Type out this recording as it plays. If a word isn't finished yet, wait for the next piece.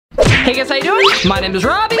Hey guys, how you doing? My name is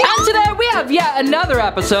Robby, and today we have yet another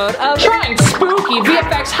episode of trying spooky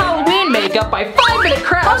VFX Halloween makeup by 5-minute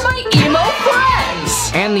crafts on my emo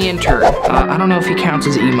friends. And the intern. I don't know if he counts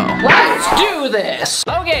as emo. Let's do this!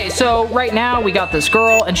 Okay, so right now we got this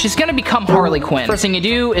girl, and she's gonna become Harley Quinn. First thing you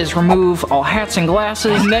do is remove all hats and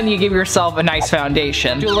glasses, and then you give yourself a nice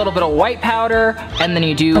foundation. Do a little bit of white powder, and then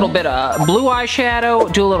you do a little bit of blue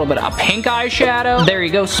eyeshadow, do a little bit of pink eyeshadow. There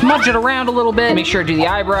you go, smudge it around a little bit. Make sure to do the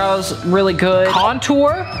eyebrows really good.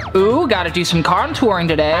 Contour. Ooh, gotta do some contouring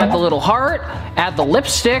today. Add the little heart, add the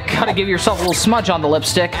lipstick. Gotta give yourself a little smudge on the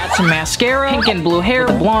lipstick. Add some mascara, pink and blue hair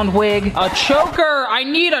with a blonde wig. A choker, I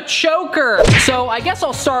need a choker. So I guess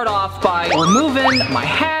I'll start off by removing my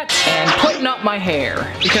hat and putting up my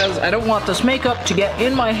hair because I don't want this makeup to get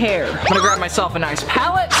in my hair. I'm gonna grab myself a nice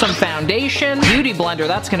palette, some foundation, beauty blender,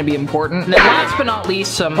 that's gonna be important. And then last but not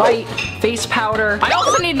least, some white face powder. I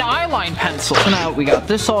also need an eyeline pencil. So now we got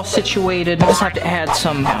this all situated. I just have to add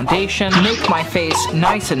some foundation, make my face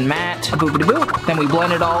nice and matte. Boop-a-doop. Then we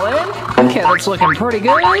blend it all in. Okay, that's looking pretty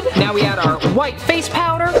good. Now we add our white face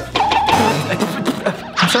powder.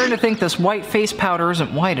 I'm starting to think this white face powder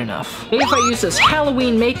isn't white enough. Maybe if I use this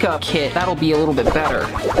Halloween makeup kit, that'll be a little bit better.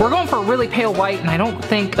 We're going for a really pale white, and I don't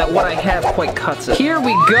think that what I have quite cuts it. Here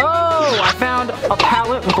we go! I found a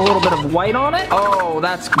palette with a little bit of white on it. Oh,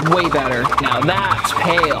 that's way better. Now that's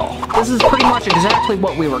pale. This is pretty much exactly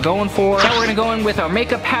what we were going for. Now we're gonna go in with our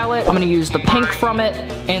makeup palette. I'm gonna use the pink from it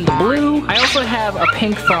and the blue. I also have a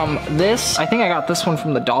pink from this. I think I got this one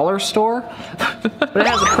from the dollar store. But it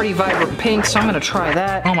has a pretty vibrant pink, so I'm gonna try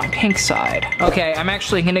that on my pink side. Okay, I'm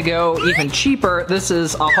actually gonna go even cheaper. This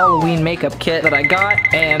is a Halloween makeup kit that I got,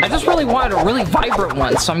 and I just really wanted a really vibrant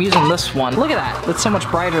one, so I'm using this one. Look at that, it's so much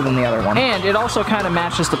brighter than the other one. And it also kind of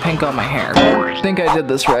matches the pink on my hair. I think I did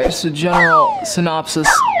this right. Just a general synopsis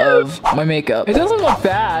of my makeup. It doesn't look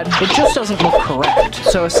bad, it just doesn't look correct.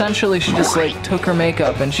 So essentially she just like took her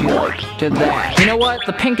makeup and she like did that. You know what,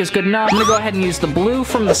 the pink is good enough. I'm gonna go ahead and use the blue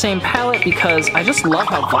from the same palette because I just love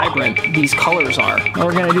how vibrant these colors are. Now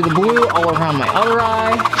we're gonna do the blue all around my other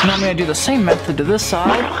eye, and I'm gonna do the same method to this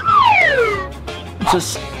side.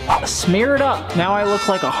 Just smear it up. Now I look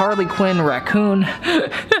like a Harley Quinn raccoon.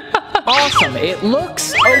 Awesome, it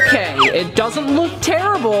looks okay. It doesn't look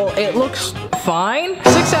terrible, it looks fine.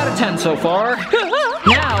 6 out of 10 so far.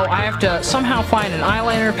 Now I have to somehow find an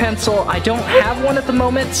eyeliner pencil. I don't have one at the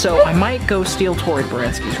moment, so I might go steal Tori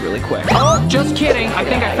Baranski's really quick. Oh, just kidding, I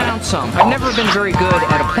think I found some. I've never been very good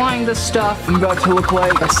at applying this stuff. I'm about to look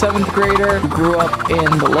like a 7th grader who grew up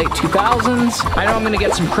in the late 2000s. I know I'm gonna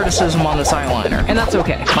get some criticism on this eyeliner, and that's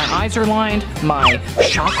okay. My eyes are lined, my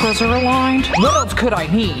chakras are aligned. What else could I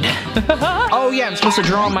need? Oh yeah, I'm supposed to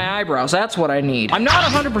draw on my eyebrows. That's what I need. I'm not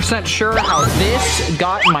 100% sure how this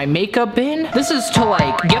got my makeup in. This is to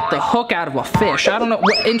like get the hook out of a fish. I don't know.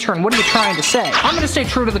 Intern, what are you trying to say? I'm gonna stay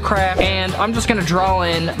true to the craft, and I'm just gonna draw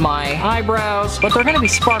in my eyebrows, but they're gonna be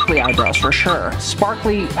sparkly eyebrows for sure.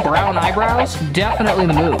 Sparkly brown eyebrows, definitely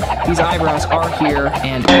the move. These eyebrows are here,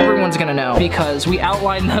 and everyone's gonna know because we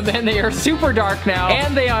outlined them and they are super dark now,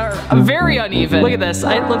 and they are very uneven. Look at this.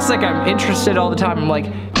 It looks like I'm interested all the time. I'm like,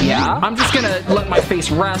 yeah, I'm just gonna let my face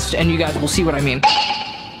rest and you guys will see what I mean.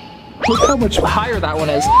 Look how much higher that one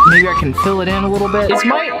is. Maybe I can fill it in a little bit. Is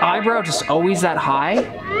my eyebrow just always that high?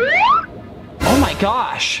 Oh my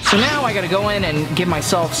gosh. So now I gotta go in and give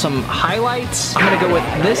myself some highlights. I'm gonna go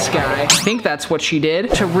with this guy. I think that's what she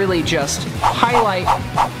did to really just highlight.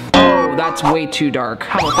 Oh, that's way too dark.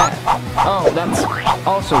 How about that? Oh, that's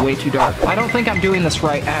also way too dark. I don't think I'm doing this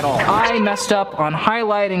right at all. I messed up on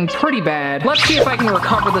highlighting pretty bad. Let's see if I can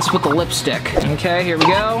recover this with the lipstick. Okay, here we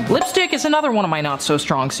go. Lipstick is another one of my not so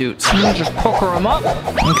strong suits. I'm gonna just poker them up.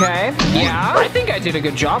 Okay, yeah, I think I did a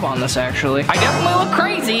good job on this actually. I definitely look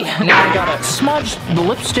crazy. Now I gotta smudge the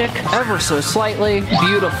lipstick ever so slightly.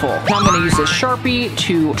 Beautiful. Now I'm gonna use this Sharpie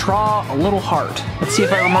to draw a little heart. Let's see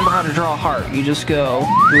if I remember how to draw a heart. You just go.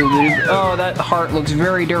 Oh, that heart looks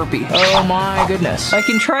very derpy. Oh my goodness. I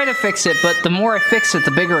can try to fix it, but the more I fix it,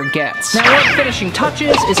 the bigger it gets. Now what finishing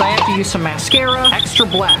touches is I have to use some mascara, extra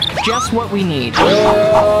black. Just what we need.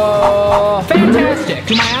 Oh, fantastic.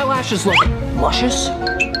 Do my eyelashes look luscious?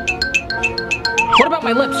 What about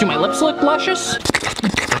my lips? Do my lips look luscious?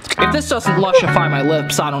 If this doesn't lushify my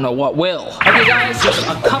lips, I don't know what will. Okay guys, just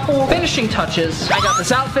a couple finishing touches. I got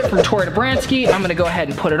this outfit from Tori Baranski. I'm gonna go ahead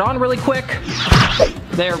and put it on really quick.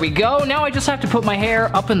 There we go. Now I just have to put my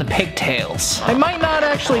hair up in the pigtails. I might not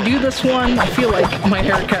actually do this one. I feel like my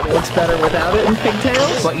hair kind of looks better without it in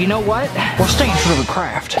pigtails. But you know what? We're staying true to the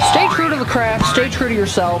craft. Stay true to the craft. Stay true to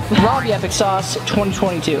yourself. Robby Epic Sauce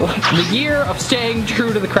 2022. The year of staying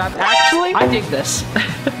true to the craft. Actually, I dig this.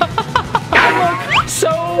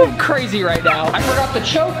 so crazy right now. I forgot the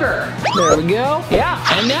choker. There we go. Yeah,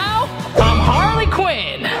 and now I'm Harley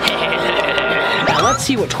Quinn. Now let's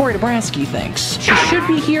see what Tori Dobransky thinks. She should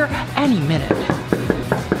be here any minute.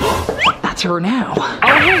 That's her now. Oh,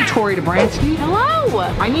 hey, Tori Dobransky. Hello.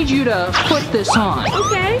 I need you to put this on.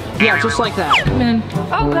 Okay. Yeah, just like that. Come in.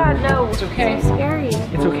 Oh God, no. It's okay. It's scary.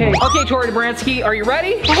 It's okay. Okay, Tori Dobransky, are you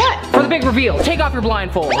ready? For what? For the big reveal. Take off your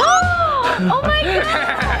blindfold. Oh my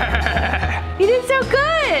God. You did so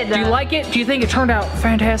good. Do you like it? Do you think it turned out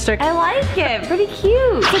fantastic? I like it. Pretty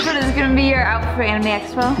cute. So what is gonna be your outfit for Anime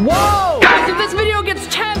Expo? Whoa! Guys, if this video gets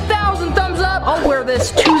 10,000 thumbs up, I'll wear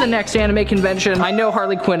this to the next anime convention. I know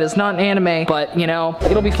Harley Quinn is not an anime, but you know,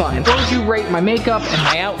 it'll be fine. What would you rate my makeup and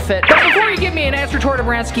my outfit? But before you give me an answer, Tori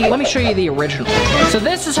Dobransky, let me show you the original. So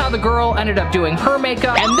this is how the girl ended up doing her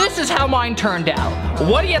makeup, and this is how mine turned out.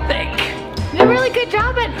 What do you think? You did a really good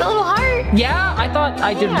job at the little heart. Yeah, I thought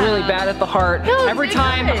I did really bad at the heart. No, Every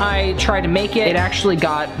time I tried to make it, it actually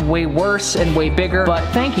got way worse and way bigger. But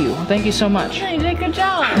thank you so much. Yeah, you did a good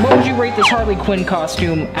job. What would you rate this Harley Quinn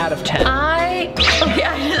costume out of 10? I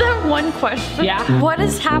just have one question. Yeah? What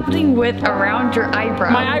is happening with around your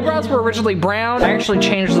eyebrow? My eyebrows were originally brown. I actually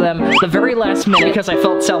changed them the very last minute because I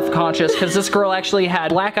felt self-conscious because this girl actually had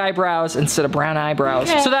black eyebrows instead of brown eyebrows.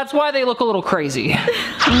 Okay. So that's why they look a little crazy.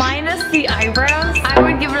 Minus the eyebrows, I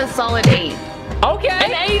would give it a solid 8. Okay,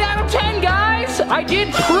 an 8 out of 10, guys. I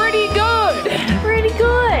did pretty good. Pretty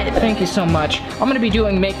good. Thank you so much. I'm gonna be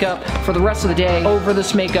doing makeup for the rest of the day over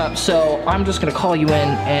this makeup, so I'm just gonna call you in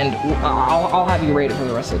and I'll have you rate it for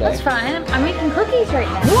the rest of the day. That's fine. I'm making cookies right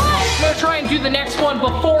now. What? I'm gonna try and do the next one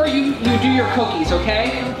before you do your cookies,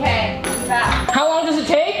 okay? Okay. How long does it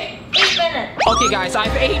take? 8 minutes. Okay, guys, I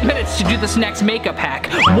have 8 minutes to do this next makeup hack.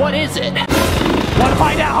 What is it? Want to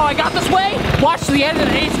find out how I got this way? Watch to the end of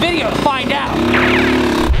today's video to find out.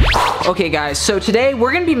 Okay guys, so today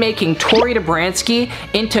we're gonna be making Tori Dobransky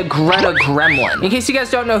into Greta Gremlin. In case you guys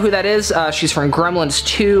don't know who that is, she's from Gremlins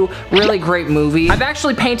 2, really great movie. I've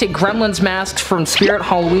actually painted Gremlins masks from Spirit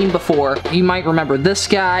Halloween before. You might remember this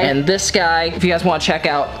guy and this guy. If you guys want to check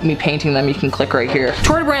out me painting them, you can click right here.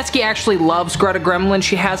 Tori Dobransky actually loves Greta Gremlin.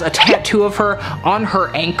 She has a tattoo of her on her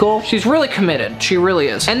ankle. She's really committed, she really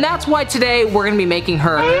is. And that's why today we're gonna be making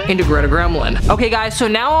her into Greta Gremlin. Okay guys, so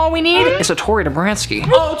now all we need is a Tori Dobransky.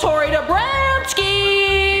 Oh, Tori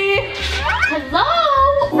Dobransky!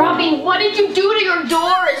 Hello? Robby, what did you do to your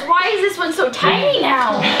doors? Why is this one so tiny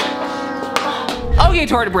now? Okay,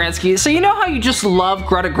 Tori Dobransky, so you know how you just love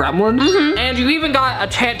Greta Gremlin? And you even got a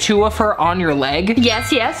tattoo of her on your leg?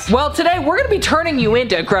 Yes, yes. Well, today we're gonna be turning you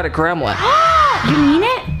into Greta Gremlin. You mean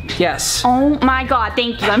it? Yes. Oh my God,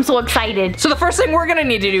 thank you. I'm so excited. So the first thing we're gonna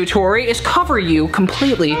need to do, Tori, is cover you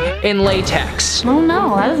completely in latex. Oh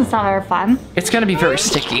no, that doesn't sound very fun. It's gonna be very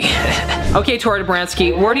sticky. Okay, Tori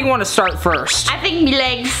Dobransky, where do you want to start first? I think me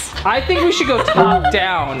legs. I think we should go top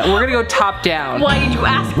down. We're gonna go top down. Why did you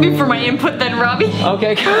ask me for my input then, Robby?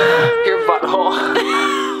 Okay, your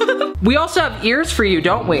butthole. We also have ears for you,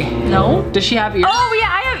 don't we? No. Does she have ears? Oh yeah,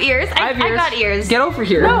 I have ears. I have ears. I got ears. Get over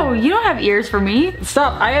here. No, you don't have ears for me.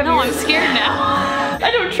 Stop, I have No, ears. I'm scared now. I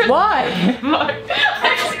don't trust. Why?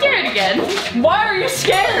 I'm scared again. Why are you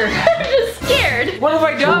scared? I'm just scared. What have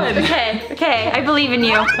I done? Okay, I believe in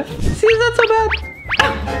you. See, that's so bad.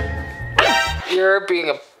 You're being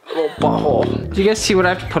a little butthole. Do you guys see what I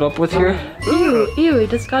have to put up with here? Ew, it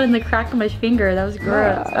just got in the crack of my finger. That was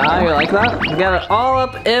gross. Ah, you like that? You got it all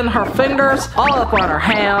up in her fingers, all up on her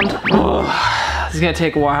hand. Oh, this is gonna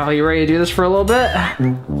take a while. You ready to do this for a little bit?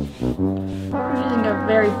 I'm using a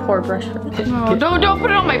very poor brush for this. No, don't put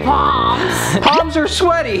it on my palms. Palms are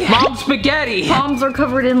sweaty. Mom's spaghetti. Palms are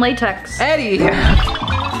covered in latex. Eddie.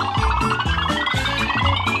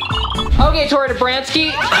 Okay, Tori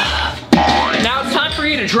Dobransky. Now it's time for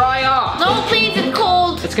you to dry off. No, please, it's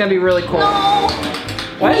cold. It's gonna be really cold. No.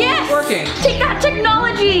 Why isn't Yes. it working? Take that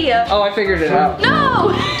technology. Oh, I figured it out.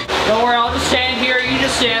 No. Don't worry, I'll just stand here. You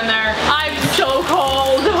just stand there. I'm so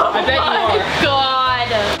cold. I bet you are. Oh my God.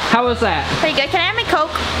 How was that? Pretty good. Can I have my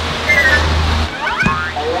Coke?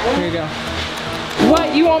 Here you go.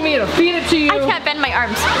 What? You want me to feed it to you? I can't bend my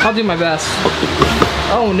arms. I'll do my best.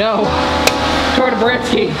 Oh no. Tori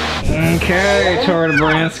Dobransky. Okay, Tori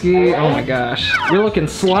Dobransky. Oh my gosh. You're looking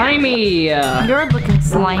slimy. You're looking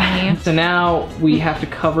slimy. So now we have to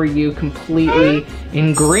cover you completely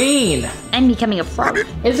in green. I'm becoming a frog.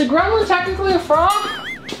 Is a gremlin technically a frog?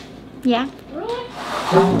 Yeah. Really?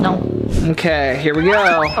 No. Okay, here we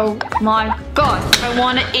go. Oh my God. I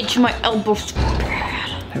want to itch my elbows.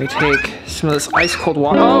 Let me take some of this ice cold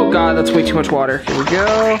water. Oh God, that's way too much water. Here we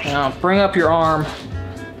go. Now bring up your arm.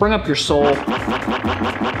 Bring up your soul.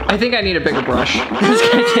 I think I need a bigger brush.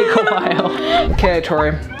 It's gonna take a while. Okay,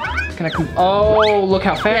 Tori. Gonna come. Oh, look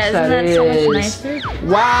how fast that is. So much nicer?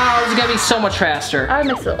 Wow, this is gonna be so much faster. I would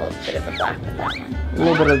mix a little bit of the black with that one. A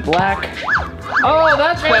little bit of black. Oh,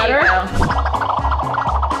 that's better.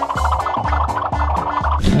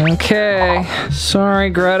 Okay, sorry,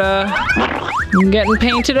 Greta. I'm getting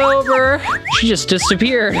painted over. She just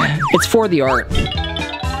disappeared. It's for the art.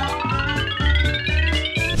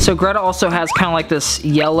 So Greta also has kind of like this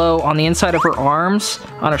yellow on the inside of her arms,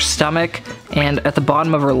 on her stomach, and at the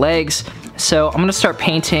bottom of her legs. So I'm gonna start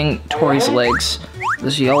painting Tori's legs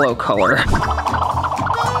this yellow color.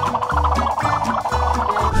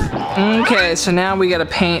 Okay, so now we gotta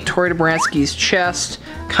paint Tori Dobransky's chest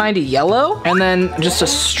kind of yellow, and then just a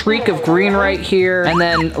streak of green right here, and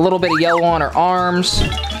then a little bit of yellow on her arms.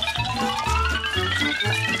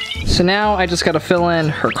 So now I just gotta fill in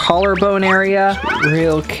her collarbone area.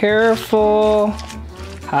 Real careful.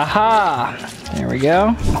 Haha, there we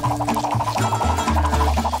go.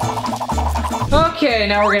 Okay,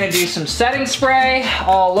 now we're gonna do some setting spray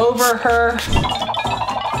all over her.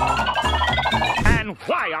 And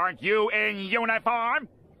why aren't you in uniform?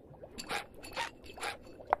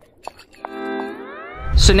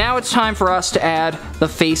 So now it's time for us to add the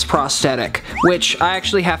face prosthetic, which I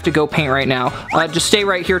actually have to go paint right now. Just stay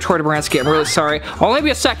right here, Tori Dobransky. I'm really sorry. Only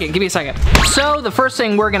be a second. Give me a second. So the first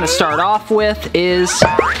thing we're gonna start off with is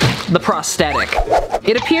the prosthetic.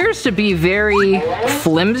 It appears to be very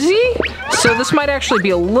flimsy, so this might actually be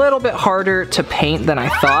a little bit harder to paint than I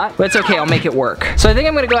thought, but it's okay, I'll make it work. So I think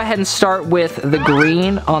I'm gonna go ahead and start with the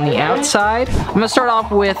green on the outside. I'm gonna start off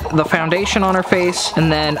with the foundation on her face,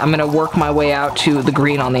 and then I'm gonna work my way out to the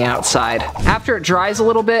green on the outside. After it dries a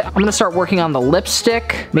little bit, I'm gonna start working on the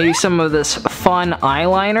lipstick, maybe some of this fun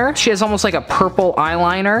eyeliner. She has almost like a purple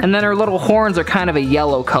eyeliner, and then her little horns are kind of a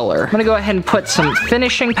yellow color. I'm gonna go ahead and put some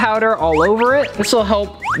finishing powder all over it. This will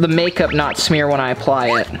help the makeup not smear when I apply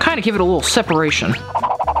it. Kind of give it a little separation. Then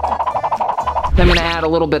I'm gonna add a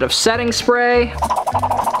little bit of setting spray.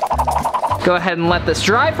 Go ahead and let this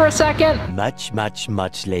dry for a second.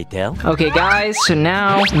 Much later. Okay guys, so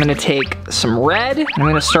now I'm gonna take some red and I'm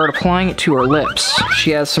gonna start applying it to her lips.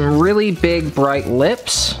 She has some really big, bright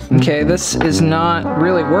lips. Okay, this is not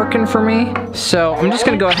really working for me. So I'm just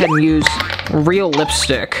gonna go ahead and use real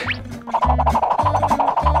lipstick.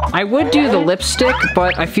 I would do the lipstick,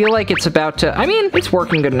 but I feel like it's about to, I mean, it's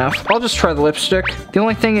working good enough. I'll just try the lipstick. The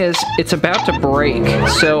only thing is, it's about to break,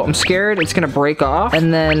 so I'm scared it's gonna break off,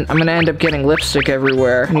 and then I'm gonna end up getting lipstick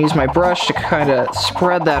everywhere. I'm gonna use my brush to kind of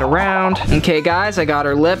spread that around. Okay, guys, I got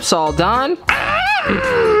her lips all done.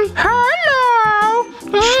 Hello!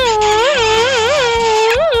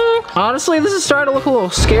 Honestly, this is starting to look a little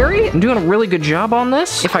scary. I'm doing a really good job on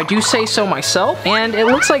this, if I do say so myself. And it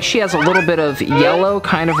looks like she has a little bit of yellow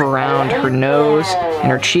kind of around her nose and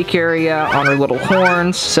her cheek area, on her little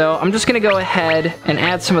horns. So I'm just gonna go ahead and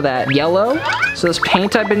add some of that yellow. So this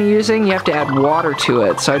paint I've been using, you have to add water to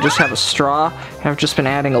it. So I just have a straw, and I've just been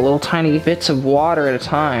adding a little tiny bits of water at a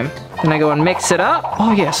time. Then I go and mix it up.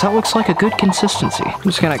 Oh yes, that looks like a good consistency. I'm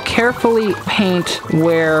just gonna carefully paint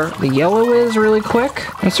where the yellow is really quick.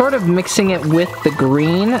 I'm sort of mixing it with the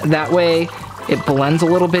green. That way it blends a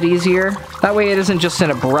little bit easier. That way it isn't just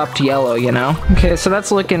an abrupt yellow, you know? Okay, so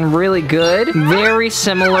that's looking really good. Very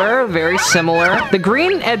similar, very similar. The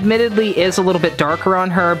green admittedly is a little bit darker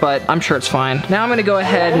on her, but I'm sure it's fine. Now I'm gonna go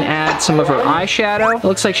ahead and add some of her eyeshadow. It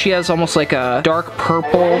looks like she has almost like a dark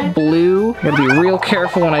purple, blue. I'm gonna be real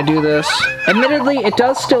careful when I do this. Admittedly, it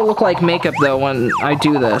does still look like makeup though when I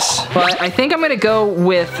do this. But I think I'm gonna go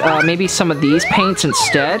with maybe some of these paints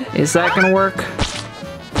instead. Is that gonna work?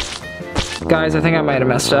 Guys, I think I might have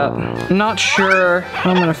messed up. I'm not sure how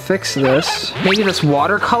I'm gonna fix this. Maybe this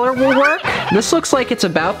watercolor will work? This looks like it's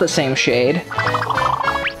about the same shade.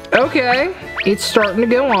 Okay, it's starting to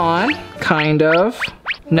go on, kind of.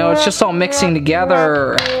 No, it's just all mixing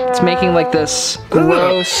together. It's making like this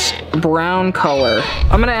gross brown color.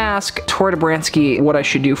 I'm gonna ask Tori Dobransky what I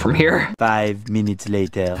should do from here. 5 minutes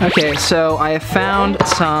later. Okay, so I have found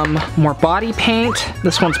some more body paint.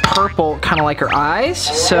 This one's purple, kind of like her eyes.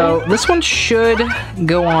 So this one should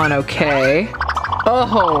go on okay.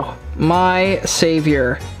 Oh, my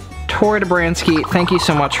savior. Tori Dobransky, thank you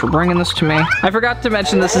so much for bringing this to me. I forgot to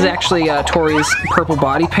mention this is actually Tori's purple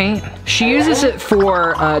body paint. She uses it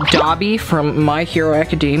for Dobby from My Hero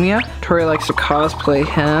Academia. Tori likes to cosplay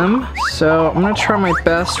him. So I'm gonna try my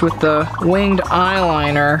best with the winged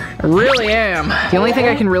eyeliner. I really am. The only thing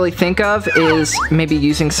I can really think of is maybe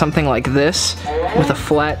using something like this with a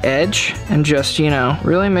flat edge and just, you know,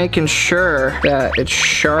 really making sure that it's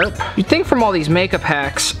sharp. You'd think from all these makeup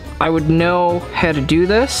hacks, I would know how to do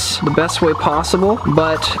this the best way possible,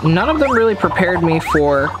 but none of them really prepared me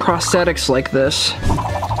for prosthetics like this.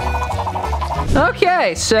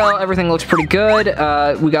 Okay, so everything looks pretty good.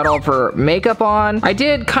 We got all of her makeup on. I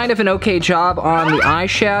did kind of an okay job on the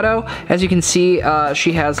eyeshadow. As you can see,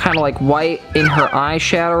 she has kind of like white in her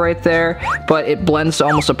eyeshadow right there, but it blends to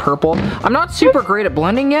almost a purple. I'm not super great at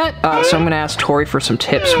blending yet, so I'm gonna ask Tori for some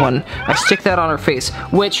tips when I stick that on her face,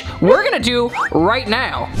 which we're gonna do right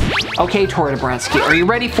now. Okay, Tori Dobransky, are you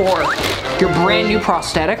ready for your brand new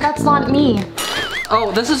prosthetic? That's not me. Oh,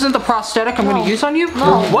 this isn't the prosthetic I'm gonna use on you?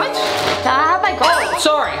 No. What? Dad, my God. Oh,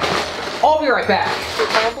 sorry. I'll be right back. You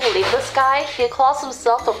can't believe this guy? He calls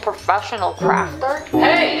himself a professional crafter.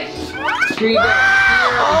 Hey! Here you go.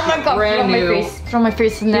 Oh my God, Brand new. Throw my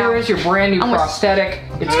face in there. Here is your brand new prosthetic.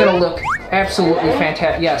 It's gonna look absolutely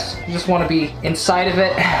fantastic. Yes, you just wanna be inside of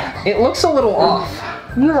it. It looks a little off.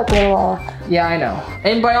 You look a little off. Yeah, I know.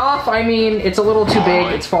 And by off, I mean it's a little too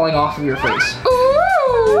big. It's falling off of your face.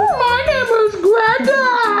 Ooh, my name is Greta.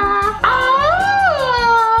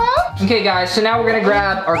 Okay guys, so now we're gonna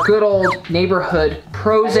grab our good old neighborhood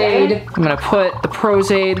Prosade. I'm gonna put the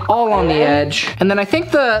Prosade all on the edge. And then I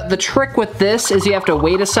think the trick with this is you have to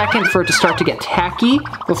wait a second for it to start to get tacky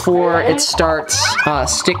before it starts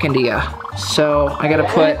sticking to you. So I gotta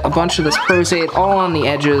put a bunch of this Prosade all on the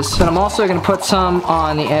edges. Then I'm also gonna put some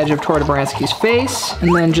on the edge of Tori Dobransky's face,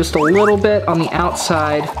 and then just a little bit on the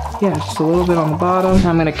outside. Yeah, just a little bit on the bottom.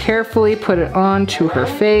 I'm gonna carefully put it onto her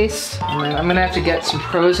face. And then I'm gonna have to get some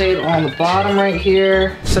Prosade on the bottom right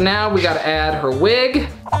here. So now we gotta add her wig.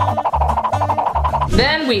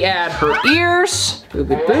 Then we add her ears. Boop,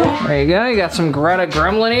 boop, boop. There you go, you got some Greta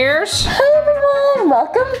Gremlin ears. Hi everyone,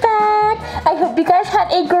 welcome back. I hope you guys had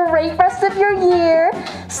a great rest of your year.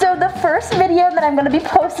 So the first video that I'm gonna be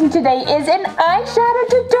posting today is an eyeshadow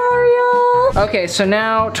tutorial. Okay, so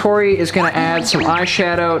now Tori is gonna add some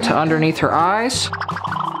eyeshadow to underneath her eyes.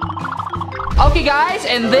 Okay guys,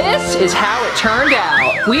 and this is how it turned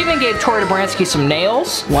out. We even gave Tori Dobransky some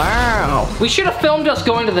nails. Wow. We should have filmed us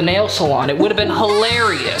going to the nail salon. It would have been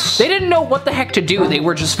hilarious. They didn't know what the heck to do. They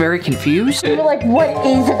were just very confused. We were like, what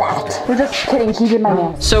is that? We're just kidding, he did my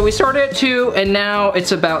nails. So we started at 2 and now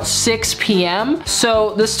it's about 6 p.m.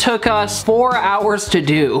 So this took us 4 hours to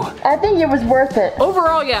do. I think it was worth it.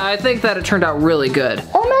 Overall, yeah, I think that it turned out really good.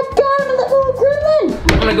 Oh my God, I'm a little gremlin.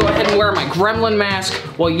 I'm gonna go ahead and wear my gremlin mask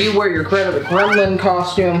while you wear your Greta the Gremlin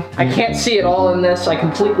costume. I can't see it all in this. I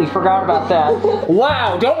completely forgot about that.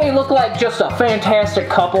 Wow, don't we look like just a fantastic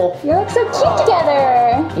couple? You look so cute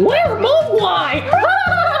together. We're Mogwai!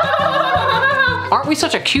 Aren't we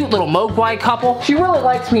such a cute little Mogwai couple? She really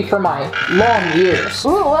likes me for my long ears.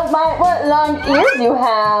 Ooh, what long ears you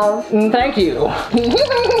have. Thank you.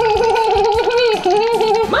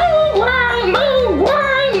 Mogwai,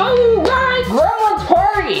 Mogwai, Mogwai, Gremlins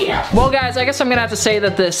party! Well guys, I guess I'm gonna have to say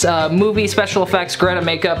that this movie special effects Greta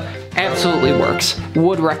makeup absolutely works.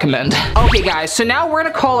 Would recommend. Okay guys, so now we're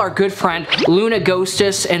gonna call our good friend Luna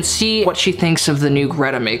Ghostus and see what she thinks of the new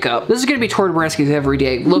Greta makeup. This is gonna be Tori Dobransky's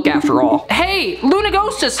everyday look after all. Hey, Luna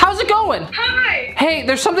Ghostus, how's it going? Hi! Hey,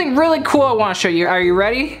 there's something really cool I wanna show you. Are you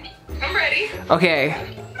ready? I'm ready. Okay,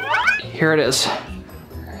 here it is.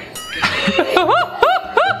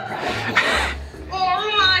 Oh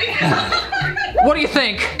my God! What do you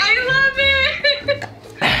think? I love it!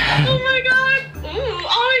 Oh my God! Ooh,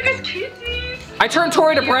 oh my gosh, kisses! I turned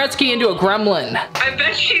Tori Dobransky into a gremlin. I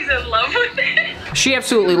bet she's in love with it. She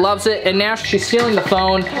absolutely loves it, and now she's stealing the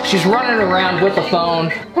phone. She's running around with the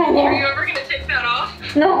phone. Are you ever gonna take that off?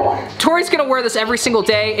 No. Tori's gonna wear this every single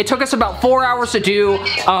day. It took us about 4 hours to do,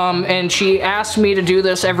 and she asked me to do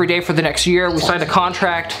this every day for the next year. We signed a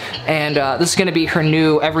contract, and this is gonna be her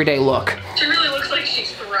new everyday look. She really looks like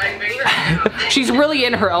she's thriving right now. She's really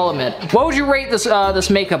in her element. What would you rate this this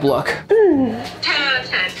makeup look? 10 out of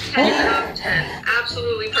 10. 10 out of 10.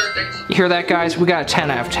 Absolutely perfect. You hear that, guys? We got a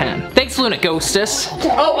 10 out of 10. Thanks, Luna Ghostus.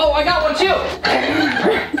 Oh, I got one too.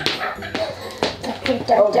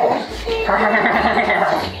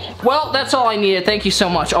 Well, that's all I needed. Thank you so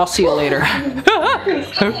much. I'll see you later.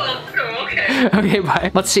 Okay. Okay,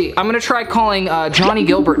 bye. Let's see. I'm gonna try calling Johnny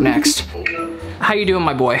Gilbert next. How you doing,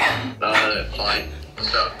 my boy? Fine.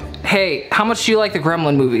 What's up? Hey, how much do you like the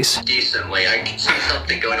Gremlin movies? Decently. I can see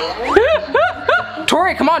something going on.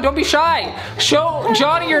 Tori, come on, don't be shy. Show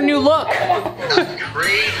Johnny your new look. That's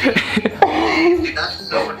crazy. That's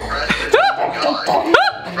so impressive. Oh my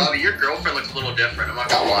God. Robby, your girlfriend looks a little different. I'm not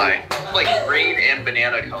gonna lie. Like green and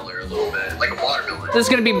banana color a little bit, like a watermelon. This is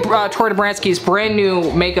gonna be Tori Dobransky's brand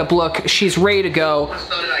new makeup look. She's ready to go. All of a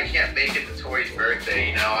sudden, I can't make it to Tori's birthday.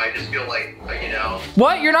 You know, I just feel like, you know.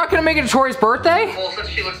 What? You're not gonna make it to Tori's birthday? Well, since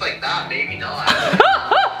she looks like that, maybe not.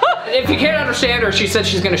 If you can't understand her, she said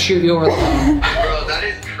she's gonna shoot you over the phone. Bro, that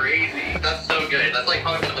is crazy. That's so good. That's like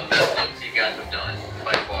probably one of the best looks you guys have done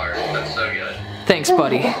by far. That's so good. Thanks,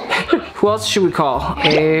 buddy. Who else should we call?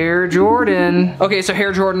 Air Jordan. Okay, so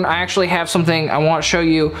Hair Jordan, I actually have something I want to show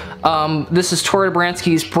you. This is Tori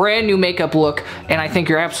Dobransky's brand new makeup look, and I think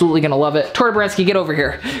you're absolutely gonna love it. Tori Dobransky, get over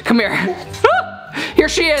here. Come here. Here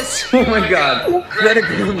she is. Oh my god. What a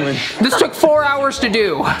gremlin. This took 4 hours to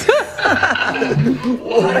do.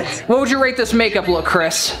 What would you rate this makeup look,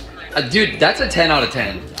 Chris? Dude, that's a 10 out of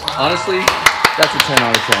 10. Honestly, that's a 10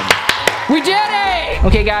 out of 10. We did it!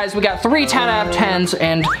 Okay guys, we got 3 10 out of 10s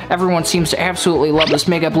and everyone seems to absolutely love this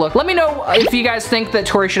makeup look. Let me know if you guys think that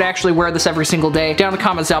Tori should actually wear this every single day down in the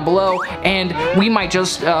comments down below, and we might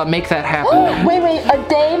just make that happen. Wait, a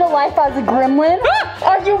day in the life as a gremlin?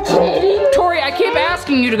 Are you kidding? Tori, I keep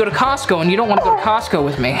asking you to go to Costco and you don't want to go to Costco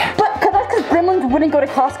with me. But that's because gremlins wouldn't go to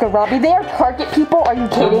Costco, Robby. They are Target people, are you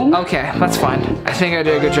kidding? Okay, that's fine. I think I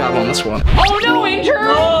did a good job on this one. Oh no, intern!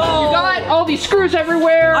 No! You got all these screws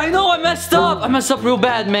everywhere. I know, I messed up. I messed up real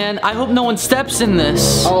bad, man. I hope no one steps in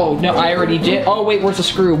this. Oh, no, I already did. Oh, wait, where's the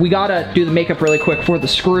screw? We gotta do the makeup really quick for the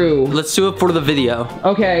screw. Let's do it for the video.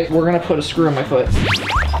 Okay, we're gonna put a screw in my foot.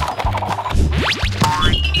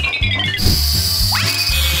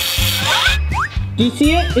 Do you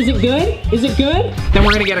see it? Is it good? Is it good? Then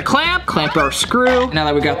we're gonna get a clamp our screw. Now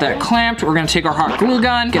that we got that clamped, we're gonna take our hot glue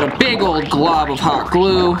gun, get a big old glob of hot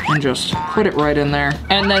glue, and just put it right in there.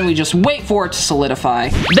 And then we just wait for it to solidify.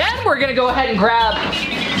 Then we're gonna go ahead and grab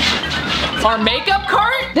our makeup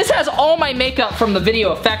cart. This has all my makeup from the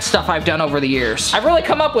video effects stuff I've done over the years. I've really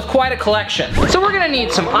come up with quite a collection. So we're gonna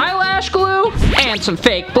need some eyelash glue and some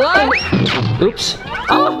fake blood. Oops.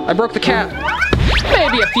 Oh, I broke the cap.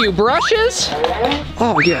 Maybe a few brushes.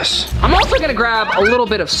 Oh, yes. I'm also gonna grab a little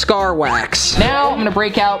bit of scar wax. Now I'm gonna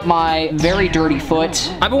break out my very dirty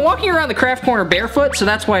foot. I've been walking around the craft corner barefoot, so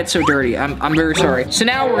that's why it's so dirty. I'm very sorry. So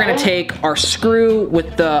now we're gonna take our screw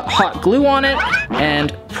with the hot glue on it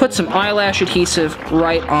and put some eyelash adhesive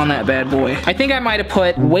right on that bad boy. I think I might have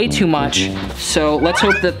put way too much, so let's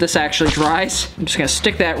hope that this actually dries. I'm just gonna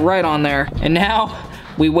stick that right on there. And now,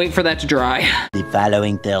 we wait for that to dry. The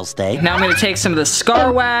following Thursday. Now I'm gonna take some of the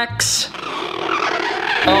scar wax.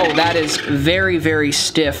 Oh, that is very, very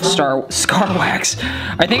stiff scar wax.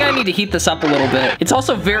 I think I need to heat this up a little bit. It's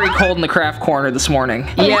also very cold in the craft corner this morning.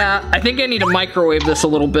 Yeah, I think I need to microwave this a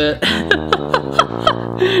little bit.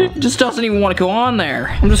 It just doesn't even want to go on there.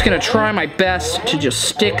 I'm just gonna try my best to just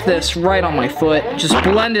stick this right on my foot. Just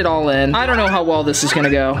blend it all in. I don't know how well this is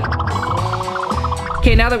gonna go.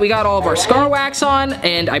 Okay, now that we got all of our scar wax on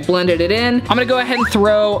and I blended it in, I'm gonna go ahead and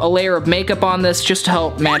throw a layer of makeup on this just to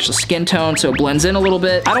help match the skin tone so it blends in a little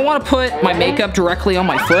bit. I don't wanna put my makeup directly on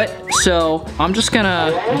my foot, so I'm just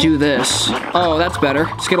gonna do this. Oh, that's better.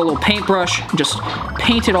 Just get a little paintbrush, just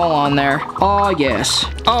paint it all on there. Oh, yes.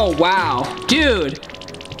 Oh, wow. Dude,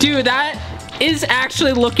 that is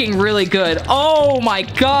actually looking really good. Oh my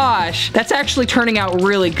gosh. That's actually turning out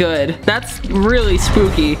really good. That's really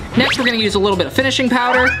spooky. Next, we're gonna use a little bit of finishing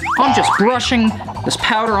powder. I'm just brushing this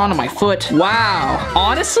powder onto my foot. Wow.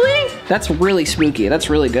 Honestly, that's really spooky.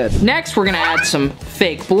 That's really good. Next, we're gonna add some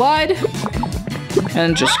fake blood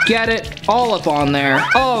and just get it all up on there.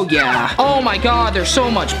 Oh yeah. Oh my god, there's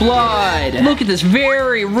so much blood. Look at this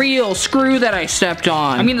very real screw that I stepped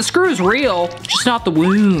on. I mean, the screw is real, just not the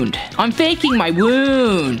wound. I'm faking my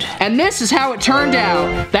wound. And this is how it turned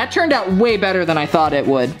out. That turned out way better than I thought it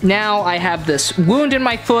would. Now I have this wound in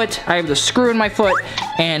my foot, I have the screw in my foot,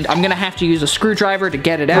 and I'm gonna have to use a screwdriver to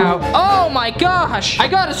get it out. Oh my gosh, I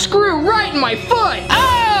got a screw right in my foot.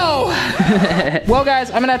 Ow! Well guys,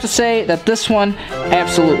 I'm gonna have to say that this one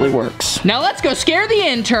absolutely works. Now let's go scare the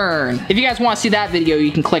intern. If you guys want to see that video,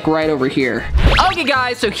 you can click right over here. Okay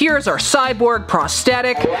guys, so here's our cyborg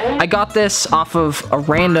prosthetic. I got this off of a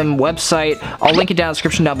random website. I'll link it down in the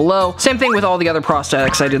description down below. Same thing with all the other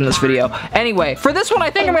prosthetics I did in this video. Anyway, for this one, I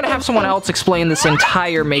think I'm gonna have someone else explain this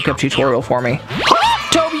entire makeup tutorial for me.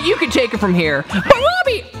 Toby, you can take it from here. But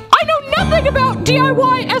Robby, I know nothing about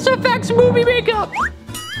DIY SFX movie makeup.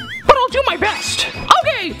 But I'll do my best.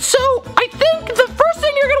 Okay, so I think the first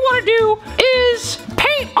thing you're gonna wanna do is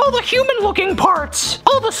paint all the human looking parts,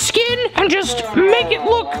 all the skin, and just make it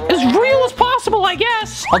look as real as possible, I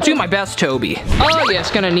guess. I'll do my best, Toby. Oh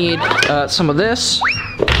yes, gonna need some of this,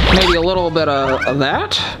 maybe a little bit of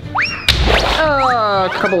that. A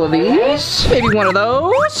couple of these, maybe one of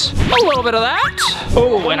those, a little bit of that.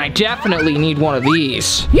 Oh, and I definitely need one of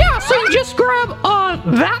these. Yeah, so you just grab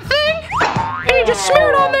that thing, me just smear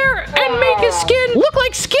it on there and make his skin look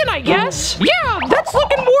like skin, I guess. Yeah, that's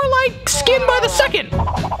looking more like skin by the second.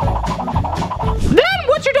 Then,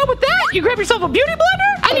 once you're done with that, you grab yourself a beauty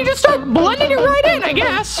blender and you just start blending it right in, I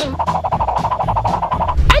guess. And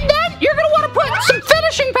then you're gonna want to put some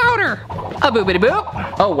finishing powder. A boopity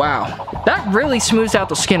boop. Oh wow, that really smooths out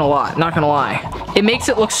the skin a lot, not gonna lie. It makes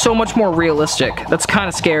it look so much more realistic. That's kind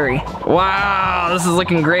of scary. Wow, this is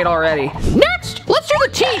looking great already. Next, let's do the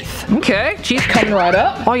teeth. Okay, teeth coming right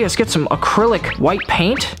up. Oh yes, get some acrylic white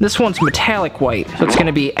paint. This one's metallic white, so it's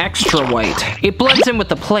gonna be extra white. It blends in with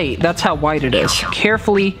the plate, that's how white it is.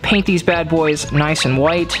 Carefully paint these bad boys nice and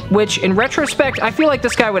white, which in retrospect, I feel like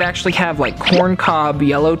this guy would actually have like corn cob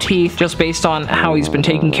yellow teeth, just based on how he's been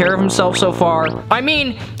taking care of himself so far. I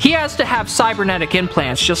mean, he has to have cybernetic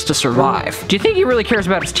implants just to survive. Do you think he really cares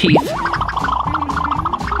about his teeth?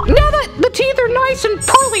 Now that the teeth are nice and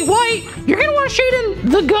pearly white, you're gonna want to shade in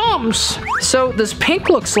the gums. So this pink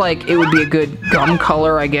looks like it would be a good gum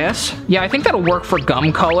color, I guess. Yeah, I think that'll work for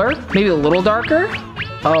gum color. Maybe a little darker.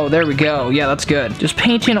 Oh, there we go. Yeah, that's good. Just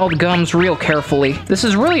paint in all the gums real carefully. This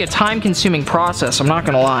is really a time-consuming process, I'm not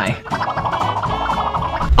gonna lie.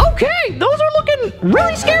 Okay, those are looking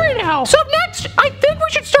really scary now. So next, I think we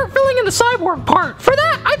should start filling in the cyborg part. For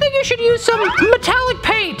that, I think you should use some metallic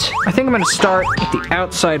paint. I think I'm gonna start with the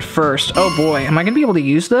outside first. Oh boy, am I gonna be able to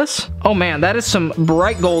use this? Oh man, that is some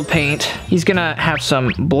bright gold paint. He's gonna have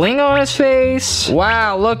some bling on his face.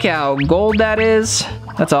 Wow, look how gold that is.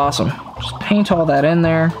 That's awesome. Just paint all that in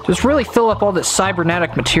there. Just really fill up all this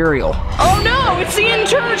cybernetic material. Oh no, it's the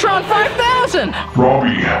Internitron 5000!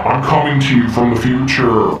 Robby, I'm coming to you from the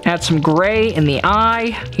future. Add some gray in the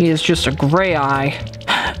eye. He is just a gray eye.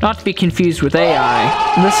 Not to be confused with AI.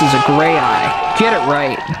 This is a gray eye. Get it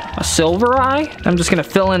right. A silver eye? I'm just gonna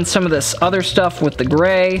fill in some of this other stuff with the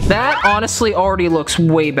gray. That honestly already looks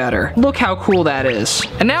way better. Look how cool that is.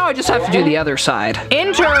 And now I just have to do the other side.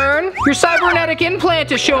 Intern, your cybernetic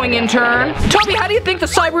implant is showing, intern. Toby, how do you think the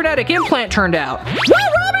cybernetic implant turned out? Well,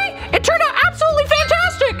 Robby, it turned out absolutely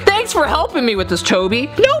fantastic. Thanks for helping me with this, Toby.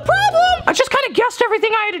 No problem. I just kind of guessed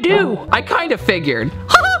everything I had to do. I kind of figured.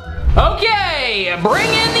 Okay, bring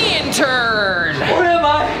in the intern. Where am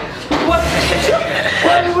I?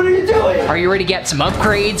 What are you doing? Are you ready to get some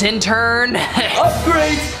upgrades, intern?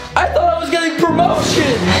 Upgrades? I thought I was getting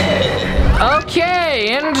promotion.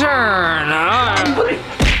 Okay, intern.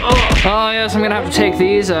 Oh yes, I'm gonna have to take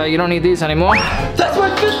these. You don't need these anymore. That's my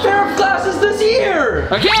 5th pair of glasses this year.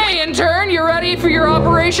 Okay, intern, you ready for your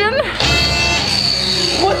operation?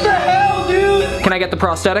 What the hell, dude? Can I get the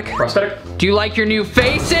prosthetic? Prosthetic? Do you like your new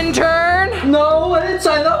face, intern? No, I didn't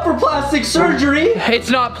sign up for plastic surgery. It's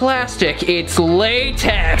not plastic, it's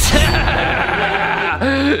latex.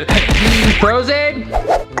 Prozade?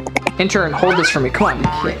 Intern, hold this for me, come on.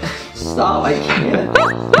 Stop, I can't.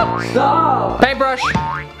 Stop. Paintbrush.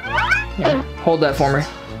 Here, hold that for me.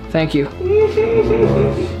 Thank you.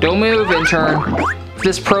 Don't move, intern. If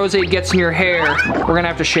this Prozade gets in your hair, we're gonna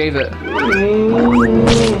have to shave it.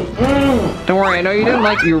 Don't worry, I know you didn't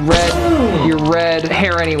like your red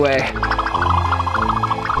hair anyway.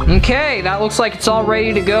 Okay, that looks like it's all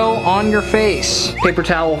ready to go on your face. Paper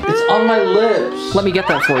towel. It's on my lips. Let me get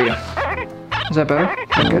that for you. Is that better? Is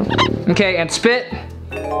that good? Okay, and spit.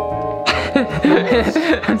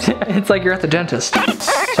 It's like you're at the dentist.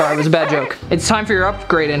 Sorry, it was a bad joke. It's time for your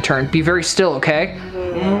upgrade, intern. Be very still, okay?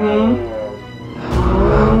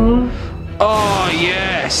 Oh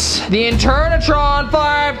yes, the Internitron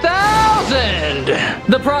 5000!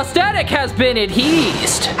 The prosthetic has been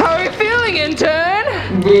adhesed. How are you feeling, intern?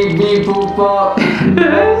 Beep beep boop bop.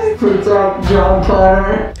 Protect John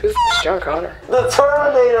Connor. Who's John Connor? The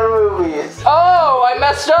Terminator movies. Oh, I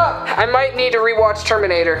messed up. I might need to rewatch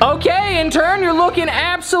Terminator. Okay, intern, you're looking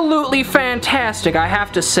absolutely fantastic, I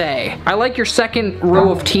have to say. I like your second row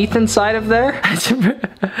of teeth inside of there.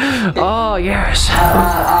 Oh, yes.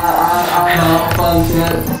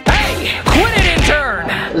 Hey, quit it, intern!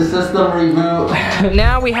 Is this the reboot?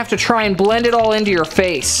 Now we have to try and blend it all into your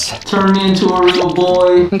face. Turn me into a real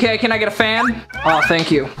boy. Okay, can I get a fan? Oh, thank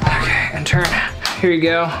you. Okay, intern. Here you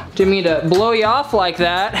go. Didn't mean to blow you off like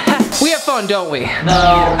that. We have fun, don't we?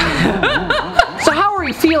 No. So how are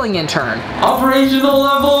you feeling, intern? Operational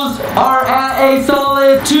levels are at a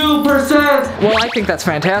solid 2%. Well, I think that's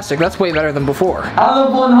fantastic. That's way better than before. Out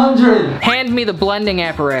of 100. Hand me the blending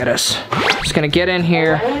apparatus. Just gonna get in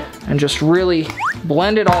here and just really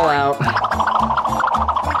blend it all out.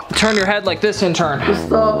 Turn your head like this, intern.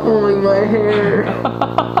 Stop pulling my hair.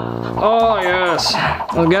 Oh, yes. this.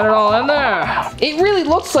 We'll get it all in there. It really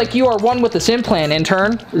looks like you are one with this implant,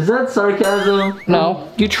 intern. Is that sarcasm?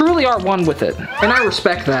 No, you truly are one with it, and I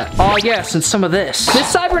respect that. Oh yes, and some of this.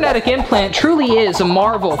 This cybernetic implant truly is a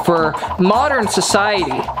marvel for modern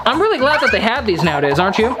society. I'm really glad that they have these nowadays,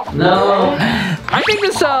 aren't you? No. I think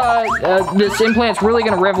this implant's really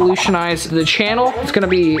gonna revolutionize the channel. It's gonna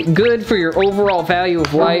be good for your overall value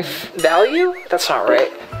of life. Value? That's not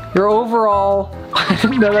right. Your overall,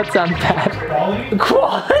 no, that sounds bad.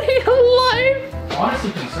 Quality of life.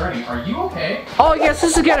 Honestly concerning. Are you okay? Oh yes,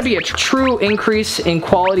 this is gonna be a true increase in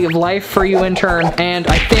quality of life for you, intern, and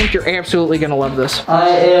I think you're absolutely gonna love this. I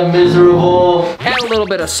am miserable. Add a little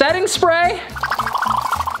bit of setting spray,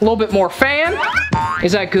 a little bit more fan.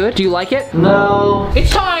 Is that good? Do you like it? No.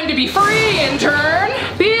 It's time to be free, intern.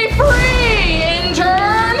 Be free, intern.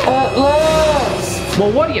 At last.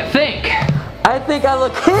 Well, what do you think? I think I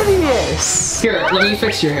look hideous. Here, let me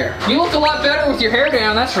fix your hair. You look a lot better with your hair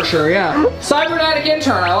down, that's for sure, yeah. Cybernetic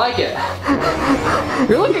intern, I like it.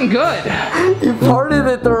 You're looking good. You parted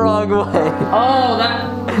it the wrong way. Oh,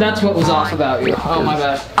 that's what was off about you. Oh, my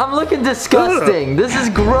bad. I'm looking disgusting. This is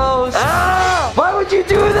gross. Ah! Why would you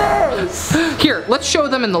do this? Here, let's show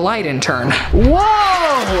them in the light, intern.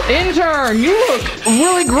 Whoa, intern, you look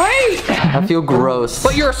really great. I feel gross.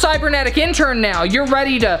 But you're a cybernetic intern now. You're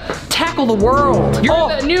ready to tackle the world.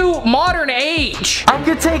 You're the new modern age. I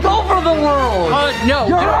could take over the world. No.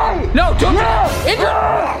 You're right. No, don't. No. Intern.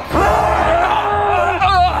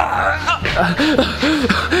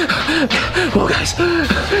 Well, guys,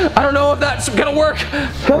 I don't know if that's gonna work.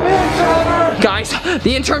 Come here, Trevor. Guys,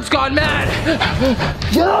 the intern's gone mad.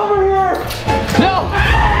 Get over here. No.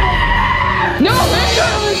 No,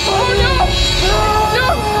 intern. Oh, no. No.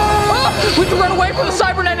 Oh, we have to run away from the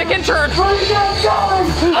cybernetic intern.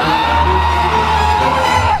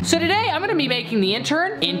 So today, I'm gonna be making the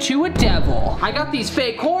intern into a devil. I got these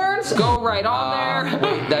fake horns. Go right on there.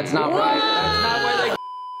 That's not right. That's not where they...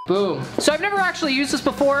 Boom. So I've never actually used this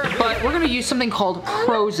before, but we're gonna use something called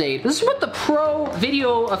Prosthetics. This is what the pro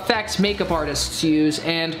video effects makeup artists use,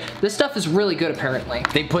 and this stuff is really good apparently.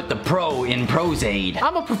 They put the pro in Prosade.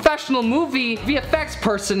 I'm a professional movie VFX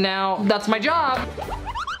person now. That's my job.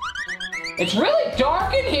 It's really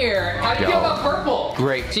dark in here. How do you feel about purple?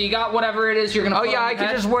 Great. So you got whatever it is you're gonna Oh put yeah, on I your can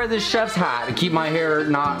head? just wear this chef's hat and keep my hair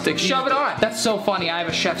not... Shove it on. That's so funny. I have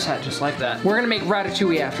a chef's hat just like that. We're gonna make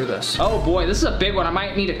ratatouille after this. Oh boy, this is a big one. I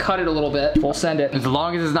might need to cut it a little bit. We'll send it. As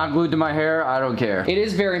long as it's not glued to my hair, I don't care. It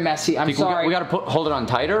is very messy. I'm sorry. We gotta hold it on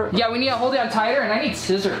tighter? Yeah, we need to hold it on tighter, and I need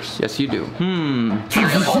scissors. Yes, you do. Hold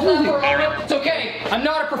that for a moment. It's okay. I'm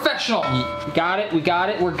not a professional. Got it. We got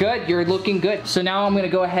it. We're good. You're looking good. So now I'm gonna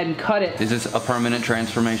go ahead and cut it. Is this a permanent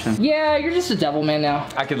transformation? Yeah, you're just a devil man now.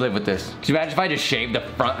 I could live with this. Could you imagine if I just shaved the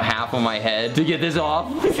front half of my head to get this off?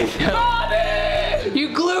 Robby!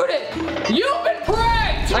 You glued it. You've been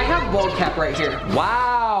pranked. I have a bald cap right here.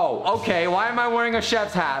 Wow. Okay, why am I wearing a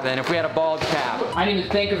chef's hat then if we had a bald cap? I didn't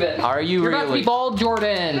even think of it. Are you You're really? about to be bald,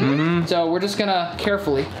 Jordan. So we're just gonna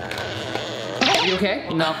carefully. You okay?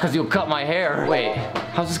 No, because you'll cut my hair. Wait,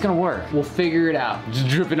 how's this gonna work? We'll figure it out. Just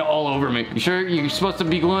dripping all over me. You sure you're supposed to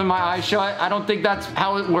be gluing my eyes shut? I don't think that's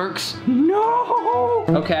how it works. No.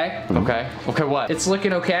 Okay. Okay. Okay, what? It's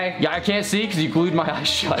looking okay. Yeah, I can't see because you glued my eyes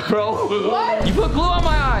shut, bro. What? You put glue on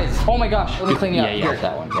my eyes. Oh my gosh. Let me clean you up. Yeah, Here.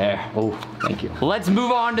 that one. There. Oh, thank you. Let's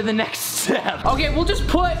move on to the next step. Okay, we'll just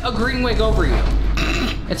put a green wig over you.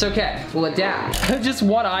 It's okay. We'll adapt. Just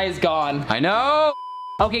one eye is gone. I know.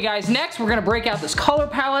 Okay, guys, next we're gonna break out this color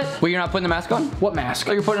palette. Wait, you're not putting the mask on? What mask?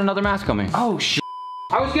 Oh, you're putting another mask on me. Oh, shit.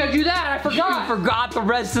 I was gonna do that, I forgot. You forgot the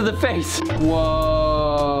rest of the face.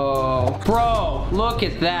 Whoa. Bro, look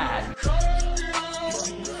at that.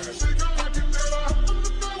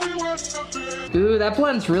 Ooh, that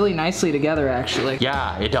blends really nicely together, actually.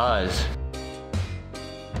 Yeah, it does.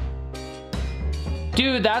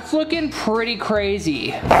 Dude, that's looking pretty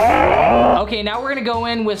crazy. Okay, now we're gonna go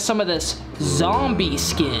in with some of this zombie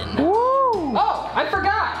skin. Oh, I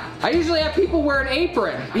forgot. I usually have people wear an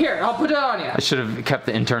apron. Here, I'll put it on you. I should have kept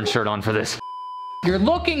the intern shirt on for this. You're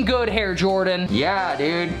looking good, Hair Jordan. Yeah,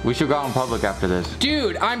 dude. We should go out in public after this.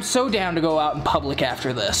 Dude, I'm so down to go out in public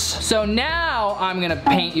after this. So now I'm gonna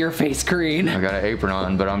paint your face green. I got an apron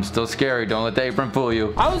on, but I'm still scary. Don't let the apron fool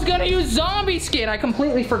you. I was gonna use zombie skin. I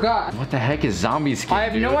completely forgot. What the heck is zombie skin, I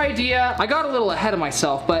have no idea. I got a little ahead of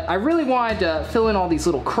myself, but I really wanted to fill in all these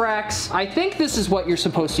little cracks. I think this is what you're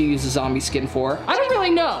supposed to use the zombie skin for. I don't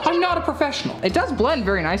really know. I'm not a professional. It does blend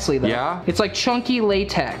very nicely though. Yeah? It's like chunky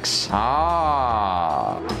latex. Ah.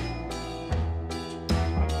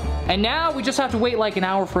 And now we just have to wait like an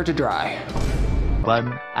hour for it to dry.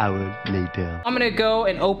 1 hour later. I'm gonna go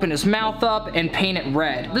and open his mouth up and paint it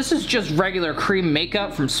red. This is just regular cream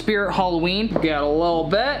makeup from Spirit Halloween. Got a little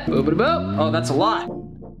bit. Boop, boop, boop. Oh, that's a lot.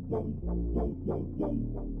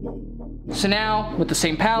 So now, with the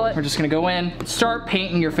same palette, we're just gonna go in, start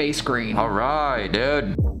painting your face green. All right,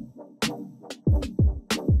 dude.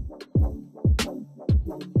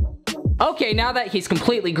 Okay, now that he's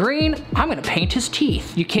completely green, I'm gonna paint his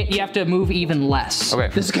teeth. You have to move even less. Okay.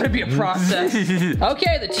 This is gonna be a process.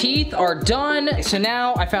 Okay, the teeth are done. So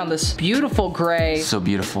now I found this beautiful gray. So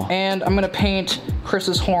beautiful. And I'm gonna paint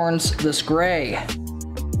Chris's horns this gray.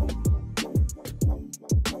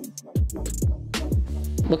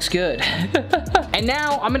 Looks good. And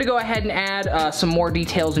now I'm gonna go ahead and add some more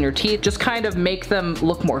details in your teeth. Just kind of make them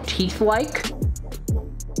look more teeth-like.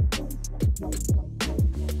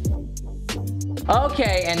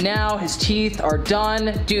 Okay, and now his teeth are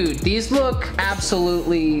done. Dude, these look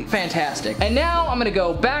absolutely fantastic. And now I'm gonna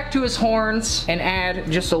go back to his horns and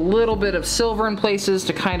add just a little bit of silver in places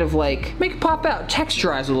to kind of like make it pop out,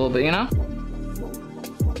 texturize a little bit, you know?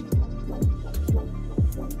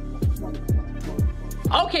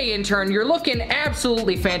 Okay, intern, you're looking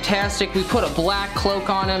absolutely fantastic. We put a black cloak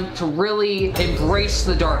on him to really embrace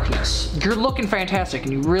the darkness. You're looking fantastic,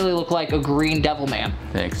 and you really look like a green devil man.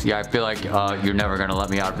 Thanks. Yeah, I feel like you're never gonna let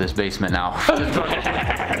me out of this basement now.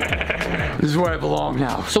 This is where I belong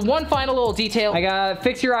now. So one final little detail. I gotta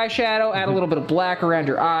fix your eyeshadow, add a little bit of black around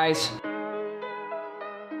your eyes.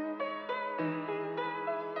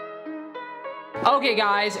 Okay,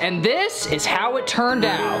 guys, and this is how it turned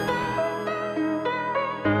out.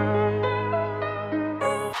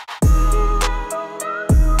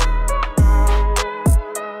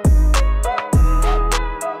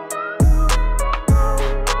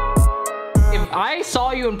 I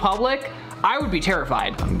saw you in public, I would be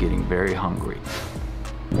terrified. I'm getting very hungry.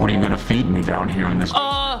 What are you gonna feed me down here in this?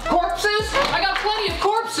 Corpses? I got plenty of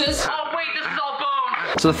corpses. Oh wait, this is all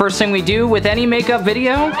bone. So the first thing we do with any makeup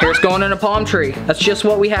video, hair's going in a palm tree. That's just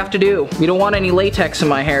what we have to do. We don't want any latex in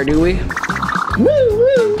my hair, do we? Woo,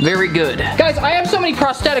 woo. Very good. Guys, I have so many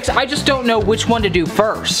prosthetics, I just don't know which one to do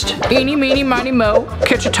first. Eeny, meeny, miny, mo,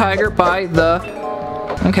 catch a tiger by the...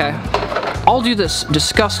 Okay. I'll do this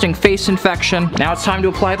disgusting face infection. Now it's time to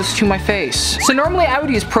apply this to my face. So normally I would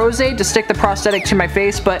use Prosthetics to stick the prosthetic to my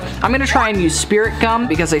face, but I'm gonna try and use Spirit Gum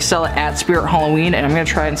because they sell it at Spirit Halloween, and I'm gonna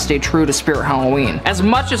try and stay true to Spirit Halloween as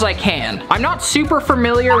much as I can. I'm not super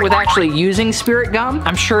familiar with actually using Spirit Gum.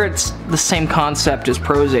 I'm sure it's the same concept as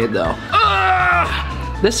Prosthetics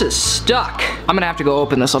though. This is stuck. I'm gonna have to go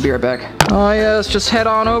open this. I'll be right back. Oh yes, just head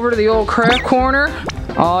on over to the old craft corner.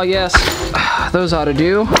 Oh yes, those ought to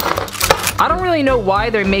do. I don't really know why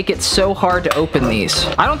they make it so hard to open these.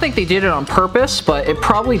 I don't think they did it on purpose, but it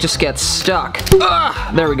probably just gets stuck.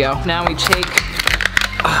 There we go. Now we take,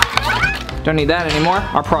 don't need that anymore.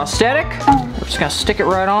 Our prosthetic, we're just gonna stick it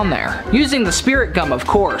right on there. Using the Spirit Gum, of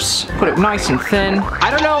course. Put it nice and thin. I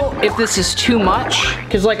don't know if this is too much,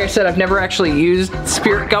 because like I said, I've never actually used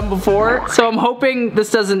Spirit Gum before, so I'm hoping this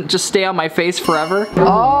doesn't just stay on my face forever.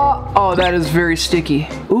 Oh, that is very sticky.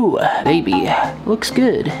 Ooh, baby, looks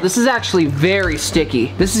good. This is actually very sticky.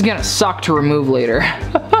 This is gonna suck to remove later.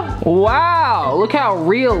 Wow, look how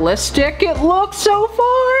realistic it looks so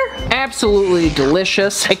far. Absolutely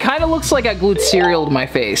delicious. It kind of looks like I glued cereal to my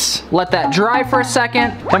face. Let that dry for a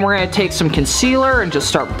second. Then we're gonna take some concealer and just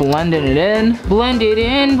start blending it in. Blend it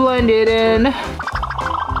in, blend it in.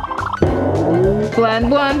 Blend,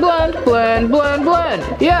 blend, blend, blend, blend,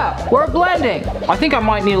 blend. Yeah, we're blending. I think I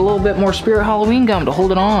might need a little bit more Spirit Halloween gum to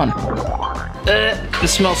hold it on.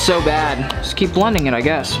 This smells so bad. Just keep blending it, I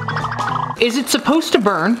guess. Is it supposed to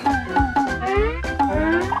burn?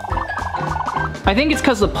 I think it's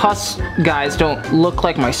because the pus guys don't look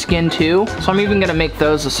like my skin too, so I'm even gonna make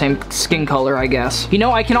those the same skin color, I guess. You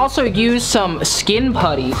know, I can also use some skin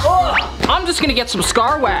putty. I'm just gonna get some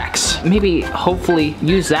scar wax. Maybe, hopefully,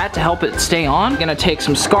 use that to help it stay on. I'm gonna take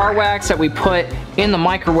some scar wax that we put in the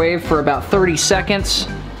microwave for about 30 seconds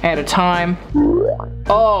at a time.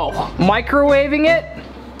 Oh, microwaving it?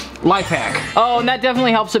 Life hack. Oh, and that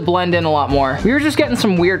definitely helps it blend in a lot more. We were just getting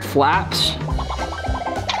some weird flaps.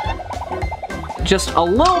 Just a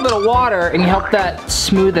little bit of water and you help that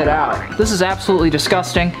smooth it out. This is absolutely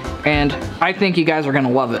disgusting, and I think you guys are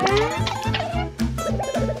gonna love it.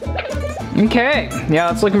 Okay,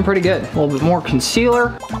 yeah, it's looking pretty good. A little bit more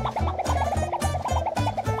concealer.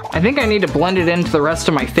 I think I need to blend it into the rest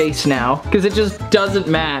of my face now, because it just doesn't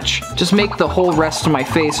match. Just make the whole rest of my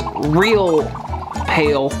face real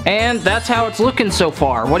pale. And that's how it's looking so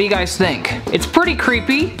far. What do you guys think? It's pretty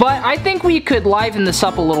creepy, but I think we could liven this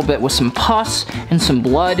up a little bit with some pus and some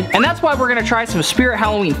blood. And that's why we're gonna try some Spirit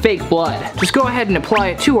Halloween fake blood. Just go ahead and apply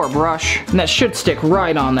it to our brush, and that should stick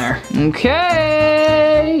right on there.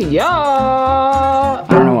 Okay, yeah. I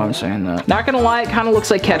don't know why I'm saying that. Not gonna lie, it kind of looks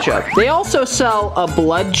like ketchup. They also sell a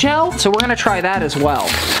blood gel, so we're gonna try that as well.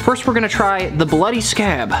 First, we're gonna try the bloody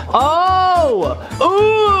scab. Oh,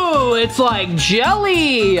 ooh, it's like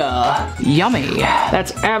jelly. Yummy.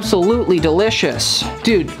 That's absolutely delicious.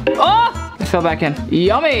 Dude, oh, I fell back in.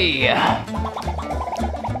 Yummy.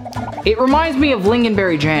 It reminds me of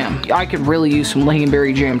lingonberry jam. I could really use some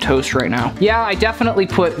lingonberry jam toast right now. Yeah, I definitely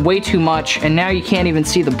put way too much, and now you can't even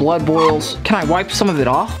see the blood boils. Can I wipe some of it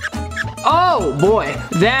off? Oh boy,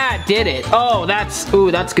 that did it. Oh, that's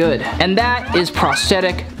good. And that is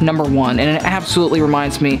prosthetic #1, and it absolutely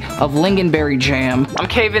reminds me of lingonberry jam. I'm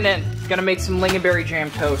caving in. Gonna make some lingonberry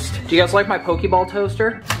jam toast. Do you guys like my Pokeball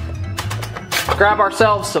toaster? Let's grab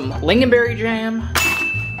ourselves some lingonberry jam.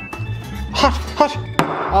 Hot, hot.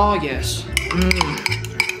 Oh yes.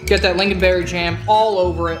 Get that lingonberry jam all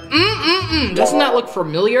over it. Doesn't that look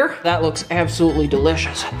familiar? That looks absolutely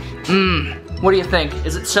delicious. What do you think?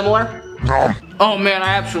 Is it similar? No. Oh man,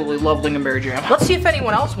 I absolutely love lingonberry jam. Let's see if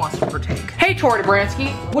anyone else wants to partake. Hey, Tori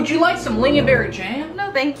Dobransky, would you like some lingonberry jam?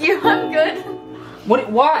 No, thank you. I'm good.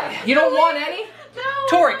 Why? You don't want any? No.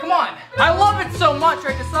 Tori, come on. I love it so much,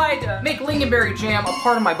 I decided to make lingonberry jam a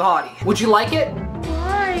part of my body. Would you like it?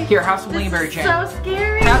 Why? Here, have some lingonberry jam. So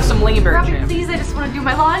scary. Have some lingonberry Robby, jam. please, I just want to do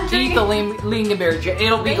my laundry. Eat the lingonberry jam.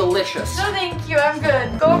 It'll be delicious. No, thank you. I'm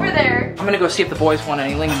good. Go over there. I'm gonna go see if the boys want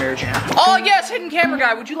any lingonberry jam. Oh yes, hidden camera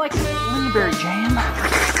guy. Would you like some lingonberry jam?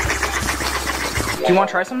 Do you want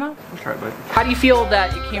to try some though? I'll try it, bud. How do you feel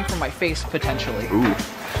that it came from my face potentially? Ooh.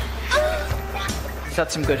 Is that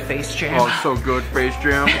some good face jam? Oh, it's so good, face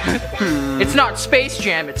jam. It's not space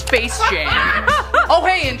jam, it's face jam. Oh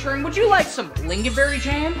hey intern, would you like some lingonberry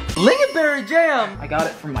jam? Lingonberry jam? I got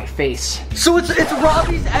it from my face. So it's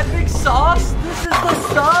Robby's epic sauce? This is the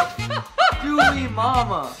stuff? Julie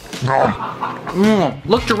mama.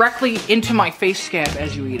 Look directly into my face scab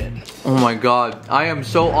as you eat it. Oh my god, I am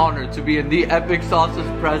so honored to be in the epic sauce's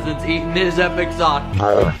presence eating his epic sauce.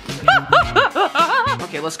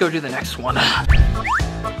 Okay, let's go do the next one.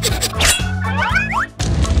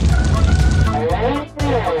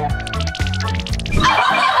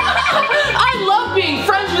 I love being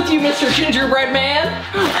friends with you, Mr. Gingerbread Man.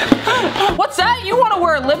 What's that? You want to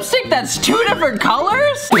wear a lipstick that's 2 different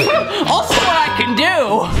colors? I'll see what I can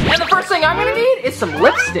do. And the first thing I'm gonna need is some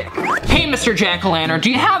lipstick. Hey, Mr. Jack-o'-lantern, do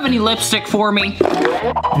you have any lipstick for me?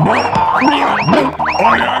 Oh yeah,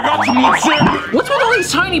 I got some lipstick. What's with all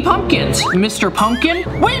these tiny pumpkins? Mr. Pumpkin?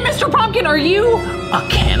 Wait, Mr. Pumpkin, are you a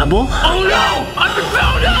cannibal? Oh no, I've been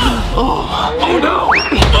found out. Oh no.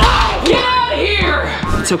 Oh. Get out of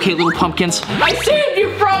here! It's okay, little pumpkins. I saved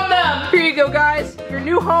you from them! Here you go, guys. Your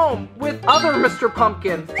new home with other Mr.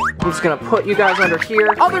 Pumpkin. I'm just gonna put you guys under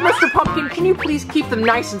here. Other Mr. Pumpkin, can you please keep them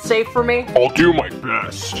nice and safe for me? I'll do my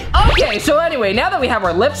best. Okay, so anyway, now that we have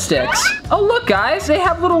our lipsticks. Oh, look, guys, they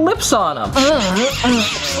have little lips on them.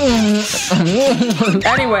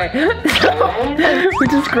 Anyway, we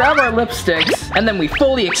just grab our lipsticks and then we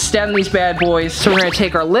fully extend these bad boys. So we're gonna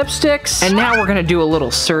take our lipsticks and now we're gonna do a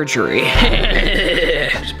little surgery.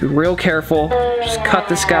 Just be real careful. Just cut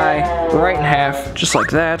this guy right in half, just like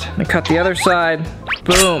that. And cut the other side.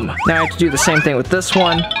 Boom. Now I have to do the same thing with this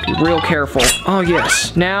one. Be real careful. Oh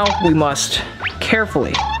yes. Now we must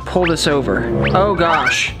carefully pull this over. Oh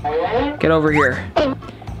gosh. Get over here.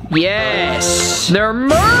 Yes! They're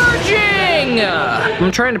merging!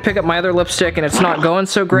 I'm trying to pick up my other lipstick and it's not going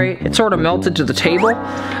so great. It sort of melted to the table.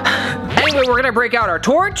 Anyway, we're gonna break out our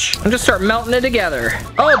torch and just start melting it together.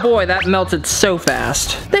 Oh boy, that melted so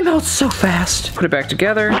fast. They melt so fast. Put it back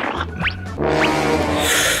together.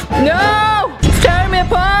 No! It's tearing me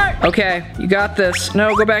apart! Okay, you got this.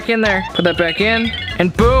 No, go back in there. Put that back in,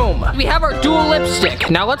 and boom! We have our dual lipstick.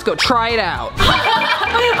 Now let's go try it out.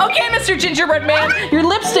 Okay, Mr. Gingerbread Man, your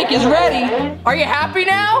lipstick is ready. Are you happy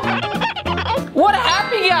now? What a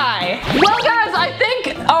happy guy. Well, guys, I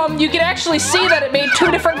think you can actually see that it made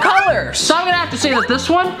 2 different colors. So I'm gonna have to say that this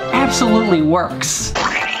one absolutely works.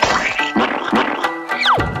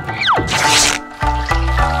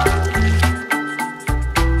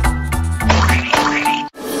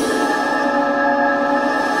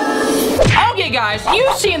 Guys,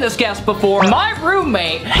 you've seen this guest before. My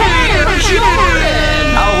roommate, hey,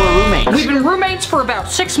 Jordan! Oh, we're roommates. We've been roommates for about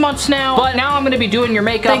 6 months now, but now I'm gonna be doing your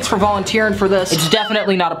makeup. Thanks for volunteering for this. It's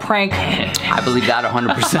definitely not a prank. I believe that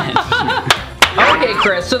 100%. Okay,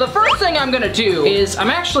 Chris, so the first thing I'm gonna do is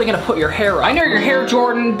I'm actually gonna put your hair up. I know your hair,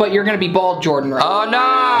 Jordan, but you're gonna be bald Jordan, right? Oh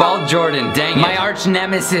no! Bald Jordan, dang it. My arch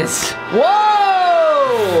nemesis.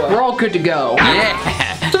 Whoa! We're all good to go.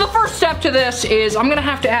 Yeah. So the first step to this is I'm gonna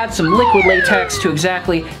have to add some liquid latex to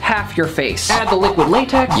exactly half your face. Add the liquid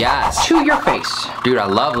latex to your face. Dude, I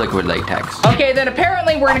love liquid latex. Okay, then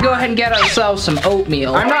apparently we're gonna go ahead and get ourselves some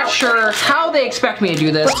oatmeal. I'm not sure how they expect me to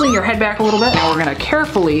do this. Let's lean your head back a little bit. Now we're gonna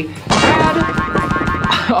carefully add...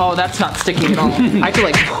 Oh, that's not sticking at all. I have to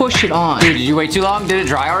like push it on. Dude, did you wait too long? Did it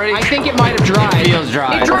dry already? I think it might have dried. It feels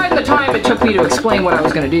dry. It dried the time it took me to explain what I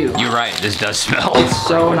was gonna do. You're right, this does smell. It's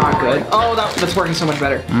so not good. Oh, that's working so much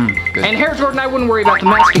better. Good. And Hair Jordan, I wouldn't worry about the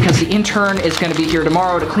mess because the intern is gonna be here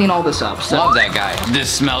tomorrow to clean all this up. So. Love that guy. This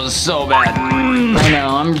smells so bad. I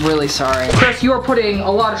know, I'm really sorry. Chris, you are putting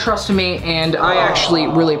a lot of trust in me, and I actually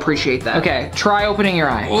really appreciate that. Okay, try opening your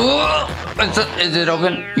eye. Is it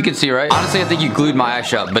open? You can see, right? Honestly, I think you glued my eye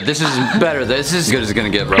shut, but this is better. This is as good as it's gonna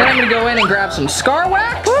get, bro. Then I'm gonna go in and grab some scar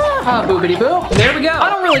wax. Boobity boo. There we go. I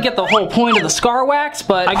don't really get the whole point of the scar wax,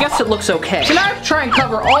 but I guess it looks okay. So now I have to try and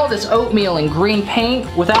cover all this oatmeal in green paint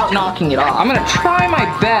without knocking it off. I'm gonna try my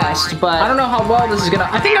best, but I don't know how well this is gonna...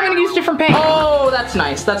 I think I'm gonna use different paint. Oh, that's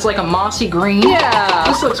nice. That's like a mossy green. Yeah,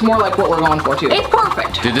 this looks more like what we're going for too. It's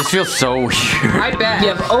perfect. Dude, this feels so weird. I bet. You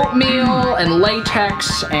have oatmeal and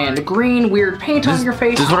latex and green weird paint on your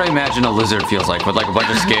face. This is what I imagine a lizard feels like, with like a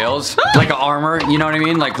bunch of scales. Like an armor, you know what I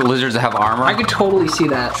mean? Like lizards that have armor. I could totally see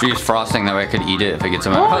that. Should use frosting, that way I could eat it if it gets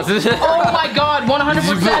in my mouth. Oh my god,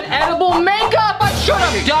 100% edible makeup! I should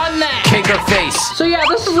have done that! Cake or face. So yeah,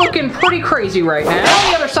 this is looking pretty crazy right now.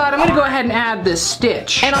 On the other side, I'm gonna go ahead and add this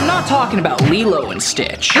stitch. And I'm not talking about Lilo and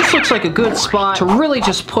Stitch. This looks like a good spot to really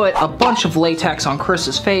just put a bunch of latex on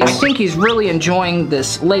Chris's face. I think he's really enjoying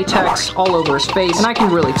this latex all over his face, and I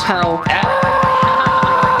can really tell.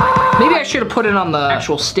 Maybe I should have put it on the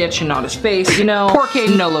actual stitch and not his face. You know, porque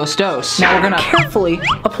no los dos. Now we're gonna carefully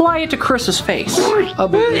apply it to Chris's face. There we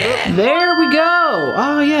go.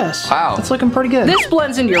 Oh yes. Wow. That's looking pretty good. This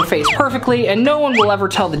blends into your face perfectly, and no one will ever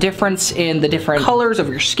tell the difference in the different colors of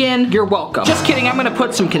your skin. You're welcome. Just kidding, I'm gonna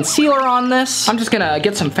put some concealer on this. I'm just gonna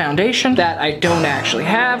get some foundation that I don't actually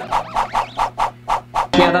have.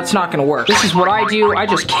 Yeah, that's not gonna work. This is what I do. I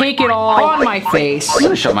just cake it all on my face. I'm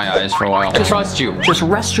gonna shut my eyes for a while. Just trust you. Just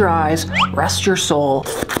rest your eyes, rest your soul.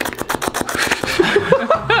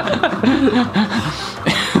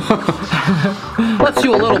 Let's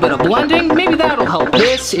do a little bit of blending. Maybe that'll help.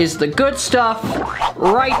 This is the good stuff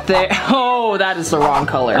right there. Oh, that is the wrong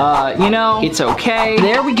color. You know, it's okay.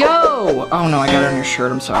 There we go. Oh no, I got it on your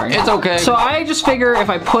shirt. I'm sorry. It's okay. So I just figure if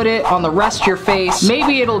I put it on the rest of your face,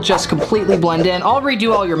 maybe it'll just completely blend in. I'll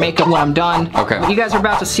redo all your makeup when I'm done. Okay. You guys are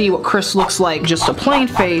about to see what Chris looks like. Just a plain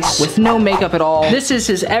face with no makeup at all. This is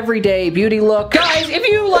his everyday beauty look. Guys, if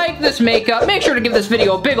you like this makeup, make sure to give this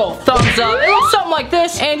video a big old thumbs up. It looks something like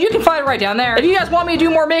this, and you can find it right down there. If you guys want me to do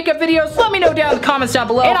more makeup videos, let me know down in the comments down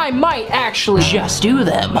below, and I might actually just do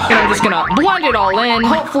them. And I'm just gonna blend it all in.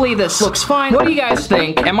 Hopefully this looks fine. What do you guys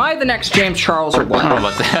think? Am I the next James Charles or what? I don't know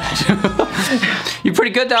about that. You're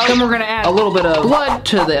pretty good though. Then we're gonna add a little bit of blood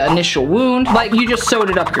to the initial wound, like you just sewed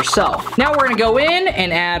it up yourself. Now we're gonna go in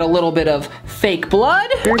and add a little bit of fake blood,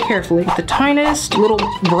 very carefully, with the tiniest little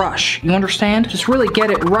brush. You understand? Just really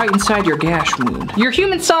get it right inside your gash wound. Your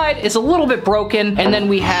human side is a little bit broken, and then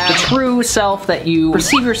we have the true self that you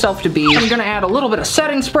perceive yourself to be. I'm gonna add a little bit of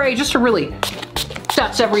setting spray just to really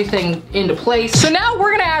sets everything into place. So now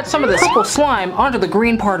we're gonna add some of this purple slime onto the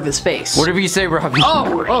green part of his face. Whatever you say, Robby.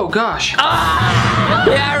 Oh gosh. Ah!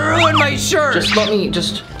 Yeah, I ruined my shirt. Just let me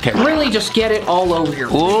really just get it all over your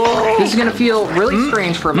face. This is gonna feel really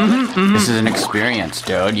strange for a moment. This is an experience,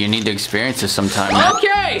 dude. You need to experience this sometime.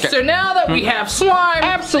 Okay, so now that we have slime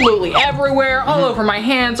absolutely everywhere, all over my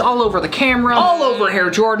hands, all over the camera, all over Hair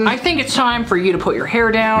Jordan, I think it's time for you to put your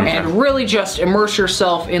hair down and really just immerse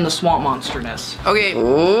yourself in the swamp monsterness. Okay.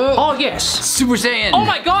 Oh yes. Super Saiyan. Oh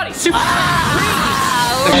my god, he's super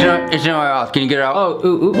It's in my mouth. Can you get it out? Oh,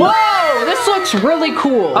 ooh. Whoa, this looks really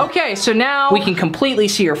cool. Okay, so now we can completely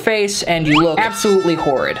see your face and you look absolutely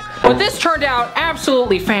horrid. But this turned out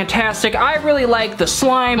absolutely fantastic. I really like the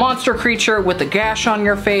slime monster creature with the gash on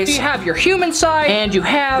your face. You have your human side and you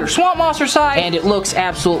have your swamp monster side, and it looks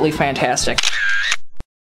absolutely fantastic.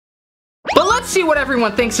 But let's see what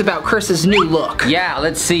everyone thinks about Chris's new look. Yeah,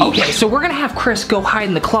 let's see. Okay, so we're gonna have Chris go hide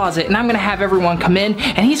in the closet, and I'm gonna have everyone come in,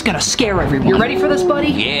 and he's gonna scare everyone. You ready for this, buddy?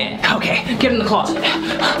 Yeah. Okay, get in the closet.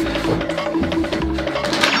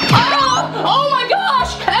 Oh my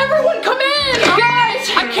gosh! Everyone come in!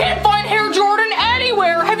 Guys, I can't find Hair Jordan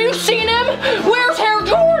anywhere. Have you seen him? Where's Hair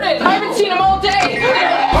Jordan? I haven't seen him all day.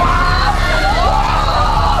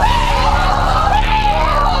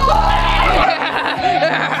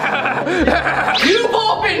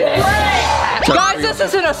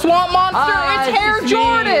 isn't a swamp monster, it's Hair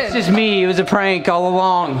Jordan. It's just me. It was a prank all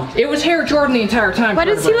along. It was Hair Jordan the entire time. Why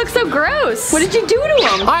does he look so gross? What did you do to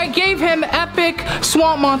him? I gave him epic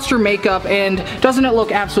swamp monster makeup, and doesn't it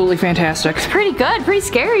look absolutely fantastic? It's pretty good, pretty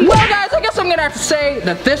scary. Well, guys, I guess I'm gonna have to say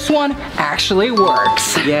that this one actually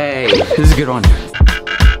works. Yay. This is a good one.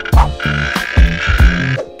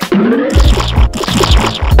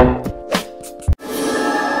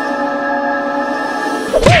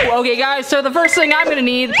 Okay, guys, so the first thing I'm gonna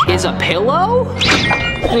need is a pillow.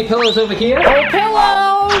 Any pillows over here? Oh,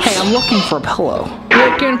 pillows! Hey, I'm looking for a pillow.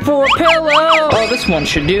 Looking for a pillow. Oh, this one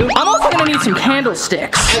should do. I'm also gonna need some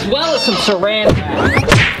candlesticks, as well as some saran wrap.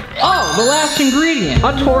 Oh, the last ingredient.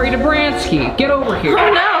 A Tori Dobransky. Get over here.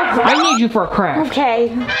 Oh, no. I need you for a craft. Okay.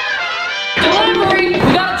 Delivery!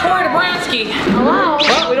 We got a Tori Dobransky. Hello?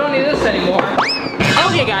 Well, we don't need this anymore.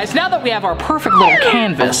 Okay guys, now that we have our perfect little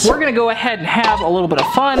canvas, we're gonna go ahead and have a little bit of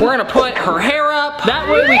fun. We're gonna put her hair up. That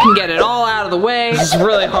way we can get it all out of the way. This is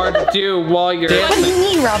really hard to do while you're What do dancing. you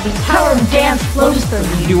mean, Robby? Power of dance flows through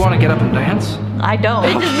me. Do you wanna get up and dance? I don't.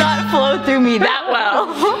 It does not flow through me that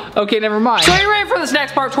well. Okay, never mind. So are you ready for this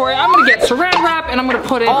next part, Tori? I'm gonna get saran wrap and I'm gonna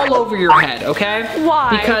put it all over your head, okay? Why?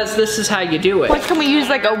 Because this is how you do it. Why can't we use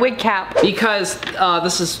like a wig cap? Because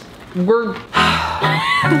we're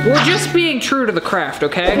just being true to the craft, I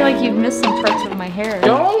okay? feel like you've missed some parts of my hair.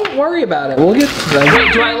 Don't worry about it. We'll get to that.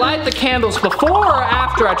 Wait, do I light the candles before or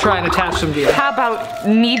after I try and attach them to you? How about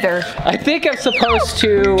neither? I think I'm supposed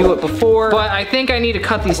to do it before, but I think I need to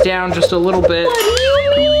cut these down just a little bit. What do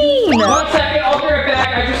you mean? 1 second, I'll be right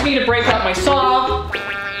back. I just need to break out my saw.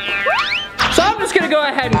 So I'm just gonna go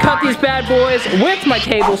ahead and cut these bad boys with my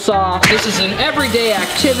table saw. This is an everyday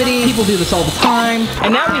activity. People do this all the time.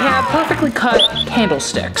 And now we have perfectly cut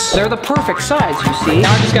candlesticks. They're the perfect size, you see.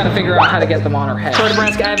 Now I just gotta figure out how to get them on her head. Tori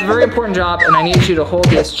Dobransky, I have a very important job and I need you to hold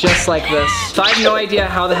this just like this. So I have no idea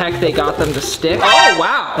how the heck they got them to stick. Oh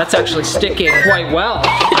wow, that's actually sticking quite well.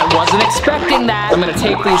 I wasn't expecting that. I'm gonna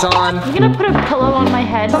take these on. I'm gonna put a pillow on my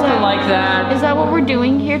head. Something like that. Is that what we're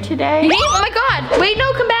doing here today? Oh my god! Wait,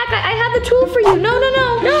 no, come back. I have the tool for you. No.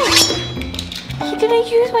 Did I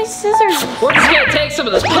use my scissors? We're just gonna take some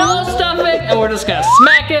of this pillow stuffing and we're just gonna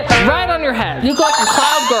smack it right on your head. You look like a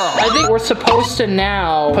cloud girl. I think we're supposed to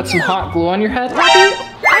now put some hot glue on your head. Robby,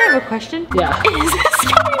 I have a question. Yeah. Is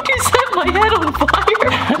this going to set my head on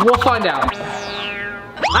fire? We'll find out.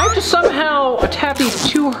 I have to somehow attach these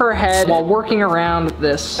to her head while working around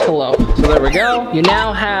this pillow. So there we go. You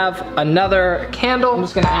now have another candle. I'm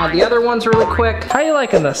just gonna add the other ones really quick. How are you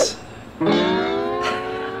liking this? We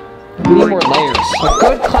need more layers. A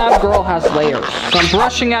good cloud girl has layers. So I'm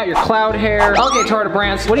brushing out your cloud hair. Okay, Tori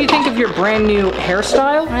Dobransky, what do you think of your brand new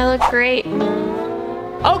hairstyle? I look great.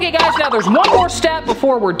 Okay guys, now there's one more step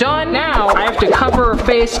before we're done. Now I have to cover her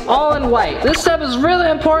face all in white. This step is really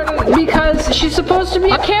important because she's supposed to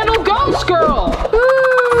be a candle ghost girl. Woo!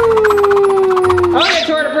 Okay,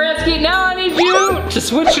 Tori Dobransky, now I need you to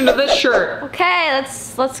switch into this shirt. Okay,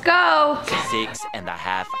 let's go.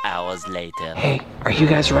 6.5 hours later. Hey, are you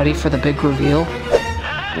guys ready for the big reveal?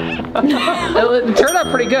 It turned out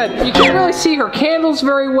pretty good. You can't really see her candles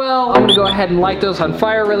very well. I'm gonna go ahead and light those on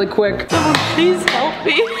fire really quick. Please help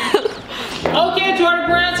me. Okay, Tori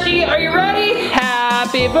Dobransky, are you ready?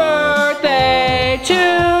 Happy birthday to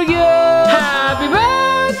you. Happy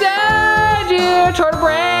birthday, dear Tori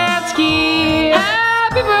Dobransky.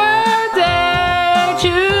 Happy birthday to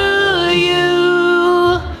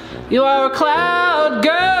you. You are a cloud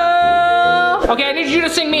girl. Okay, I need you to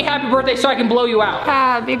sing me happy birthday so I can blow you out.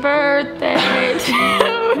 Happy birthday to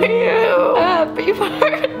you. Happy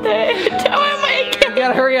birthday. Tell him I You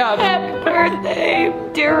gotta hurry up. Happy birthday,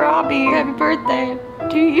 dear Robby. Happy birthday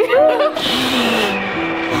to you.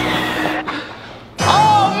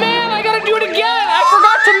 Oh man, I gotta do it again. I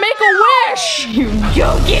forgot to make a wish. You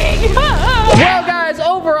joking? Well guys,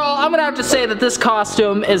 overall, I'm gonna have to say that this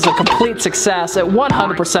costume is a complete success. It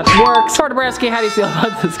 100% works. Tori Dobransky, how do you feel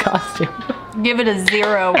about this costume? Give it a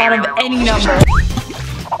 0 out of any number.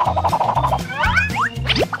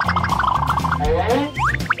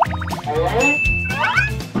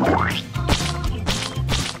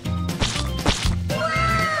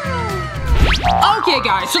 Okay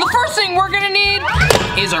guys, so the first thing we're gonna need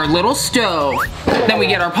is our little stove. Then we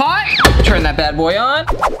get our pot, turn that bad boy on,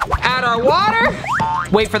 add our water,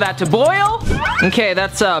 wait for that to boil. Okay,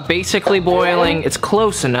 that's basically boiling. It's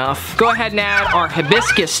close enough. Go ahead and add our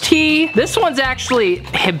hibiscus tea. This one's actually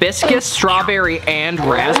hibiscus, strawberry, and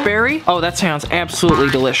raspberry. Oh, that sounds absolutely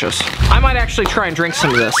delicious. I might actually try and drink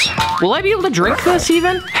some of this. Will I be able to drink this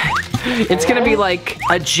even? It's gonna be like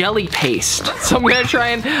a jelly paste. So I'm gonna try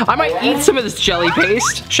and, I might eat some of this jelly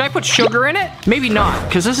paste. Should I put sugar in it? Maybe not,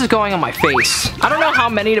 because this is going on my face. I don't know how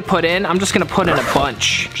many to put in. I'm just gonna put in a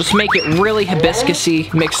bunch. Just make it really hibiscus-y.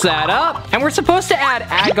 Mix that up. And we're supposed to add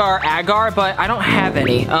agar, but I don't have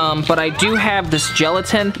any. But I do have this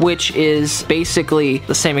gelatin, which is basically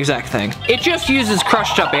the same exact thing. It just uses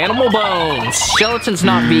crushed up animal bones. Gelatin's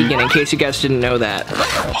not vegan, in case you guys didn't know that.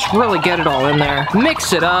 Just really get it all in there.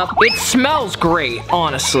 Mix it up. It smells great,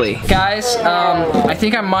 honestly. Guys, I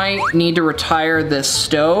think I might need to retire this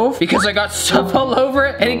stove because I got stuff all over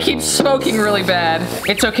it and it keeps smoking really bad.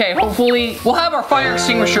 It's okay. Hopefully, we'll have our fire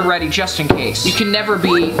extinguisher ready just in case. You can never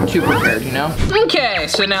be too prepared, you know? Okay,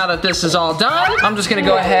 so now that this is all done, I'm just gonna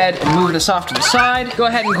go ahead and move this off to the side. Go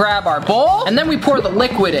ahead and grab our bowl, and then we pour the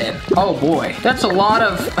liquid in. Oh boy, that's a lot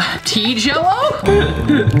of tea jello?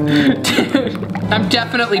 Dude, I'm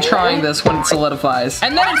definitely trying this when it solidifies.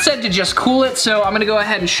 And then it said to just cool it, so I'm gonna go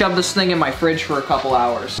ahead and shove this thing in my fridge for a couple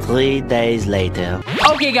hours. 3 days later.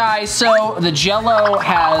 Okay guys, so the jello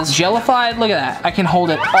has jellified. Look at that. I can hold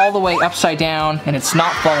it all the way upside down and it's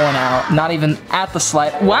not falling out, not even at the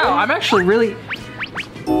slide. Wow, I'm actually really...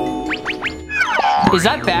 Is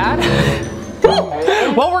that bad?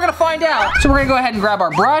 Well, we're gonna find out. So we're gonna go ahead and grab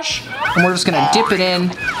our brush and we're just gonna dip it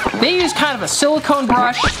in. They use kind of a silicone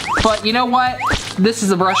brush, but you know what? This is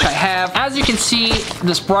the brush I have. As you can see,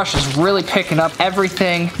 this brush is really picking up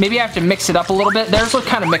everything. Maybe I have to mix it up a little bit. Theirs look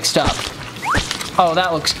kind of mixed up. Oh,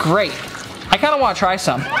 that looks great. I kind of want to try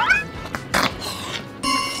some.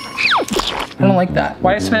 I don't like that.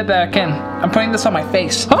 Why did I spit it back in? I'm putting this on my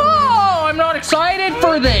face. Oh, I'm not excited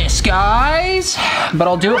for this, guys. But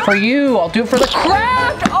I'll do it for you. I'll do it for the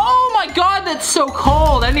craft. Oh my God, that's so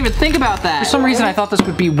cold. I didn't even think about that. For some reason, I thought this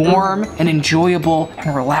would be warm and enjoyable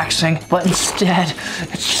and relaxing, but instead,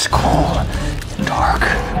 it's just cold and dark,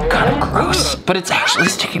 kind of gross. But it's actually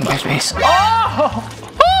sticking to my face. Oh!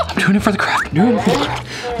 I'm doing it for the craft. I'm doing it for the craft.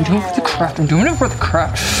 I'm doing it for the craft. I'm doing it for the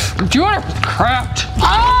craft. I'm doing it for the craft.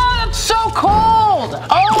 Ah, that's so cold.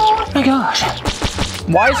 Oh my gosh.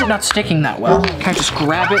 Why is it not sticking that well? Can I just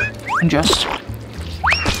grab it and just...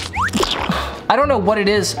 I don't know what it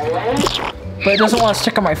is, but it doesn't want to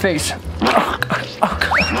stick on my face. Oh, God. Oh,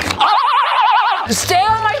 God. Ah! Stay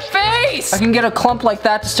on my face! I can get a clump like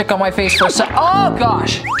that to stick on my face for a sec. Oh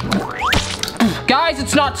gosh. Guys,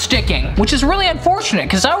 it's not sticking, which is really unfortunate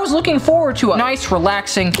because I was looking forward to a nice,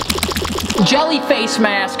 relaxing jelly face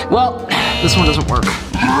mask. Well, this one doesn't work.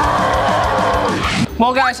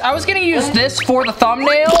 Well, guys, I was gonna use this for the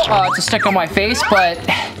thumbnail to stick on my face, but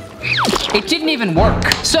it didn't even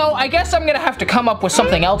work. So I guess I'm gonna have to come up with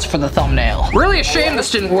something else for the thumbnail. Really a shame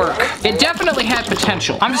this didn't work. It definitely had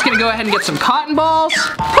potential. I'm just gonna go ahead and get some cotton balls,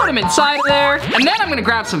 put them inside of there, and then I'm gonna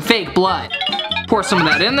grab some fake blood. Pour some of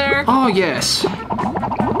that in there. Oh yes.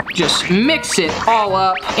 Just mix it all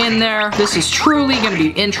up in there. This is truly gonna be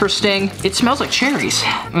interesting. It smells like cherries.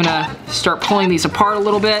 I'm gonna start pulling these apart a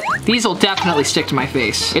little bit. These will definitely stick to my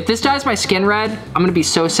face. If this dyes my skin red, I'm gonna be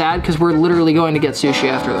so sad because we're literally going to get sushi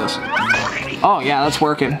after this. Oh yeah, that's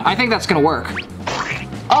working. I think that's gonna work.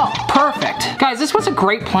 Oh, perfect. Guys, this was a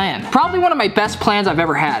great plan. Probably one of my best plans I've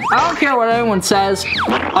ever had. I don't care what anyone says.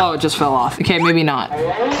 Oh, it just fell off. Okay, maybe not.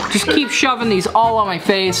 Just keep shoving these all on my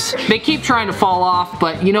face. They keep trying to fall off,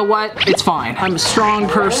 but you know what? It's fine. I'm a strong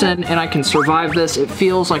person and I can survive this. It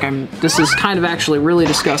feels like this is kind of actually really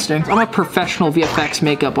disgusting. I'm a professional VFX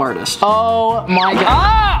makeup artist. Oh my God.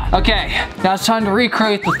 Ah! Okay, now it's time to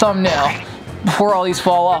recreate the thumbnail before all these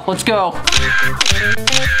fall off. Let's go.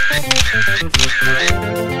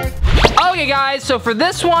 Okay guys, so for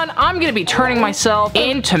this one, I'm gonna be turning myself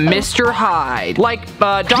into Mr. Hyde. Like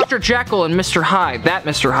Dr. Jekyll and Mr. Hyde, that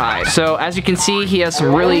Mr. Hyde. So as you can see, he has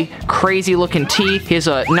some really crazy looking teeth. He has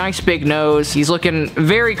a nice big nose. He's looking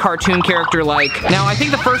very cartoon character-like. Now I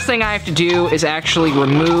think the first thing I have to do is actually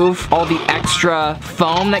remove all the extra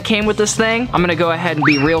foam that came with this thing. I'm gonna go ahead and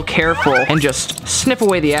be real careful and just snip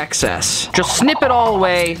away the excess. Just snip it all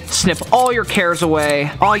away, snip all your cares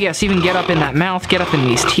away. Oh yes, even get up in that mouth, get up in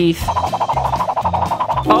these teeth.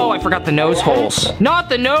 Oh, I forgot the nose holes. Not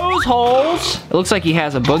the nose holes! It looks like he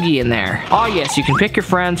has a boogie in there. Oh yes, you can pick your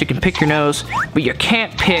friends, you can pick your nose, but you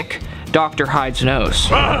can't pick Dr. Hyde's nose.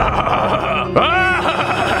 I'm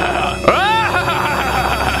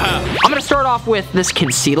gonna start off with this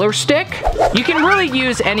concealer stick. You can really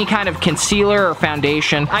use any kind of concealer or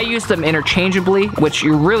foundation. I use them interchangeably, which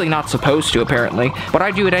you're really not supposed to apparently, but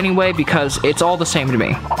I do it anyway because it's all the same to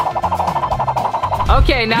me.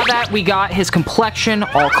 Okay, now that we got his complexion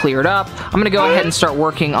all cleared up, I'm gonna go ahead and start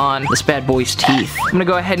working on this bad boy's teeth. I'm gonna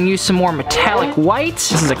go ahead and use some more metallic white.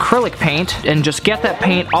 This is acrylic paint, and just get that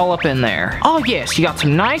paint all up in there. Oh yes, you got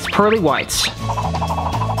some nice pearly whites.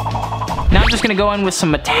 Now I'm just gonna go in with some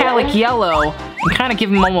metallic yellow and kind of give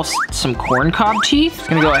him almost some corncob teeth.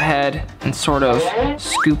 I'm gonna go ahead and sort of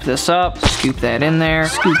scoop this up, scoop that in there,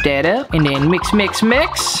 scoop that up, and then mix, mix,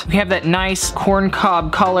 mix. We have that nice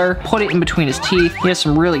corncob color. Put it in between his teeth. He has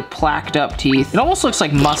some really plaqued up teeth. It almost looks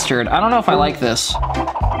like mustard. I don't know if I like this.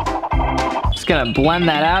 Just gonna blend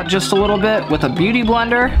that out just a little bit with a beauty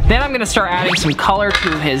blender. Then I'm gonna start adding some color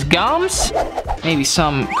to his gums. Maybe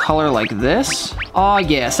some color like this. Oh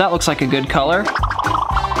yes, that looks like a good color.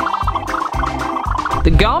 The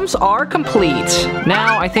gums are complete.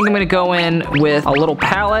 Now I think I'm gonna go in with a little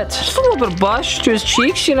palette. Just a little bit of blush to his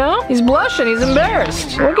cheeks, you know? He's blushing, he's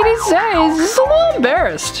embarrassed. What can he say? He's just a little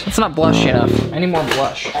embarrassed. It's not blushy enough. I need more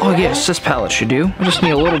blush. Oh yes, this palette should do. I just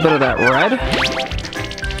need a little bit of that red.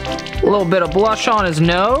 A little bit of blush on his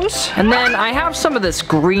nose. And then I have some of this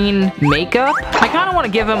green makeup. I kind of want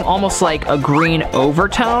to give him almost like a green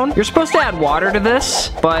overtone. You're supposed to add water to this,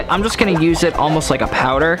 but I'm just going to use it almost like a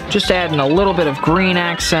powder. Just adding a little bit of green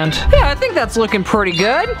accent. Yeah, I think that's looking pretty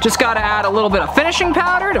good. Just got to add a little bit of finishing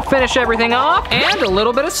powder to finish everything off, and a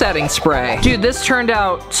little bit of setting spray. Dude, this turned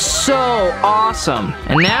out so awesome.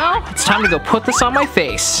 And now it's time to go put this on my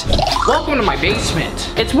face. Welcome to my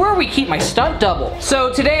basement. It's where we keep my stunt double.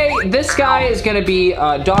 So today, this guy is gonna be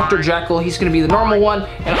Dr. Jekyll. He's gonna be the normal one,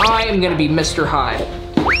 and I am gonna be Mr. Hyde.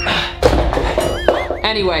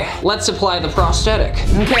 Anyway, let's apply the prosthetic.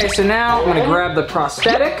 Okay, so now I'm gonna grab the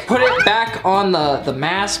prosthetic, put it back on the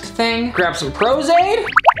mask thing, grab some Prozaid,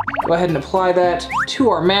 go ahead and apply that to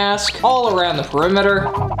our mask all around the perimeter.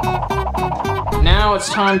 Now it's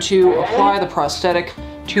time to apply the prosthetic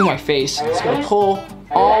to my face. It's gonna pull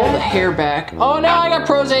all the hair back. Oh no, I got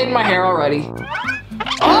Prozaid in my hair already.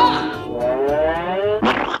 Ah!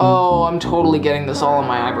 Oh, I'm totally getting this all on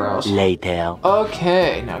my eyebrows. Later.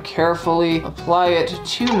 Okay, now carefully apply it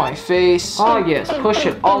to my face. Oh yes, push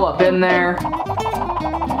it all up in there.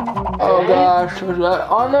 Oh gosh, is that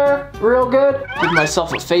on there? Real good? Give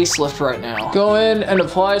myself a facelift right now. Go in and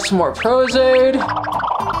apply some more Prozaid.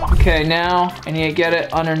 Okay, now I need to get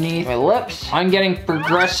it underneath my lips. I'm getting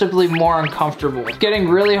progressively more uncomfortable. It's getting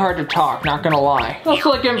really hard to talk, not gonna lie. That's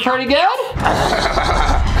looking pretty good.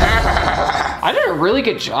 I did a really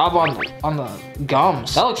good job on the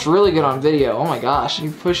gums. That looks really good on video. Oh my gosh.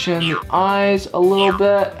 You push in the eyes a little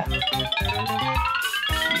bit.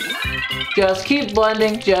 Just keep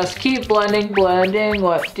blending, just keep blending, blending.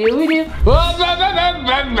 What do we do?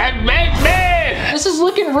 This is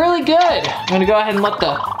looking really good. I'm gonna go ahead and let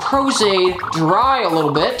the Prozaid dry a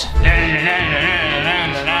little bit.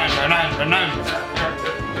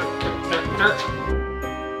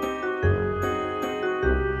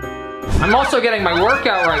 I'm also getting my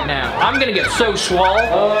workout right now. I'm gonna get so swole.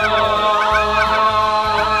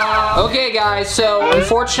 Okay guys, so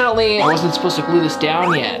unfortunately, I wasn't supposed to glue this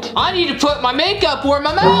down yet. I need to put my makeup where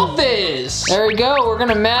my mouth is. There we go, we're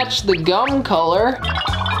gonna match the gum color.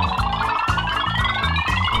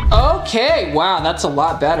 Okay, wow, that's a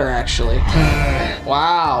lot better actually.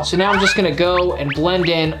 Wow, so now I'm just gonna go and blend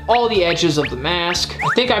in all the edges of the mask. I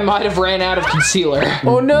think I might have ran out of concealer.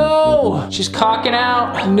 Oh no, she's cocking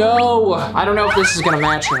out. No, I don't know if this is gonna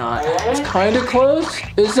match or not. It's kind of close.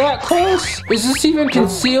 Is that close? Is this even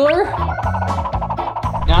concealer?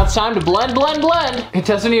 Now it's time to blend, blend, blend. It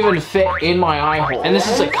doesn't even fit in my eye hole. And this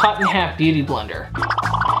is a cut in half beauty blender.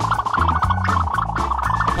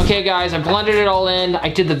 Okay guys, I blended it all in. I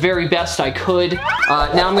did the very best I could.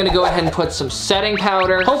 Now I'm gonna go ahead and put some setting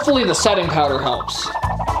powder. Hopefully the setting powder helps.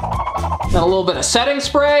 Then a little bit of setting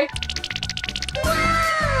spray.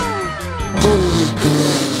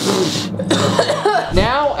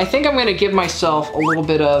 Now, I think I'm gonna give myself a little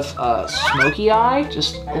bit of smoky eye.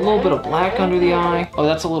 Just a little bit of black under the eye. Oh,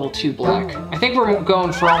 that's a little too black. I think we're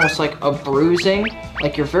going for almost like a bruising.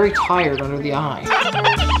 Like you're very tired under the eye.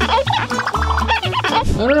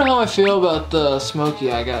 I don't know how I feel about the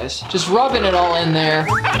smoky eye, guys. Just rubbing it all in there.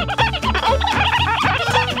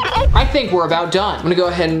 I think we're about done. I'm gonna go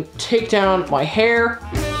ahead and take down my hair.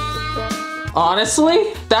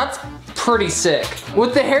 Honestly, that's pretty sick.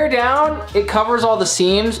 With the hair down, it covers all the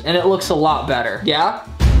seams and it looks a lot better. Yeah?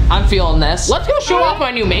 I'm feeling this. Let's go show off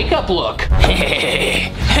my new makeup look.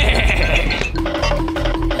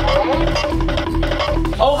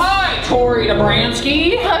 Oh, hi, Tori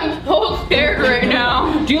Dobransky. I'm so scared right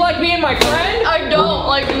now. Do you like being my friend? I don't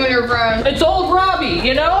like being your friend. It's old Robby,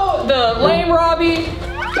 you know? The lame Robby.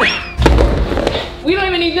 We don't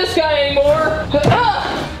even need this guy anymore.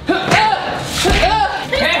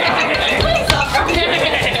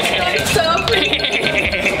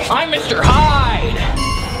 I'm Mr. Hyde.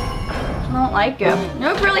 I don't like him. You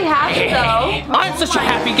look really happy though. I'm such a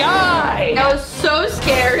happy guy. I was so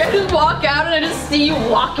scared. I just walk out and I just see you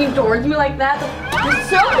walking towards me like that. It's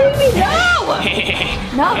so creepy. No!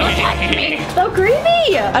 No, don't touch me. So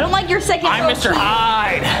creepy. I don't like your second. I'm Mr.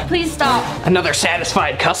 Hyde. Please stop. Another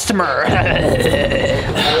satisfied customer.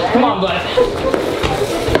 Come on, bud.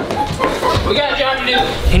 We got a job to do.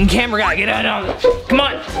 In camera guy, get out. Come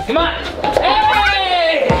on. Come on.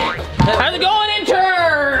 Hey! How's it going,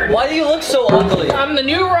 intern? Why do you look so ugly? I'm the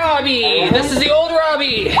new Robby. This is the old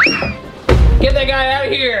Robby. Get that guy out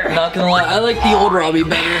of here. Not gonna lie, I like the old Robby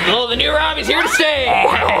better. Oh, the new Robby's here to stay.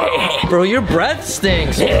 Bro, your breath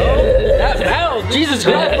stinks, bro. Ow, Jesus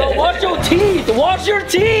Christ, bro. Wash your teeth. Wash your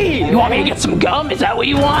teeth. You want me to get some gum? Is that what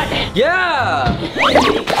you want? Yeah.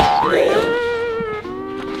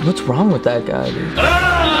 What's wrong with that guy, dude?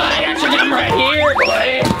 I got your gum right here,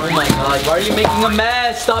 boy. Oh my God, why are you making a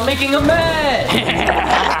mess? Stop making a mess.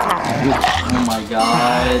 Oh my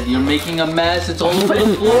God, you're making a mess. It's all over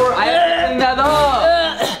the floor. I have to clean that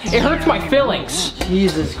up. It hurts my feelings.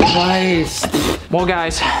 Jesus Christ. Well,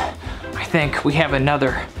 guys, I think we have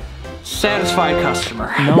another satisfied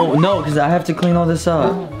customer. No, because I have to clean all this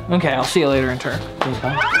up. Okay, I'll see you later, intern.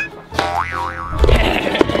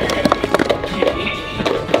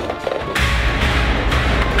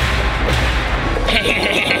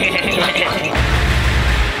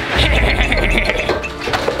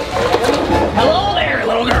 Hello there,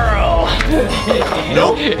 little girl.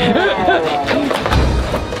 Nope.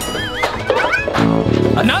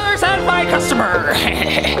 Another satisfied customer.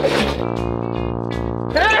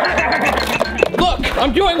 Look,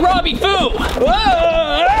 I'm doing Robby Foo.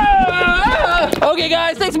 Okay,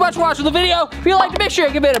 guys, thanks so much for watching the video. If you liked it, make sure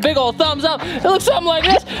you give it a big old thumbs up. It looks something like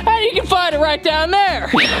this, and you can find it right down there.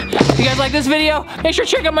 If you guys like this video, make sure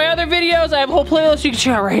to check out my other videos. I have a whole playlist you can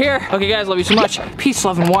check out right here. Okay, guys, love you so much. Peace,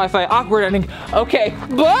 love, and Wi-Fi. Awkward ending. Okay,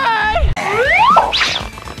 bye.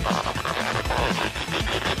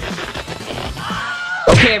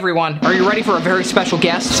 Okay, everyone, are you ready for a very special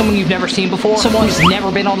guest? Someone you've never seen before? Someone who's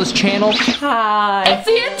never been on this channel? Hi. It's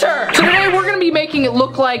the intern. So today we're gonna be making it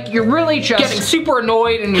look like you're really just getting super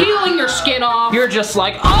annoyed and peeling your skin off. You're just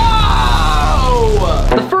like, oh!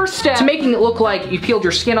 The first step to making it look like you peeled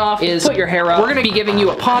your skin off is put your hair up. We're gonna be giving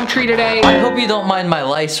you a palm tree today. I hope you don't mind my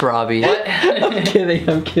lice, Robby. What? I'm kidding.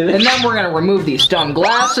 And then we're gonna remove these dumb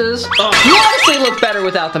glasses. You honestly look better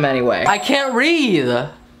without them anyway. I can't read.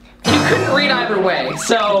 You couldn't read either way,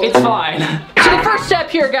 so it's fine. So the first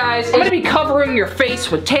step here, guys, I'm gonna be covering your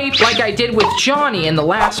face with tape like I did with Johnny in the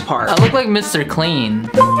last part. I look like Mr. Clean.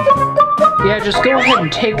 Yeah, just go ahead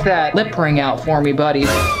and take that lip ring out for me, buddy.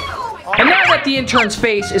 And now that the intern's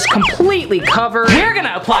face is completely covered, we're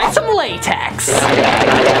gonna apply some latex.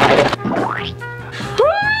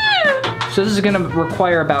 So this is gonna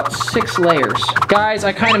require about 6 layers. Guys,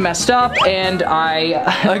 I kind of messed up and I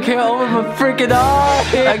can't open my freaking eye.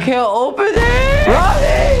 I can't open it.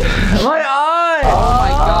 Robby! My eye! Oh my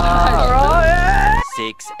God.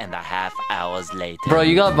 Robby! 6.5 hours later. Bro,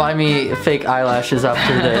 you gotta buy me fake eyelashes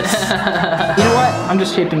after this. You know what? I'm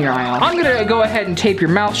just taping your eye off. I'm gonna go ahead and tape your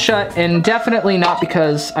mouth shut, and definitely not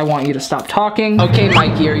because I want you to stop talking. Okay,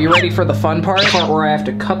 Mikey, are you ready for the fun part where I have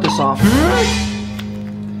to cut this off?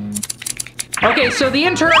 Okay, so the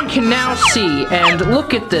intern can now see, and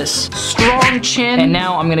look at this strong chin. And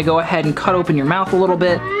now I'm gonna go ahead and cut open your mouth a little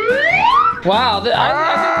bit. Wow, I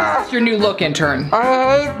think this is your new look, intern.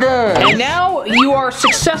 I hate this. And now you are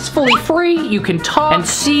successfully free. You can talk and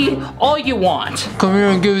see all you want. Come here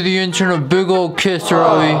and give the intern a big old kiss,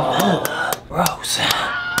 Robby. Gross.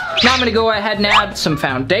 Now I'm gonna go ahead and add some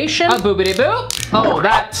foundation. A boobity boop. Oh,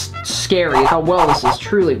 that's scary how well this is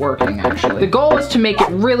truly working, actually. The goal is to make it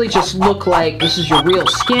really just look like this is your real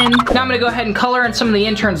skin. Now I'm gonna go ahead and color in some of the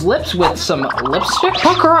intern's lips with some lipstick.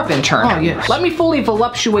 Pucker up, intern. Oh, yes. Let me fully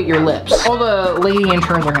voluptuate your lips. All the lady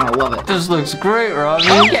interns are gonna love it. This looks great,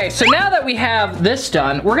 Robby. Okay, so now that we have this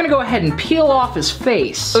done, we're gonna go ahead and peel off his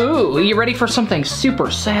face. Ooh, you ready for something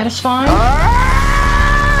super satisfying?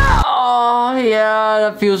 Oh, yeah,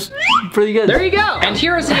 that feels pretty good. There you go. And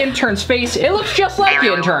here is the intern's face. It looks just like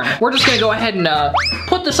the intern. We're just gonna go ahead and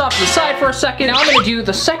put this off to the side for a second. Now I'm gonna do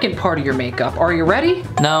the second part of your makeup. Are you ready?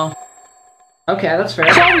 No. Okay, that's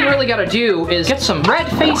fair. So all we really gotta do is get some red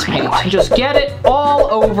face paint and just get it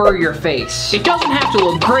all over your face. It doesn't have to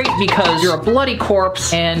look great because you're a bloody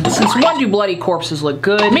corpse, and since when do bloody corpses look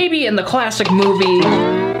good? Maybe in the classic movie...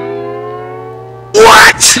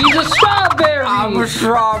 What? He's a strawberry! I'm a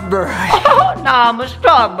strawberry. Oh, no, I'm a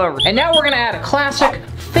strawberry. And now we're gonna add a classic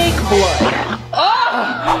fake blood.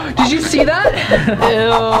 Oh, did you see that?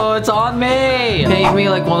 Ew, it's on me. Paint me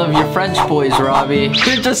like one of your French boys, Robby.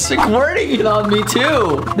 You're just squirting it on me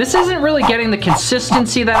too. This isn't really getting the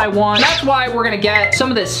consistency that I want. That's why we're gonna get some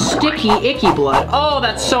of this sticky, icky blood. Oh,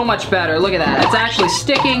 that's so much better. Look at that. It's actually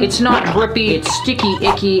sticking. It's not drippy. It's sticky,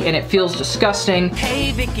 icky, and it feels disgusting.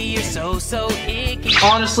 Hey, Vicky, you're so icky.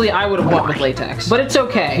 Honestly, I would have went with latex, but it's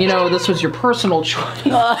okay. You know, this was your personal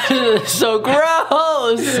choice. So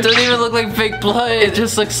gross. It doesn't even look like fake blood. It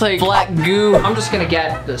just looks like black goo. I'm just gonna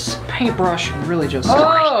get this paintbrush and really just...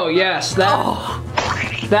 Oh, yes,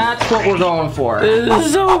 that's what we're going for. This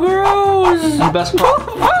is so gross. And the best part...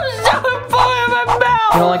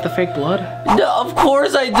 You don't like the fake blood? No, of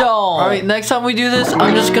course I don't. All right, next time we do this,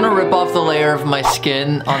 I'm just gonna rip off the layer of my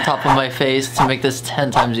skin on top of my face to make this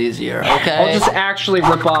 10 times easier, okay? I'll just actually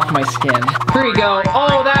rip off my skin. Here you go.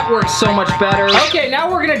 Oh, that works so much better. Okay,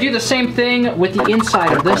 now we're gonna do the same thing with the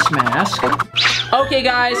inside of this mask. Okay,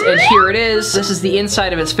 guys, and here it is. This is the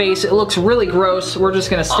inside of his face. It looks really gross. We're just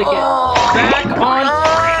gonna stick it back on.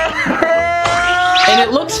 And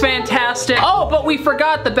it looks fantastic. Oh, but we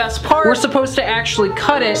forgot the best part. We're supposed to actually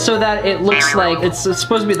cut it so that it looks like it's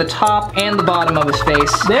supposed to be the top and the bottom of his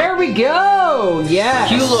face. There we go. Yeah.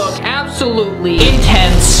 You look absolutely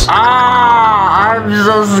intense. Ah, I'm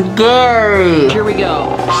so scary. Here we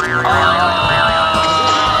go.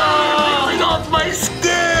 Off my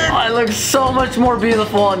skin. I look so much more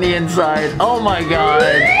beautiful on the inside. Oh my god.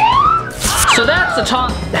 So that's the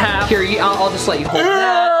top half. Here, I'll just let you hold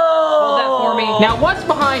that. Hold that for me. Now, what's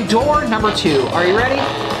behind door number 2? Are you ready?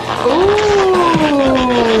 Ooh.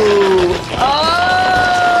 Oh.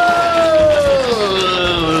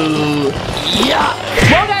 Yeah.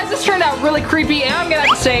 Well, guys, this turned out really creepy, and I'm gonna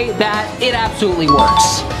have to say that it absolutely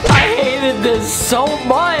works. I hated this so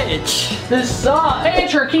much. This sucks. Hey,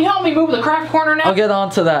 Trey, can you help me move the craft corner now? I'll get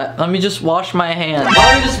onto that. Let me just wash my hands.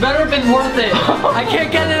 Robby, this better have been worth it. I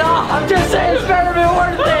can't get it off. I'm just saying it's better been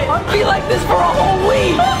worth it. I'll be like this for a whole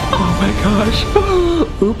week. Oh my gosh.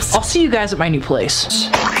 Oops. I'll see you guys at my new place.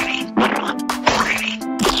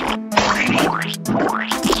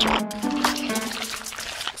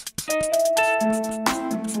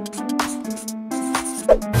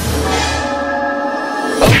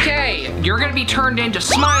 You're gonna be turned into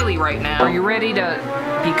Smiley right now. Are you ready to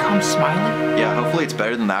become Smiley? Yeah, hopefully it's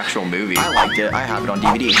better than the actual movie. I liked it. I have it on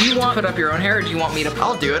DVD. Do you want to put up your own hair, or do you want me to?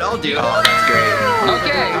 I'll do it. Oh, that's great.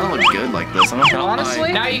 Okay. I don't look good like this. I'm not gonna Honestly,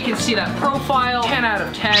 lie. now you can see that profile. 10 out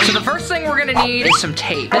of 10. So the first thing we're gonna need is some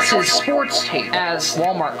tape. This is sports tape, as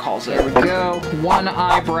Walmart calls it. There we go. One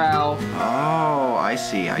eyebrow. Oh, I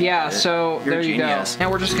see. Yeah. So You're there you genius. go.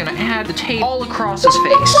 Now we're just gonna add the tape all across his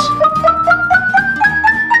face.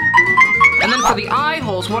 And then for the eye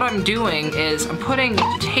holes, what I'm doing is I'm putting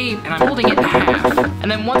tape and I'm folding it in half. And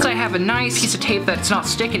then once I have a nice piece of tape that's not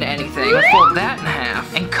sticking to anything, I fold that in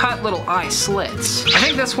half and cut little eye slits. I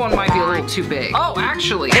think this one might be a little too big. Oh,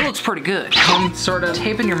 actually, it looks pretty good. I'm sort of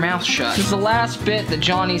taping your mouth shut. This is the last bit that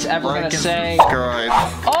Johnny's ever gonna say. Subscribe.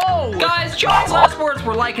 Oh, guys, Johnny's last words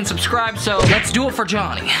were like and subscribe, so let's do it for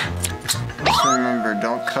Johnny. Just remember,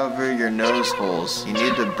 don't cover your nose holes. You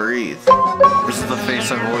need to breathe. This is the face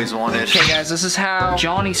I've always wanted. Okay, guys, this is how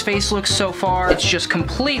Johnny's face looks so far. It's just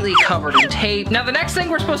completely covered in tape. Now, the next thing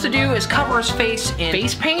we're supposed to do is cover his face in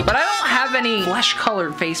face paint, but I don't have any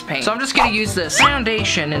flesh-colored face paint, so I'm just gonna use this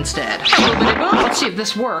foundation instead. Let's see if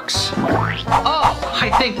this works. Oh, I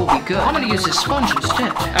think we'll be good. I'm gonna use this sponge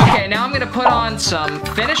instead. Okay, now I'm gonna put on some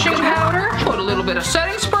finishing powder, put a little bit of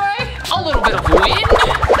setting spray, a little bit of wind.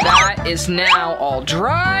 That is now all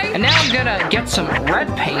dry. And now I'm gonna get some red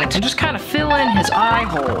paint and just kind of fill in his eye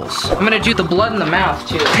holes. I'm gonna do the blood in the mouth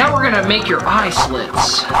too. Now we're gonna make your eye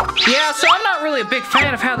slits. Yeah, so I'm not really a big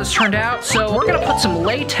fan of how this turned out, so we're gonna put some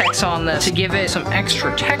latex on this to give it some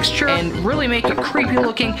extra texture and really make it creepy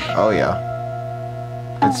looking. Oh yeah.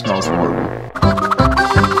 It smells horrible.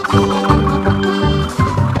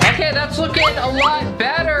 Okay, that's looking a lot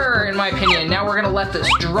better in my opinion. Now we're gonna let this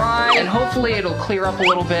dry and hopefully it'll clear up a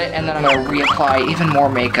little bit, and then I'm gonna reapply even more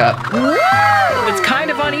makeup. Woo! It's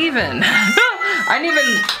kind of uneven. I didn't even...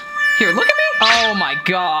 Here, look at me. Oh my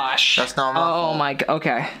gosh. That's not my fault. Oh my god.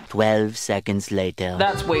 Okay. 12 seconds later.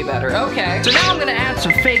 That's way better. Okay. So now I'm gonna add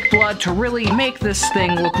some fake blood to really make this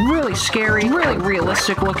thing look really scary, really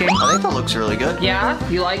realistic looking. I think that looks really good. Yeah?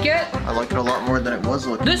 You like it? I like it a lot more than it was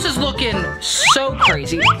looking. This is looking so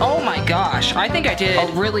crazy. Oh my gosh. I think I did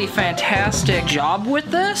a really fantastic job with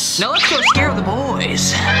this. Now let's go scare the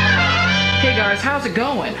boys. Hey guys, how's it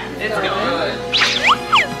going? It's going good.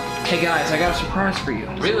 Hey guys, I got a surprise for you.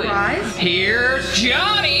 Really? Surprise? Here's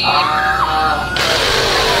Johnny! What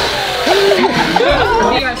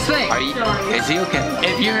do you guys think? Is he okay?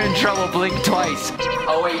 If you're in trouble, blink twice.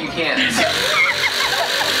 Oh wait, you can't.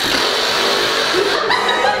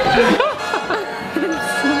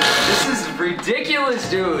 This is ridiculous,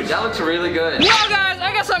 dude. That looks really good. Well guys,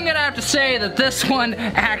 I guess I'm gonna have to say that this one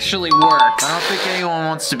actually works. I don't think anyone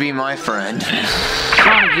wants to be my friend.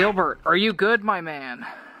 Johnny Gilbert, are you good, my man?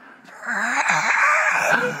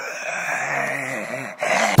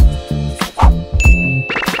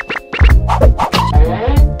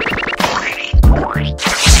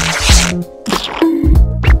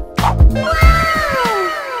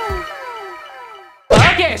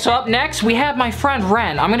 Okay, so up next we have my friend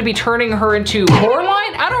Ren. I'm gonna be turning her into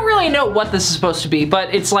Coraline. I don't really know what this is supposed to be,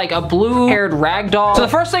 but it's like a blue-haired rag doll. So the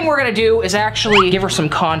first thing we're gonna do is actually give her some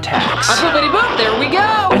contacts. Boop, there we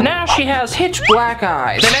go. And now she has pitch black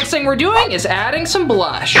eyes. The next thing we're doing is adding some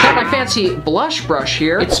blush. Got my fancy blush brush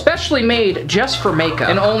here. It's specially made just for makeup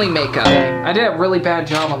and only makeup. I did a really bad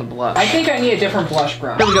job on the blush. I think I need a different blush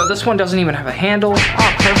brush. Here we go. This one doesn't even have a handle.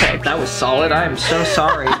 Oh, perfect. That was solid. I am so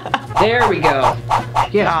sorry. There we go.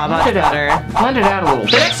 Yeah, blend it out. Blend it out a little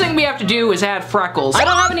bit. The next thing we have to do is add freckles. I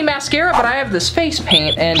don't have any mascara, but I have this face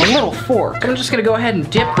paint and a little fork. I'm just gonna go ahead and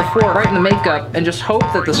dip the fork right in the makeup and just hope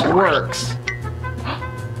that this works.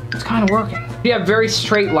 It's kind of working. You have very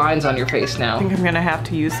straight lines on your face now. I think I'm gonna have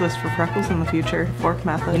to use this for freckles in the future. Fork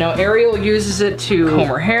method. You know, Ariel uses it to comb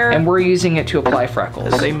her hair, and we're using it to apply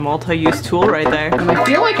freckles. It's a multi-use tool right there. And I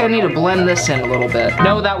feel like I need to blend this in a little bit.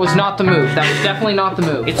 No, that was not the move. That was definitely not the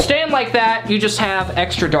move. It's staying like that. You just have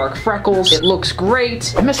extra dark freckles. It looks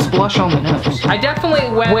great. I missed the blush on the nose. I definitely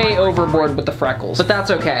went way overboard with the freckles, but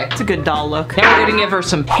that's okay. It's a good doll look. Now we're gonna give her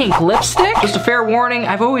some pink lipstick. Just a fair warning,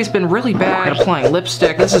 I've always been really bad at applying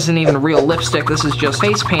lipstick. This isn't even real lipstick. This is just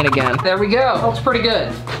face paint again. There we go. That looks pretty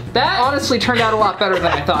good. That honestly turned out a lot better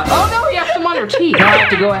than I thought. Oh no, we have some on her teeth. Now I have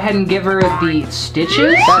to go ahead and give her the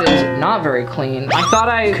stitches. That is not very clean. I thought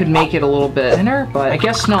I could make it a little bit thinner, but I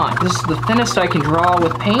guess not. This is the thinnest I can draw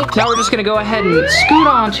with paint. Now we're just gonna go ahead and scoot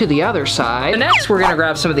on to the other side. And next we're gonna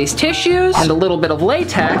grab some of these tissues and a little bit of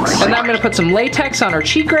latex. And then I'm gonna put some latex on her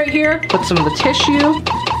cheek right here. Put some of the tissue.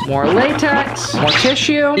 More latex, more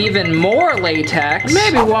tissue, even more latex,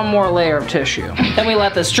 maybe one more layer of tissue. Then we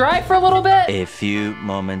let this dry for a little bit. A few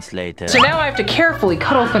moments later. So now I have to carefully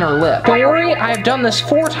cut open her lip. Don't worry, I've done this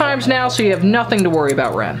 4 times now, so you have nothing to worry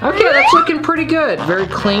about, Ren. Okay, that's looking pretty good. Very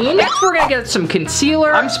clean. Next, we're gonna get some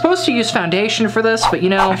concealer. I'm supposed to use foundation for this, but you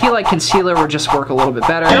know, I feel like concealer would just work a little bit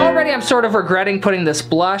better. And already I'm sort of regretting putting this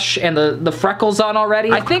blush and the freckles on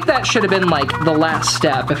already. I think that should have been like the last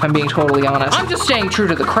step, if I'm being totally honest. I'm just staying true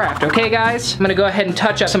to the craft, okay guys? I'm gonna go ahead and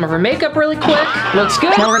touch up some of her makeup really quick. Looks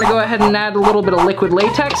good. Now we're gonna go ahead and add a little bit of liquid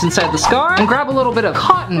latex inside the scar and grab a little bit of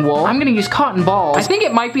cotton wool. I'm gonna use cotton balls. I think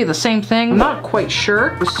it might be the same thing. I'm not quite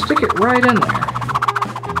sure. Just stick it right in there.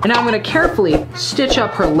 And now I'm gonna carefully stitch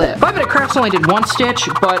up her lip. 5 Minute Crafts only did 1 stitch,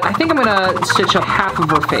 but I think I'm gonna stitch up half of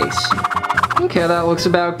her face. Okay, that looks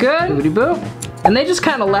about good. Booty boop. And they just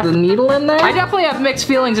kind of left the needle in there. I definitely have mixed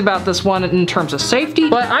feelings about this one in terms of safety,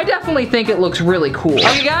 but I definitely think it looks really cool.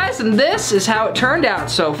 Okay guys, and this is how it turned out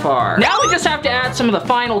so far. Now we just have to add some of the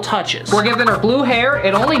final touches. We're giving her blue hair.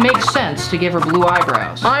 It only makes sense to give her blue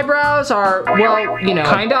eyebrows. Eyebrows are, well, you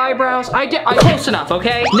know, kinda eyebrows. I close enough,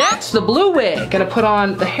 okay? Next, the blue wig. Gonna put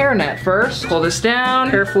on the hairnet first. Pull this down,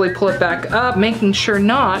 carefully pull it back up, making sure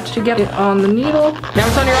not to get it on the needle. Now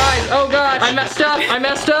it's on your eyes. Oh gosh, I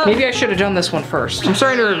messed up. Maybe I should have done this one first. I'm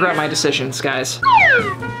starting to regret my decisions, guys.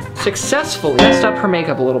 Successfully messed up her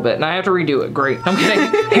makeup a little bit, and I have to redo it. Great. I'm kidding.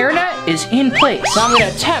 Hairnet is in place. Now I'm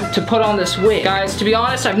gonna attempt to put on this wig. Guys, to be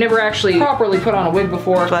honest, I've never actually properly put on a wig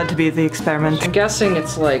before. Glad to be the experiment. I'm guessing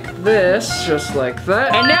it's like this, just like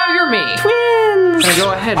that. And now you're me. Twins! I'm gonna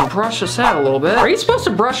go ahead and brush this out a little bit. Are you supposed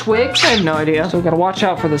to brush wigs? I have no idea. So we gotta watch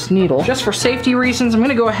out for this needle. Just for safety reasons, I'm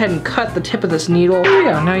gonna go ahead and cut the tip of this needle. There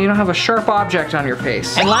you go. Now you don't have a sharp object on your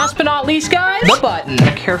face. And last but not least, guys, the button.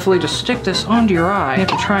 Carefully just stick this onto your eye. You have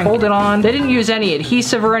to try and hold it on. They didn't use any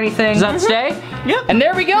adhesive or anything. Does that stay? Yep. And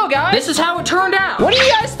there we go, guys. This is how it turned out. What do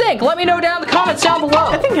you guys think? Let me know down in the comments down below.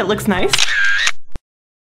 I think it looks nice.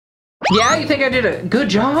 Yeah, you think I did a good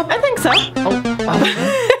job? I think so.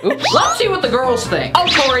 Oops. Let's see what the girls think. Oh,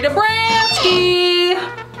 Tori Dobransky!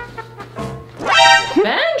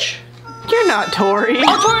 Bench? You're not Tori.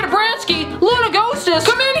 Oh, Tori Dobransky! Luna Ghostess!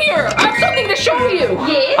 Come in here! I have something to show you!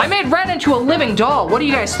 Yes? I made Ren into a living doll. What do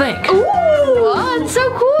you guys think? Ooh, oh, it's so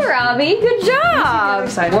cool, Robby. Good job.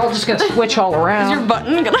 We're all just gonna switch all around. Is your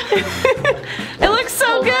button gonna... It looks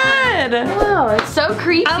so good! did. Oh, it's so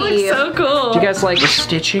creepy. That looks so cool. Do you guys like the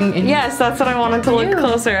stitching? Yes, that's what I wanted to look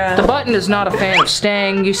closer at. The button is not a fan of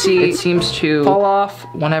staying. You see, it seems to fall off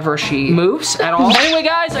whenever she moves at all. Anyway,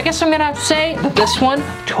 guys, I guess I'm gonna have to say that this one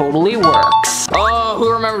totally works. Oh,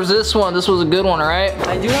 who remembers this one? This was a good one, right?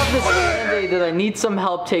 I do have this Band-Aid that I need some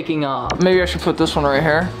help taking off. Maybe I should put this one right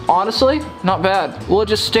here. Honestly, not bad. Will it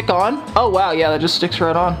just stick on? Oh, wow, yeah, that just sticks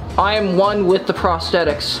right on. I am one with the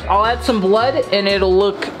prosthetics. I'll add some blood and it'll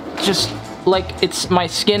look just like it's my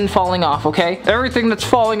skin falling off, okay? Everything that's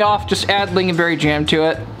falling off, just add lingonberry jam to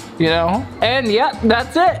it, you know? And yeah,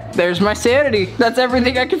 that's it. There's my sanity. That's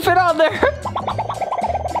everything I can fit on there.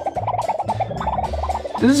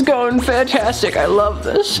 This is going fantastic. I love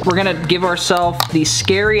this. We're gonna give ourselves these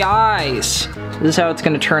scary eyes. This is how it's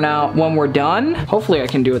gonna turn out when we're done. Hopefully I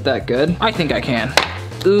can do it that good. I think I can.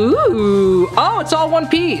 Ooh, oh, it's all one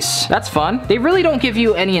piece. That's fun. They really don't give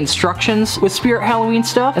you any instructions with Spirit Halloween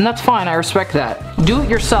stuff, and that's fine, I respect that. Do it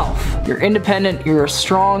yourself. You're independent, you're a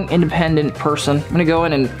strong, independent person. I'm gonna go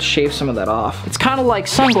in and shave some of that off. It's kind of like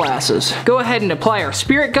sunglasses. Go ahead and apply our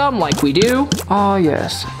spirit gum like we do. Oh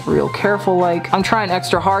yes, real careful like. I'm trying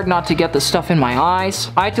extra hard not to get the stuff in my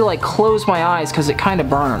eyes. I have to like close my eyes because it kind of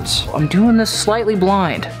burns. I'm doing this slightly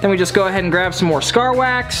blind. Then we just go ahead and grab some more scar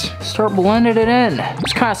wax, start blending it in.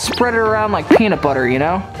 Just kind of spread it around like peanut butter, you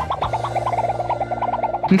know?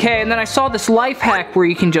 Okay, and then I saw this life hack where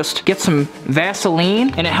you can just get some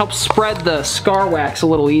Vaseline and it helps spread the scar wax a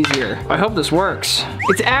little easier. I hope this works.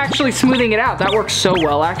 It's actually smoothing it out. That works so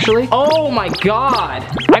well, actually. Oh my God.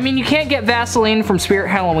 I mean, you can't get Vaseline from Spirit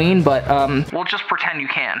Halloween, but we'll just pretend you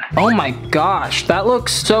can. Oh my gosh, that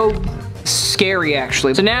looks so scary,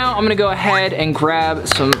 actually. So now I'm gonna go ahead and grab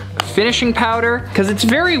some finishing powder because it's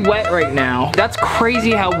very wet right now. That's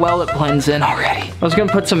crazy how well it blends in already. I was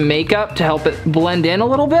gonna put some makeup to help it blend in a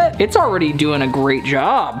little bit. It's already doing a great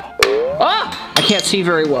job. Ah! I can't see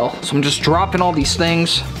very well, so I'm just dropping all these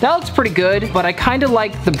things. That looks pretty good, but I kind of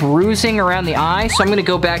like the bruising around the eye, so I'm gonna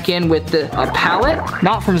go back in with the palette,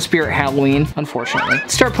 not from Spirit Halloween, unfortunately.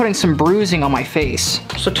 Start putting some bruising on my face.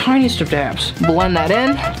 So tiniest of dabs. Blend that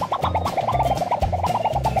in.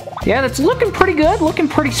 Yeah, that's looking pretty good, looking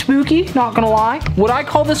pretty spooky, not gonna lie. Would I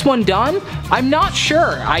call this one done? I'm not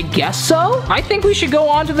sure, I guess so. I think we should go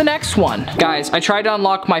on to the next one. Guys, I tried to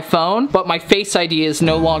unlock my phone, but my Face ID is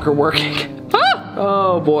no longer working. Ah!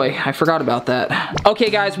 Oh boy, I forgot about that.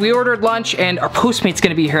 Okay guys, we ordered lunch and our Postmate's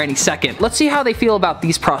gonna be here any second. Let's see how they feel about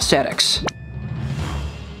these prosthetics.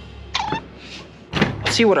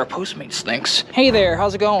 Let's see what our Postmates thinks. Hey there,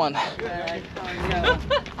 how's it going?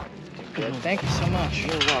 Good, thank you so much.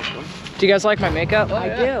 You're welcome. Do you guys like my makeup? I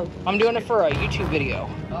do. I'm doing it for a YouTube video.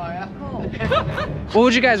 Oh yeah? What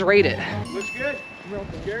would you guys rate it? Looks good. Real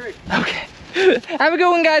scary. Okay. Have a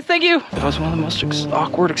good one, guys. Thank you. That was one of the most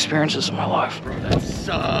awkward experiences of my life. That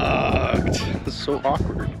sucked. It's so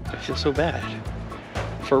awkward. I feel so bad.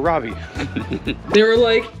 For Robby. They were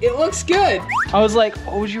like, it looks good. I was like,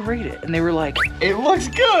 what would you rate it? And they were like, it looks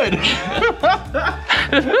good.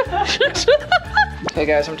 Hey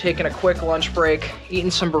guys, I'm taking a quick lunch break,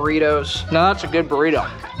 eating some burritos. Now that's a good burrito.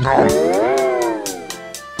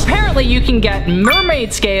 Apparently you can get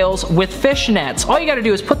mermaid scales with fishnets. All you gotta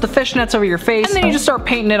do is put the fishnets over your face and then you just start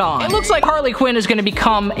painting it on. It looks like Harley Quinn is gonna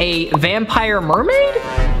become a vampire mermaid?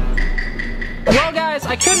 Well guys,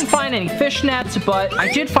 I couldn't find any fishnets, but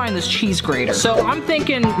I did find this cheese grater. So I'm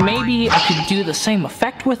thinking maybe I could do the same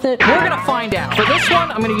effect with it. We're gonna find out. For this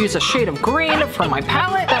one, I'm gonna use a shade of green from my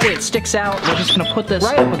palette. That way it sticks out. We're just gonna put this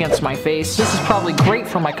right up against my face. This is probably great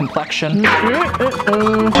for my complexion. I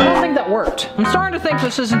don't think that worked. I'm starting to think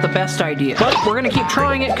this isn't the best idea, but we're gonna keep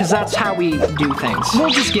trying it because that's how we do things.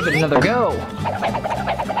 We'll just give it another go.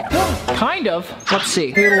 Well, kind of. Let's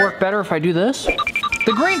see. Maybe it'll work better if I do this.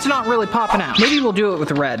 The green's not really popping out. Maybe we'll do it with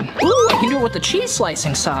the red. Ooh, I can do it with the cheese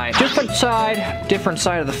slicing side. Different side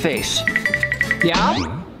of the face.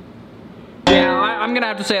 Yeah? Yeah, I'm gonna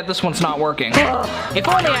have to say that this one's not working. If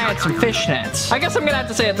only I had some fishnets. I guess I'm gonna have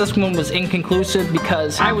to say that this one was inconclusive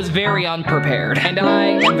because I was very unprepared. And I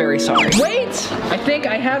am very sorry. Wait! I think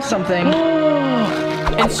I have something.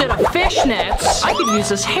 Instead of fishnets, I could use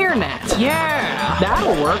this hairnet. Yeah,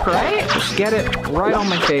 that'll work, right? Just get it right on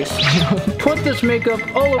my face. Put this makeup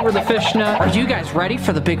all over the fishnet. Are you guys ready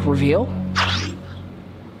for the big reveal?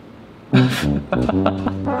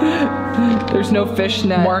 There's no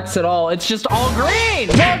fishnet marks at all. It's just all green.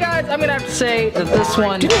 Well, guys, I'm gonna have to say that this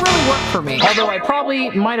one didn't really work for me. Although I probably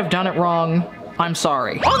might have done it wrong. I'm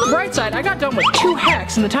sorry. On the bright side, I got done with 2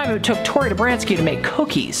 hacks in the time it took Tori Dobransky to make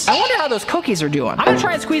cookies. I wonder how those cookies are doing. I'm gonna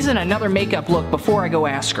try and squeeze in another makeup look before I go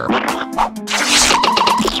ask her.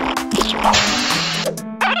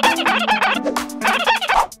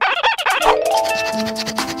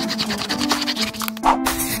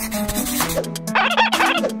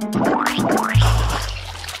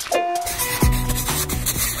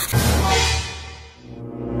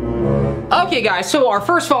 Okay guys, so our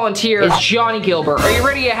first volunteer is Johnny Gilbert. Are you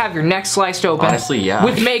ready to have your neck sliced open? Honestly, yeah.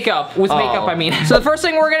 With makeup, I mean. So the first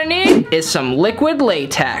thing we're gonna need is some liquid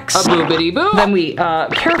latex. A boobity boo. Then we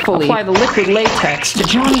carefully apply the liquid latex to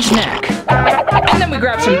Johnny's neck. And then we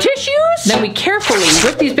grab some tissues. Then we carefully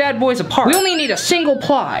rip these bad boys apart. We only need a single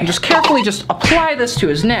ply. Just carefully just apply this to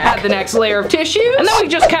his neck. Add the next layer of tissues. And then we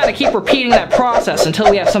just kind of keep repeating that process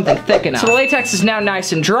until we have something thick enough. So the latex is now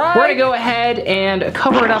nice and dry. We're gonna go ahead and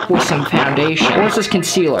cover it up with some foundation. Or is this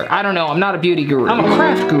concealer? I don't know, I'm not a beauty guru. I'm a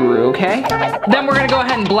craft guru, okay? Then we're gonna go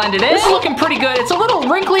ahead and blend it in. This is looking pretty good. It's a little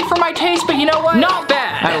wrinkly for my taste, but you know what? Not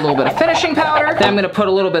bad. Add a little bit of finishing powder. Then I'm gonna put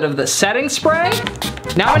a little bit of the setting spray.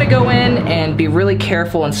 Now I'm gonna go in and be really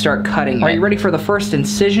careful and start cutting. Are you ready for the first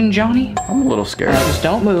incision, Johnny? I'm a little scared. Just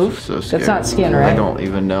don't move. So scared. That's not skin, right? I don't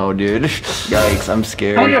even know, dude. Yikes, I'm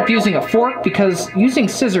scared. I ended up using a fork because using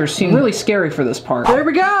scissors seemed really scary for this part. There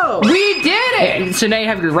we go. We did it. So now you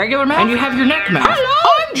have your regular mouth and you have your neck mouth.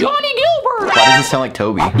 Hello, I'm Johnny Gilbert. Why does it sound like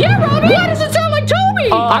Toby? Yeah, Robby. Why does it sound like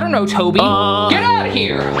Toby? I don't know, Toby. Get out of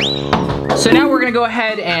here. So now we're gonna go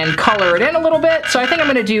ahead and color it in a little bit. So I think I'm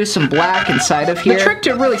gonna do some black inside of here. The trick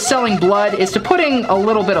to really selling blood is to putting a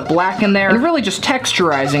little bit of black in there and really just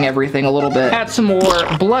texturizing everything a little bit. Add some more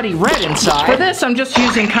bloody red inside. For this, I'm just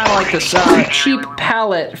using kind of like this cheap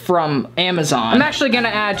palette from Amazon. I'm actually gonna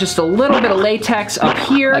add just a little bit of latex up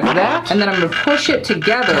here, like that. And then I'm gonna push it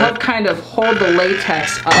together to help kind of hold the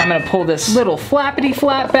latex up. I'm gonna pull this little flappity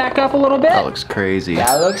flap back up a little bit. That looks crazy.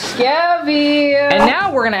 That looks scabby. And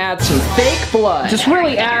now we're gonna add some fake blood. Just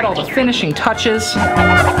really add all the finishing touches. And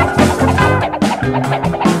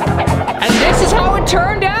this is how it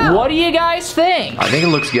turned out. What do you guys think? I think it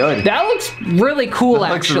looks good. That looks really cool,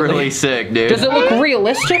 actually. Looks really sick, dude. Does it look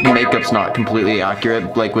realistic? Makeup's not completely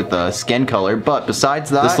accurate, like with the skin color, but besides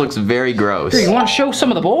that, this looks very gross. Here, you want to show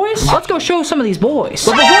some of the boys? Let's go show some of these boys.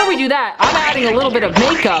 But before we do that, I'm adding a little bit of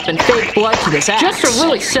makeup and fake blood to this act. Just to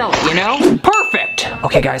really sell it, you know? Perfect.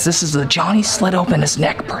 Okay, guys, this is the Johnny slit open his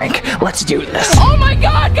neck prank. Let's do this. Oh my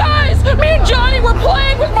God, guys! Me and Johnny were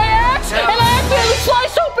playing with my axe, and I accidentally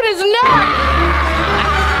sliced open his neck.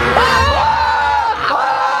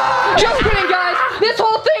 Just kidding, guys. This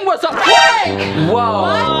whole thing was a prank. Whoa.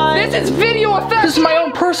 What? This is video effects. This is my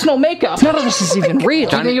own personal makeup. None of this is even real.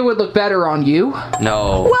 Do you think it would look better on you?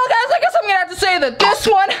 No. Well, guys, I guess I'm gonna have to say that this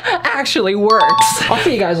one actually works. I'll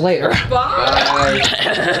see you guys later. Bye.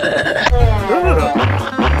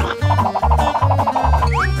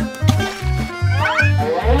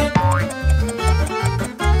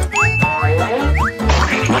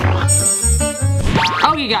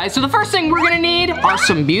 Okay guys, so the first thing we're gonna need are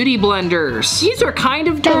some beauty blenders. These are kind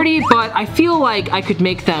of dirty, but I feel like I could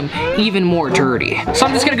make them even more dirty. So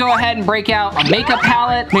I'm just gonna go ahead and break out a makeup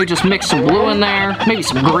palette, maybe just mix some blue in there, maybe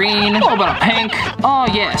some green, a little bit of pink. Oh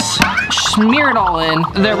yes, smear it all in.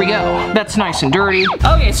 There we go, that's nice and dirty.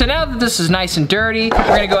 Okay, so now that this is nice and dirty, we're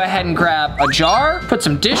gonna go ahead and grab a jar, put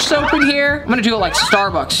some dish soap in here. I'm gonna do it like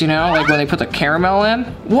Starbucks, you know, like when they put the caramel in.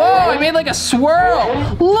 Whoa, I made like a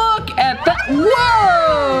swirl. Look at that,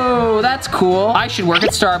 whoa, that's cool. I should work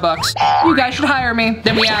at Starbucks. You guys should hire me.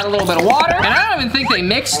 Then we add a little bit of water, and I don't even think they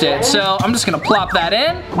mixed it, so I'm just gonna plop that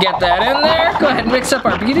in, get that in there, go ahead and mix up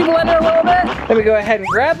our beauty blender a little bit. Then we go ahead and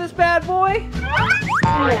grab this bad boy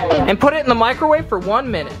and put it in the microwave for 1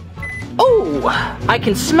 minute. Oh, I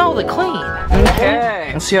can smell the clean.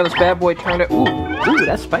 Okay, let's see how this bad boy turned out. Ooh,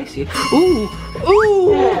 that's spicy. Ooh,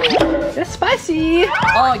 that's spicy.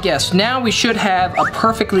 Oh yes, now we should have a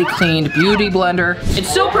perfectly cleaned beauty blender. It's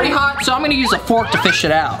still pretty hot, so I'm gonna use a fork to fish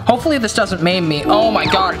it out. Hopefully this doesn't maim me. Oh my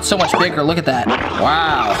God, it's so much bigger, look at that.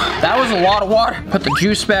 Wow, that was a lot of water. Put the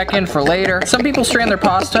juice back in for later. Some people strain their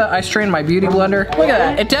pasta, I strain my beauty blender. Look at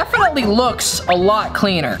that, it definitely looks a lot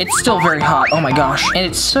cleaner. It's still very hot, oh my gosh, and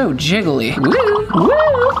it's so jiggly. Woo,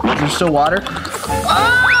 woo. There's still water.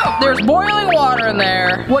 Oh, there's boiling water in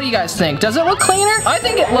there. What do you guys think? Does it look cleaner? I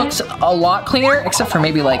think it looks a lot cleaner, except for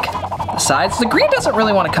maybe like the sides. The green doesn't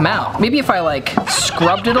really want to come out. Maybe if I like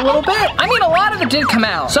scrubbed it a little bit. I mean, a lot of it did come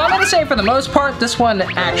out. So I'm gonna say for the most part, this one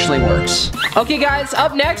actually works. Okay guys,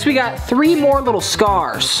 up next we got 3 more little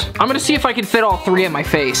scars. I'm gonna see if I can fit all 3 in my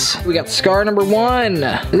face. We got scar number 1.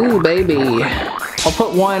 Ooh, baby. I'll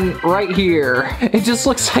put one right here. It just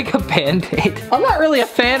looks like a band-aid. I'm not really a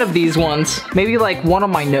fan of these ones. Maybe like one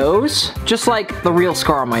on my nose, just like the real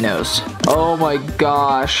scar on my nose. Oh my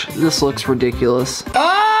gosh, this looks ridiculous.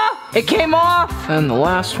 Ah! It came off! And the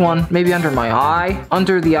last one, maybe under my eye.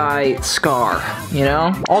 Under the eye scar, you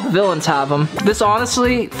know? All the villains have them. This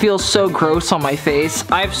honestly feels so gross on my face.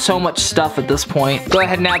 I have so much stuff at this point. Go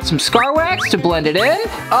ahead and add some scar wax to blend it in.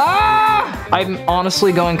 Ah! I'm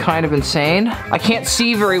honestly going kind of insane. I can't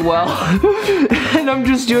see very well. And I'm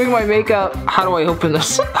just doing my makeup. How do I open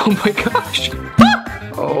this? Oh my gosh.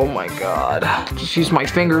 Oh my god. Just use my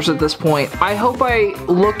fingers at this point. I hope I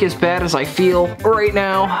look as bad as I feel right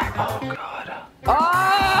now. Oh god.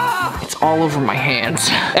 Ah! It's all over my hands.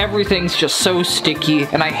 Everything's just so sticky,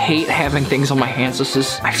 and I hate having things on my hands.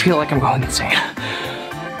 I feel like I'm going insane.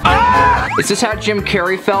 Ah! Is this how Jim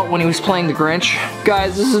Carrey felt when he was playing the Grinch?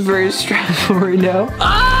 Guys, this is very stressful right now.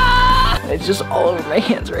 Ah! It's just all over my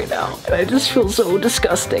hands right now, and I just feel so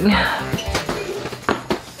disgusting.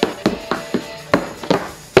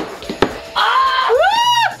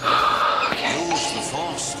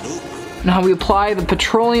 Now we apply the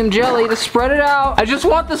petroleum jelly to spread it out. I just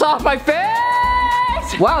want this off my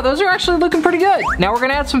face! Wow, those are actually looking pretty good. Now we're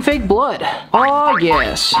gonna add some fake blood. Oh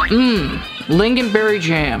yes, lingonberry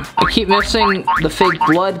jam. I keep missing the fake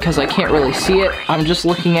blood because I can't really see it. I'm just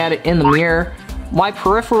looking at it in the mirror. My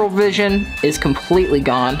peripheral vision is completely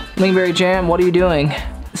gone. Lingonberry jam, what are you doing?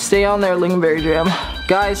 Stay on there, lingonberry jam.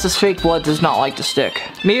 Guys, this fake blood does not like to stick.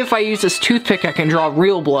 Maybe if I use this toothpick, I can draw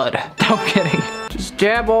real blood. No kidding. Just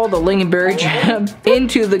jab all the lingonberry jam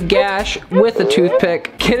into the gash with a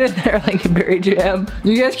toothpick. Get in there, lingonberry jam.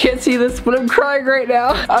 You guys can't see this, but I'm crying right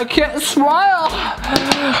now. I can't smile.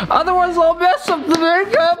 Otherwise, I'll mess up the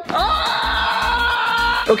makeup.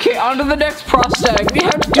 Ah! Okay, on to the next prosthetic. We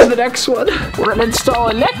have to do the next one. We're gonna install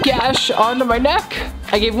a neck gash onto my neck.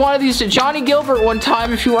 I gave one of these to Johnny Gilbert one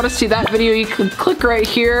time. If you want to see that video, you can click right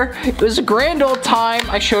here. It was a grand old time.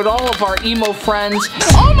 I showed all of our emo friends.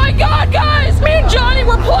 Oh my god, guys! Me and Johnny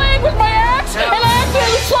were playing with my axe, and I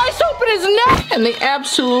accidentally sliced open his neck, and they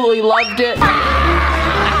absolutely loved it.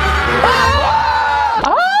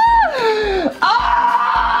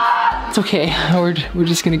 It's okay, we're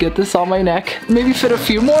just gonna get this on my neck. Maybe fit a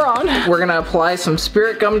few more on. We're gonna apply some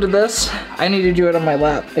spirit gum to this. I need to do it on my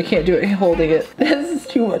lap. I can't do it holding it. This is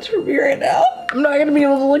too much for me right now. I'm not gonna be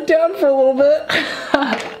able to look down for a little bit.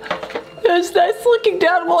 It was nice looking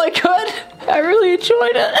down while I could. I really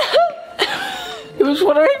enjoyed it. It was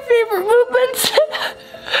one of my favorite movements.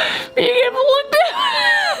 Being able to look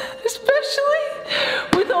down. Especially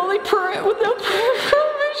with no peripheral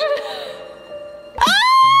vision.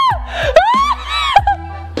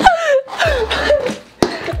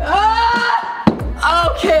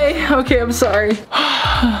 Okay, I'm sorry.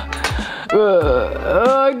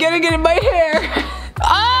 Getting it in my hair.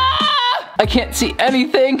 I can't see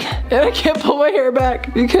anything, and I can't pull my hair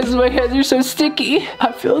back because my hands are so sticky.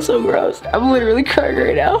 I feel so gross. I'm literally crying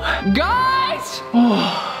right now. Guys!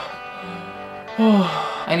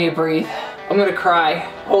 I need to breathe. I'm gonna cry.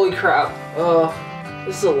 Holy crap.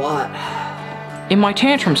 This is a lot. In my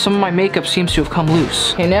tantrum, some of my makeup seems to have come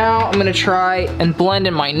loose. Okay, now I'm gonna try and blend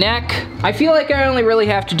in my neck. I feel like I only really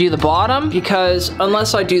have to do the bottom because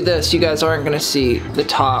unless I do this, you guys aren't gonna see the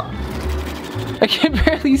top. I can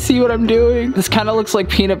barely see what I'm doing. This kind of looks like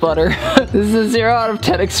peanut butter. This is a 0 out of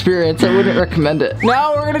 10 experience. I wouldn't recommend it.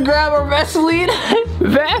 Now we're gonna grab our Vaseline.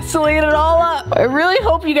 Vaseline it all up. I really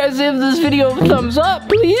hope you guys give this video a thumbs up,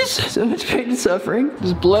 please. So much pain and suffering.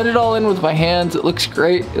 Just blend it all in with my hands. It looks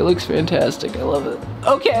great. It looks fantastic. I love it.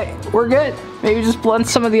 Okay, we're good. Maybe just blend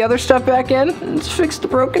some of the other stuff back in and just fix the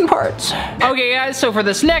broken parts. Okay guys, so for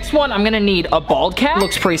this next one, I'm gonna need a bald cap.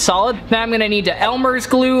 Looks pretty solid. Then I'm gonna need to Elmer's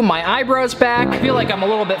glue my eyebrows back. I feel like I'm a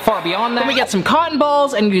little bit far beyond that. Then we get some cotton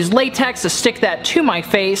balls and use latex to stick that to my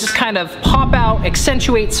face. Just kind of pop out,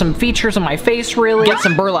 accentuate some features of my face really. Get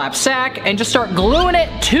some burlap sack and just start gluing it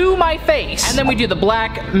to my face. And then we do the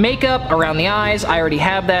black makeup around the eyes. I already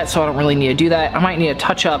have that, so I don't really need to do that. I might need to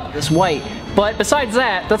touch up this white. But besides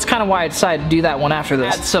that, that's kind of why I decided to do that one after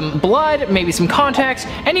this. Add some blood, maybe some contacts,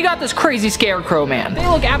 and you got this crazy scarecrow man. They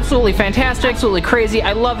look absolutely fantastic, absolutely crazy.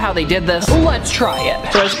 I love how they did this. Let's try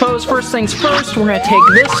it. So I suppose first things first, we're gonna take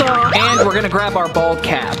this off, and we're gonna grab our bald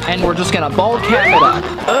cap. And we're just gonna bald cap it up.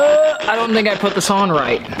 I don't think I put this on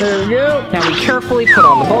right. There we go. Now we carefully put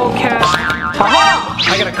on the bald cap.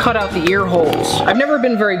 Haha! I gotta cut out the ear holes. I've never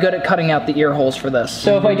been very good at cutting out the ear holes for this.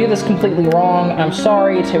 So if I do this completely wrong, I'm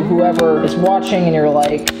sorry to whoever is watching and you're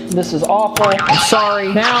like, this is awful. I'm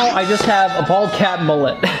sorry. Now I just have a bald cap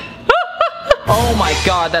mullet. Oh my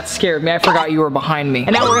god, that scared me. I forgot you were behind me.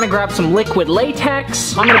 And now we're gonna grab some liquid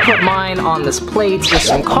latex. I'm gonna put mine on this plate with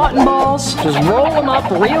some cotton balls. Just roll them up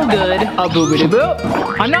real good. A boobity boop.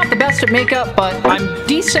 I'm not the best at makeup, but I'm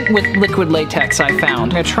decent with liquid latex, I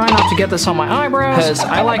found. I'm gonna try not to get this on my eyebrows, because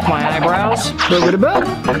I like my eyebrows. Boobity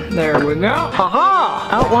boop. There we go.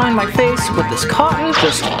 Haha! Outline my face with this cotton.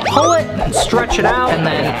 Just pull it and stretch it out, and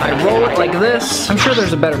then I roll it like this. I'm sure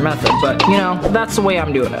there's a better method, but you know, that's the way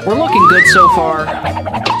I'm doing it. We're looking good so far.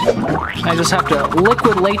 I just have to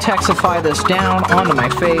liquid latexify this down onto my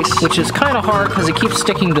face, which is kind of hard because it keeps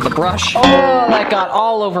sticking to the brush. Oh, that got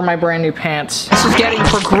all over my brand new pants. This is getting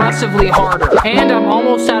progressively harder, and I'm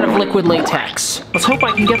almost out of liquid latex. Let's hope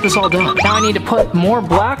I can get this all done. Now I need to put more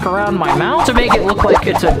black around my mouth to make it look like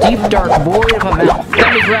it's a deep, dark void of a mouth.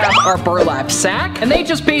 Then we grab our burlap sack, and they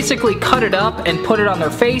just basically cut it up and put it on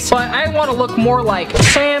their face, but I want to look more like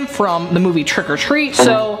Sam from the movie Trick or Treat,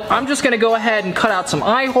 so I'm just gonna go ahead and cut out some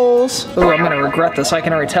eye holes. Ooh, I'm gonna regret this, I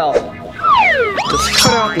can already tell. Just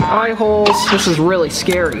cut out the eye holes. This is really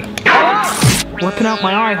scary. Ripping out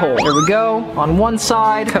my eye hole. There we go. On one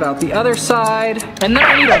side, cut out the other side, and then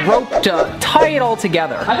I need a rope to tie it all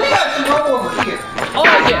together. I think I have some rope over here. Oh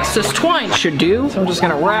yes, this twine should do. So I'm just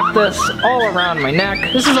gonna wrap this all around my neck.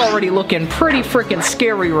 This is already looking pretty freaking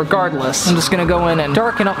scary regardless. I'm just gonna go in and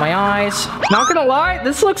darken up my eyes. Not gonna lie,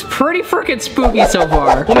 this looks pretty freaking spooky so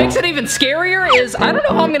far. What makes it even scarier is I don't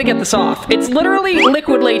know how I'm gonna get this off. It's literally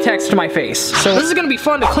liquid latex to my face. So this is gonna be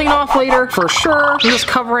fun to clean off later for sure. I'm just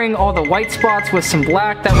covering all the white spots with some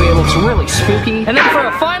black, that way it looks really spooky. And then for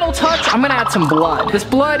a final touch, I'm gonna add some blood. This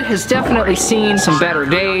blood has definitely seen some better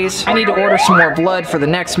days. I need to order some more blood for the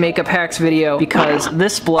next makeup hacks video because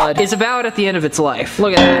this blood is about at the end of its life.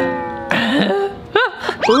 Look at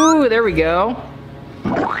that. Ooh, there we go.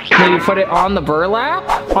 Maybe put it on the burlap.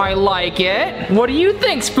 I like it. What do you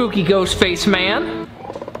think, spooky ghost face man?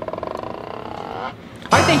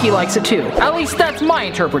 I think he likes it too. At least that's my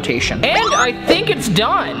interpretation. And I think it's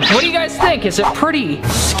done. What do you guys think? Is it pretty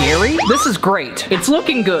scary? This is great. It's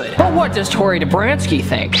looking good. But what does Tori Dobransky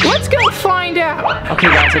think? Let's go find out. Okay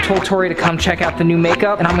guys, I told Tori to come check out the new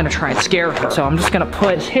makeup and I'm gonna try and scare her. So I'm just gonna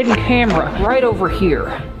put this hidden camera right over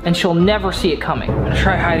here and she'll never see it coming. I'm gonna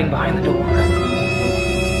try hiding behind the door.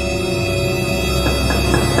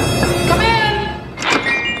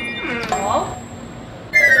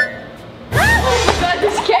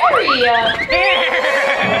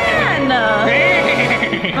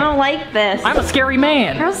 Man, I don't like this. I'm a scary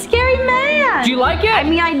man. You're a scary man. Do you like it? I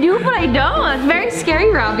mean, I do, but I don't. It's very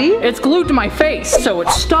scary, Robby. It's glued to my face, so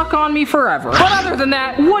it's stuck on me forever. But other than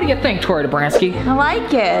that, what do you think, Tori Dobransky? I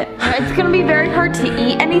like it. It's gonna be very hard to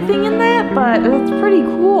eat anything in that, but it's pretty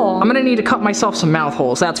cool. I'm gonna need to cut myself some mouth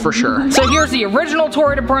holes, that's for sure. So here's the original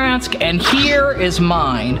Tori Dobransky, and here is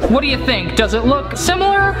mine. What do you think? Does it look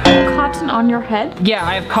similar? Cotton on your head? Yeah,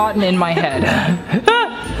 I have cotton in my head.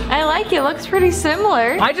 I like it. Looks pretty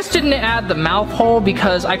similar. I just didn't add the mouth hole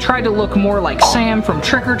because I tried to look more like Sam from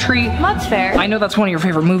Trick or Treat. That's fair. I know that's one of your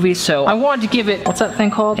favorite movies, so I wanted to give it, what's that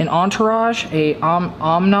thing called? An entourage? A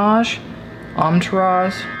homage?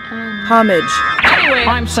 Entourage? Homage. Anyway,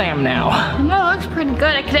 I'm Sam now. No, it looks pretty good.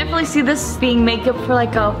 I could definitely see this being makeup for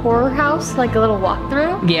like a horror house, like a little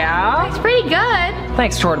walkthrough. Yeah? It's pretty good.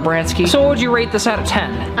 Thanks, Tori Dobransky. So what would you rate this out of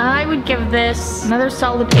 10? I would give this another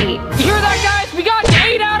solid 8. You hear that, guys? We got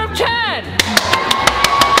 8 out of 10!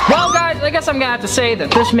 Well, guys, I guess I'm gonna have to say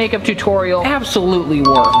that this makeup tutorial absolutely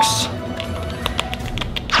works.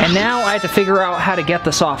 And now I have to figure out how to get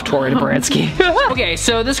this off, Tori Dobransky. Okay,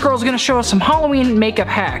 so this girl's gonna show us some Halloween makeup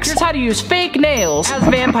hacks. Here's how to use fake nails as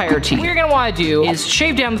vampire teeth. What you're gonna wanna do is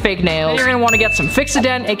shave down the fake nails. Then you're gonna wanna get some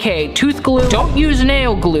Fixodent, aka tooth glue. Don't use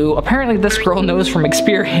nail glue. Apparently this girl knows from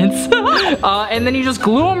experience. And then you just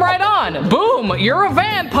glue them right on. Boom, you're a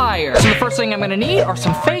vampire. So the first thing I'm gonna need are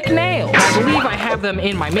some fake nails. I believe I have them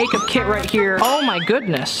in my makeup kit right here. Oh my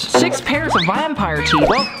goodness. 6 pairs of vampire teeth.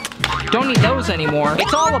 Well, don't need those anymore.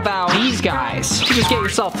 It's all about these guys. So just get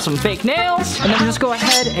yourself some fake nails, and then just go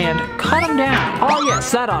ahead and cut them down. Oh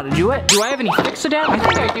yes, that ought to do it. Do I have any Fixodent? I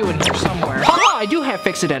think I do in here somewhere. Haha, I do have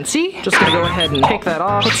Fixodent, see? Just gonna go ahead and pick that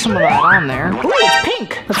off, put some of that on there. Ooh, it's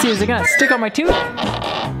pink. Let's see, is it gonna stick on my tooth?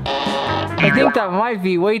 I think that might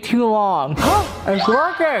be way too long. It's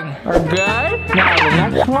working. We're good. Now the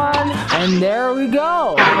next one, and there we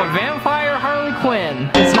go. I have a vampire Harley Quinn.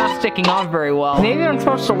 It's not sticking off very well. Maybe I'm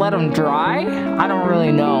supposed to let them dry? I don't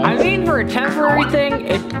really know. I mean, for a temporary thing,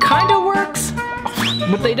 it kind of works,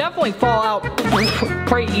 but they definitely fall out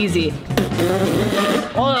pretty easy.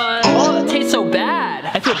 Oh, it tastes so bad.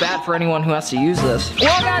 I feel bad for anyone who has to use this.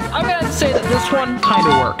 Well, guys, I'm gonna have to say that this one kind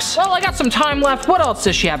of works. Well, I got some time left. What else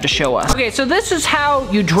does she have to show us? Okay, so this is how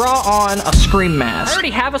you draw on a scream mask. I already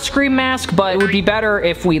have a scream mask, but it would be better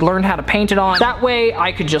if we learned how to paint it on. That way,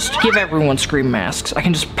 I could just give everyone scream masks. I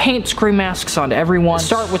can just paint scream masks onto everyone.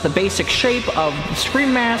 Start with the basic shape of the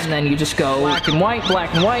scream mask, and then you just go black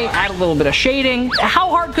and white, add a little bit of shading. How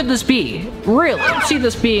hard could this be? Really? I don't see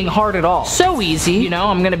this being hard at all. So easy. You know,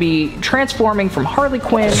 I'm gonna be transforming from Harley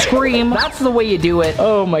Quinn, Scream. That's the way you do it.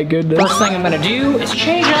 Oh my goodness. First thing I'm gonna do is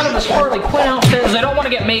change out of this Harley Quinn outfit because I don't want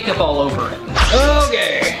to get makeup all over it.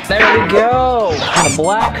 Okay, there we go. Got a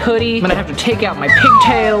black hoodie. I'm gonna have to take out my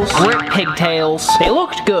pigtails, rip pigtails. They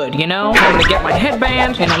looked good, you know? I'm gonna get my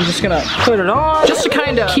headband and I'm just gonna put it on just to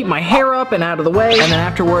kind of keep my hair up and out of the way. And then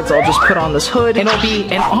afterwards, I'll just put on this hood and it'll be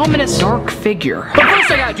an ominous dark figure. But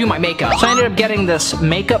first I gotta do my makeup. So I ended up getting this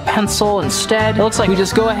makeup pencil instead. It looks like we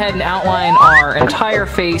just go ahead and outline our entire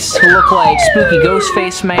face to look like Spooky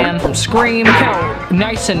Ghostface Man from Scream. Look how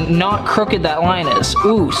nice and not crooked that line is.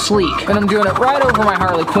 Ooh, sleek. And I'm doing it right over my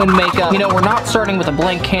Harley Quinn makeup. You know, we're not starting with a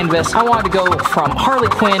blank canvas. I wanted to go from Harley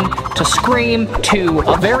Quinn to Scream to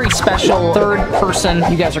a very special third person.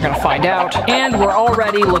 You guys are gonna find out. And we're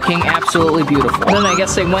already looking absolutely beautiful. Then I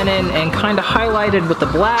guess they went in and kind of highlighted with the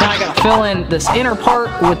black. Now I gotta fill in this inner part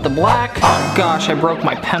with the black. Oh gosh, I broke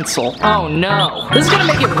my pencil. Oh no. This is gonna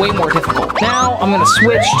make it way more difficult. Now I'm gonna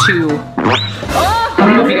switch to... I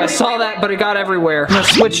don't know if you guys saw that, but it got everywhere. I'm gonna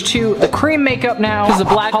switch to the cream makeup now because the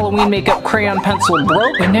black Halloween makeup crayon pencil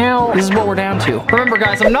broke. And now this is what we're down to. Remember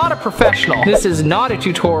guys, I'm not a professional. This is not a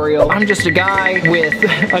tutorial. I'm just a guy with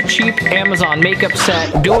a cheap Amazon makeup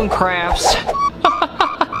set doing crafts.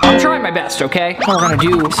 I'm trying my best, okay? We're gonna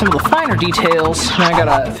do some of the finer details. Now I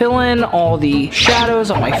gotta fill in all the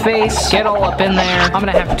shadows on my face, get all up in there. I'm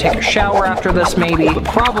gonna have to take a shower after this maybe, but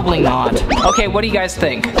probably not. Okay, what do you guys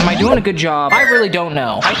think? Am I doing a good job? I really don't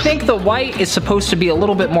know. I think the white is supposed to be a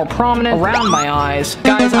little bit more prominent around my eyes.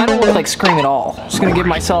 Guys, I don't look like Scream at all. Just gonna give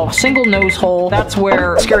myself a single nose hole. That's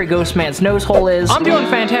where Scary Ghost Man's nose hole is. I'm doing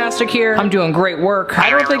fantastic here. I'm doing great work. I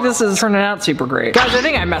don't think this is turning out super great. Guys, I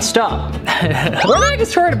think I messed up. Where the heck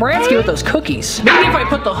is Troy Bransky with those cookies? Maybe if I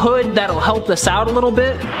put the hood, that'll help this out a little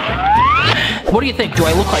bit. What do you think? Do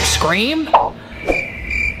I look like Scream?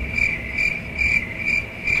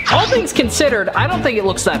 All things considered, I don't think it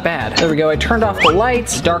looks that bad. There we go, I turned off the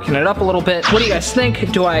lights, darkened it up a little bit. What do you guys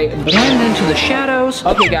think? Do I blend into the shadows?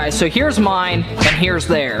 Okay guys, so here's mine and here's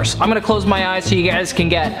theirs. I'm gonna close my eyes so you guys can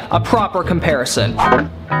get a proper comparison.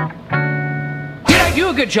 Do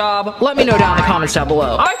a good job. Let me know down in the comments down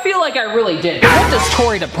below. I feel like I really did. What does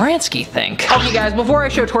Tori Dobransky think? Okay guys, before I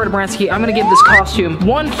show Tori Dobransky, I'm gonna give this costume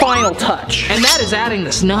one final touch, and that is adding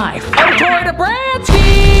this knife. Oh, Tori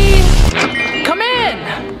Dobransky! Come in!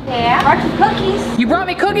 Yeah, brought you cookies. You brought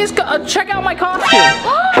me cookies? Check out my costume.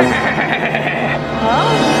 Oh,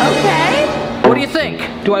 okay. What do you think?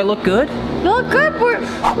 Do I look good? You look good.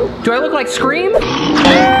 Do I look like Scream? A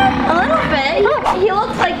little bit. He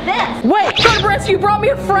looks like this. Wait, Tori Dobransky, you brought me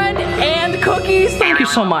a friend and cookies? Thank you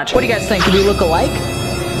so much. What do you guys think? Do we look alike?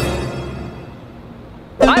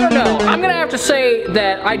 I don't know. I'm gonna have to say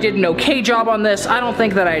that I did an okay job on this. I don't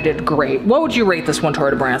think that I did great. What would you rate this one,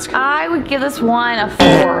 Tori Dobransky? I would give this one a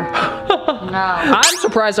 4. No. I'm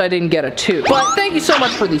surprised I didn't get a 2. But thank you so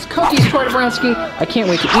much for these cookies, Tori Dobransky. I can't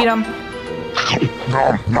wait to eat them.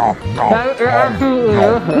 No, guys,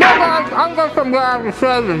 I'm just glad to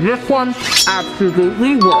say that this one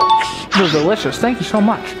absolutely works. They're delicious. Thank you so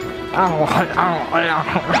much. Okay,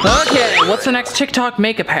 what's the next TikTok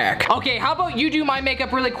makeup hack? Okay, how about you do my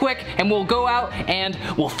makeup really quick and we'll go out and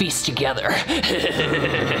we'll feast together.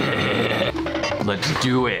 Let's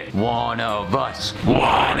do it. One of us.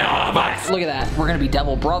 One of us. Look at that. We're gonna be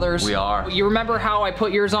devil brothers. We are. You remember how I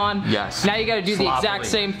put yours on? Yes. Now you gotta do the exact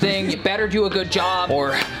same thing. You better do a good job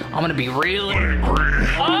or I'm gonna be really angry.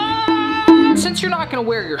 Since you're not gonna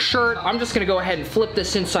wear your shirt, I'm just gonna go ahead and flip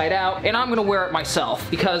this inside out and I'm gonna wear it myself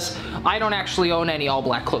because I don't actually own any all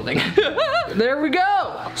black clothing. There we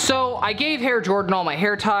go. So I gave Hair Jordan all my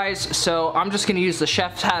hair ties, so I'm just gonna use the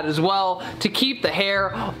chef's hat as well to keep the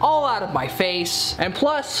hair all out of my face. And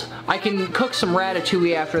plus, I can cook some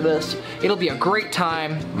ratatouille after this. It'll be a great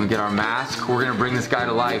time. We're gonna get our mask. We're gonna bring this guy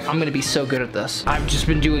to life. I'm gonna be so good at this. I've just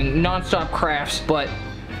been doing non-stop crafts, but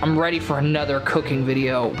I'm ready for another cooking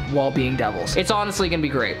video while being devils. It's honestly gonna be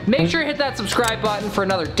great. Make sure to hit that subscribe button for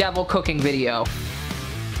another devil cooking video.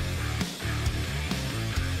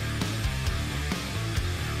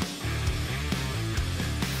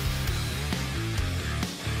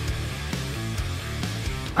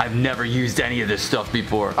 I've never used any of this stuff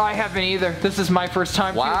before. I haven't either. This is my first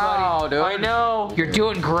time wow, too, buddy. Dude. I know. You're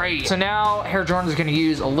doing great. So now Hair Jordan's gonna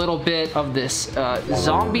use a little bit of this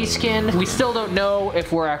zombie skin. We still don't know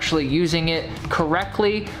if we're actually using it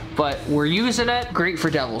correctly, but we're using it. Great for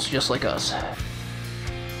devils just like us.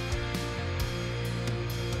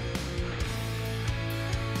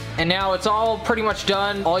 And now it's all pretty much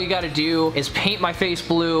done. All you gotta do is paint my face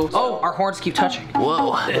blue. Oh, our horns keep touching.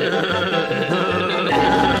 Whoa. One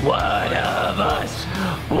of us.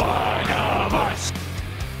 One of us.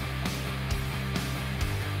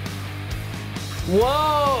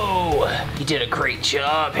 Whoa! You did a great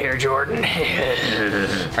job here, Jordan.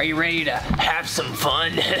 Are you ready to have some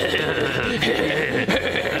fun?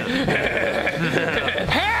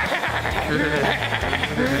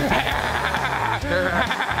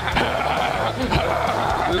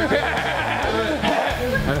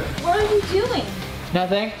 What are you doing?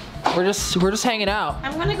 Nothing. We're just hanging out.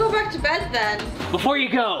 I'm gonna go back to bed then. Before you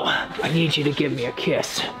go, I need you to give me a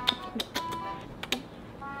kiss.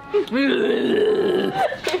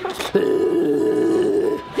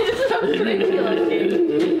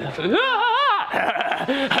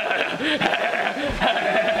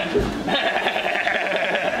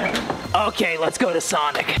 Okay, let's go to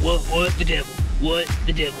Sonic. What the devil? What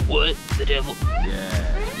the devil? What the devil?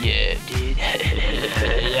 Yeah, dude.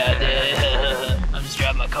 Yeah, dude. I'm just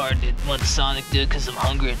driving my car, dude. Went to Sonic, dude, because I'm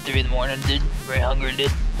hungry at 3 in the morning, dude. Very hungry,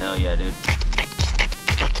 dude. Hell yeah, dude.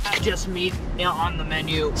 Just meat on the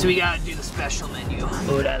menu, so we gotta do the special menu.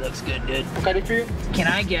 Oh, that looks good, dude. What can I do for you? Can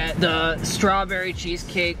I get the strawberry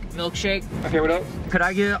cheesecake milkshake? Okay, what else? Could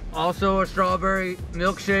I get also a strawberry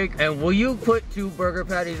milkshake? And will you put 2 burger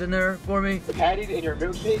patties in there for me? Patties in your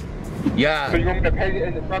milkshake? Yeah. So you want me to patty it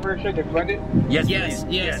in the strawberry shake and blend it? Yes,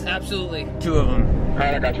 Yes, absolutely. 2 of them.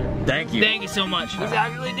 Alright, I got you. Thank you. Thank you so much. He's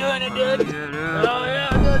actually doing it, dude. Oh, yeah,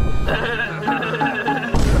 dude.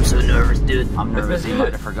 I'm so nervous, dude. I'm nervous he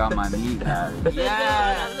might have forgot my meat patty.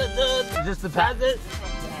 Yeah. Just the patty.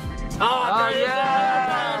 Oh,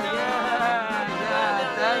 yeah.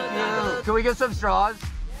 Thank you. Can we get some straws?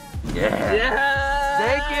 Yeah.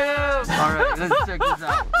 Thank you. All right, let's check this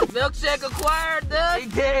out. Milkshake acquired, dude. He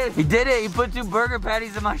did. He did it. He put 2 burger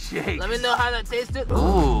patties in my shake. Let me know how that tasted.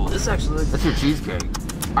 Ooh. This actually. That's your cheesecake.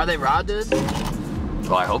 Are they raw, dude?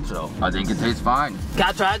 Well, I hope so. I think it tastes fine. Can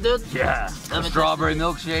I try it, dude? Yeah. A strawberry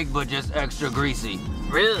milkshake, but just extra greasy.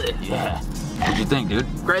 Really? Yeah. What'd you think, dude?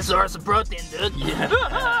 Great source of protein, dude. Yeah.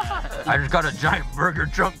 I just got a giant burger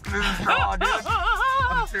chunk through the straw, dude.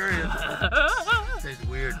 I'm serious. Tastes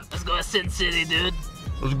weird. Let's go to Sin City, dude.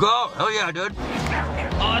 Let's go. Hell yeah, dude.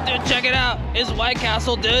 Oh, dude, check it out. It's White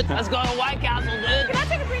Castle, dude. Let's go to White Castle, dude. Can I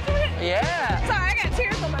take a picture with it? Yeah. Sorry, I got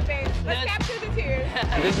tears on my face. Let's capture the tears.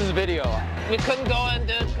 This is video. We couldn't go in,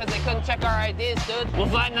 dude, because they couldn't check our IDs, dude. We'll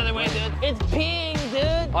find another way, dude. It's peeing,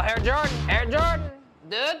 dude. Oh, Air Jordan. Air Jordan.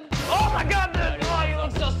 Dude. Oh, my God, dude. Oh, you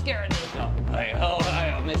look so scared, dude. Hey,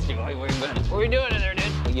 I missed you. Where you been? What are you doing in there,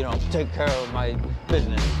 dude? You know, take care of my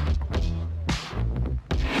business.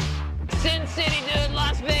 Sin City, dude.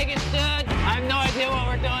 Las Vegas, dude. I have no idea what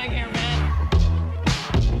we're doing here, man.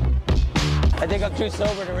 I think I'm too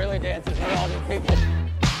sober to really dance in front of all these people.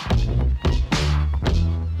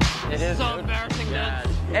 It is so embarrassing, dude.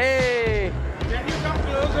 Hey! Can you come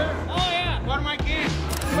closer? Oh, yeah. What am I getting?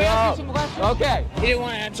 Can we ask you some questions? Okay. He didn't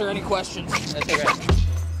want to answer any questions. That's okay.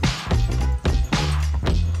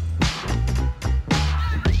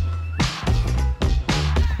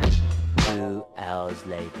 2 hours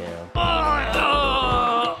later.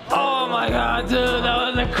 Oh my God, dude, that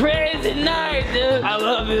was a crazy night, dude. I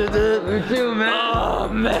love you, dude. Me too, man. Oh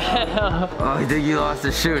man. Oh, I think you lost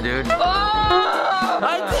the shoe, dude. Oh,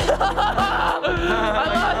 I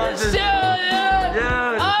lost the shoe, dude.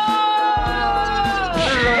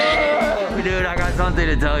 Dude. Dude, I got something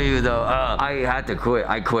to tell you though. I had to quit.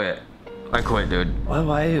 I quit, dude.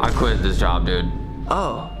 Why? I quit this job, dude.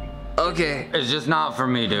 Oh. Okay. It's just not for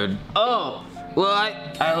me, dude. Oh. Well,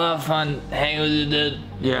 I love fun hanging with you, dude.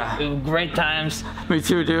 Yeah. Great times. Me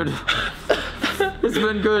too, dude. It's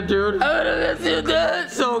been good, dude. I'm gonna miss you, dude.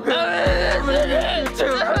 So good. I'm gonna miss you,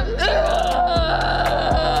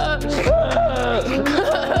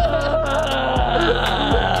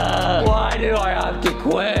 Why do I have to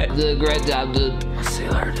quit? Did a great job, dude. I'll see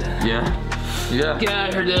you later, dude. Yeah. Yeah. Get out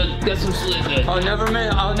of here, dude. Get some sleep, dude. I'll never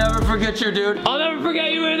forget you, dude. I'll never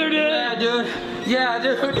forget you either, dude. Yeah, dude. Yeah,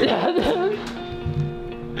 dude. Yeah, dude.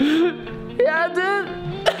 Yeah, dude.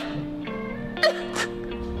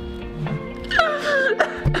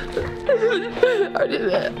 I did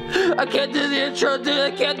that. I can't do the intro, dude.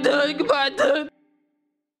 I can't do it. Goodbye, dude.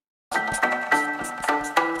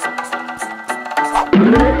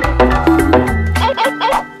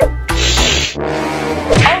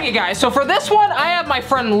 Okay guys, so for this one, I have my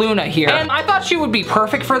friend Luna here. And I thought she would be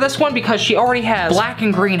perfect for this one because she already has black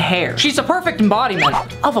and green hair. She's a perfect embodiment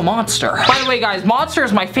of a Monster. By the way guys, Monster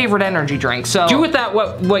is my favorite energy drink, so do with that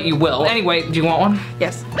what you will. Anyway, do you want one?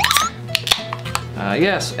 Yes.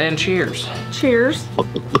 Yes, and cheers. Cheers.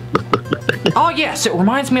 Oh yes, it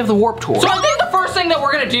reminds me of the Warp Tour. So I think the first first thing that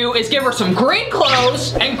we're gonna do is give her some green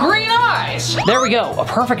clothes and green eyes. There we go, a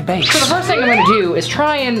perfect base. So the first thing I'm gonna do is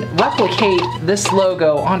try and replicate this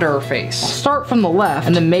logo onto her face. I'll start from the left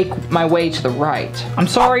and then make my way to the right. I'm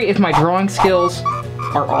sorry if my drawing skills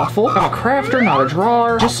are awful. I'm a crafter, not a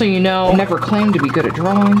drawer. Just so you know, I never claimed to be good at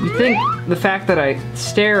drawing. You think the fact that I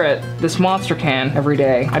stare at this monster can every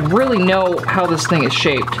day, I'd really know how this thing is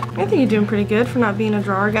shaped. I think you're doing pretty good for not being a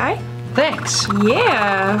drawer guy. Thanks.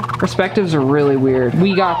 Yeah. Perspectives are really weird.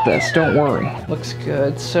 We got this, don't worry. Looks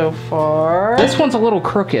good so far. This one's a little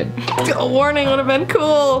crooked. A warning would have been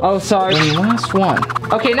cool. Oh, sorry. Last one.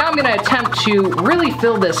 Okay, now I'm gonna attempt to really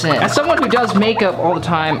fill this in. As someone who does makeup all the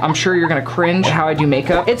time, I'm sure you're gonna cringe at how I do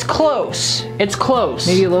makeup. It's close. It's close.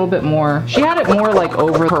 Maybe a little bit more. She had it more like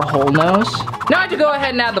over her whole nose. Now I have to go ahead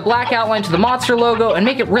and add the black outline to the monster logo and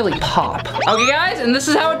make it really pop. Okay, guys, and this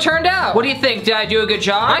is how it turned out. What do you think? Did I do a good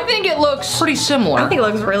job? I think it looks pretty similar. I think it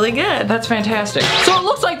looks really good. That's fantastic. So it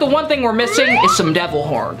looks like the one thing we're missing is some devil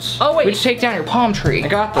horns. Oh wait, we just take down your palm tree. I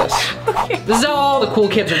got this. This is how all the cool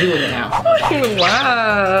kids are doing it now.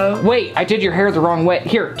 Wow. Wait, I did your hair the wrong way.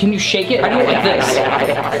 Here, can you shake it? I do it like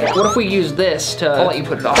this. What if we use this to, I'll let you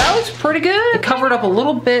put it off. That looks pretty good. It covered up a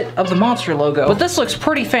little bit of the monster logo, but this looks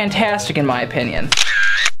pretty fantastic in my opinion.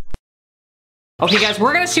 Okay guys,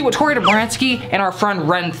 we're gonna see what Tori Dobransky and our friend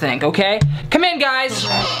Ren think, okay? Come in guys.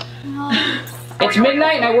 It's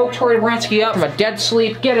midnight and I woke Tori Dobransky up from a dead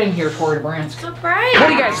sleep. Get in here, Tori Dobransky. Surprise. What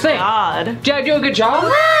do you guys think? God. Did I do a good job?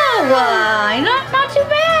 Well, not too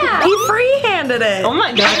bad. He free-handed it. Oh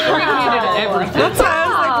my god. Free-handed everything. That's why I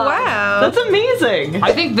was like, wow. That's amazing.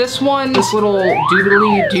 I think this one, this little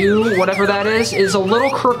doodly-doo, whatever that is a little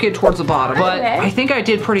crooked towards the bottom. But I think I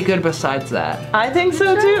did pretty good besides that. I think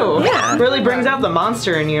so too. Yeah. Really brings out the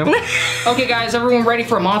monster in you. Okay guys, everyone ready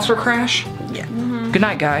for a monster crash? Yeah. Good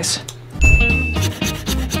night guys.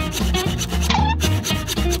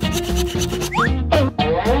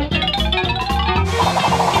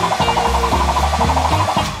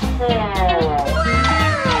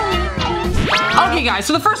 Okay guys,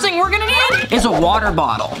 so the first thing we're gonna need is a water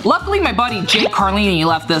bottle. Luckily my buddy Jake Carlini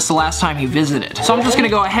left this the last time he visited. So I'm just gonna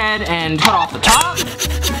go ahead and cut off the top.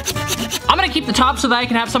 I'm gonna keep the top so that I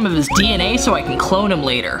can have some of his DNA so I can clone him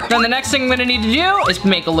later. Then the next thing I'm gonna need to do is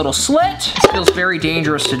make a little slit. This feels very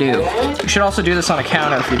dangerous to do. You should also do this on a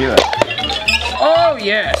counter if you do it. Oh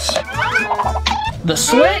yes. The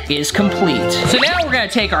slit is complete. So now we're gonna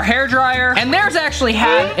take our hair dryer, and there's actually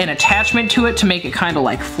had an attachment to it to make it kind of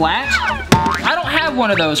like flat. I don't have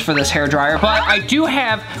one of those for this hair dryer, but I do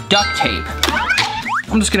have duct tape.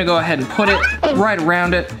 I'm just gonna go ahead and put it right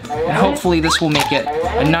around it, and hopefully this will make it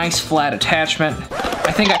a nice flat attachment.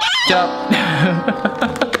 I think I f***ed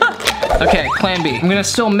up. Okay, plan B. I'm gonna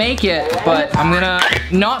still make it, but I'm gonna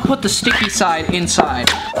not put the sticky side inside.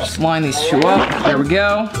 Just line these two up. There we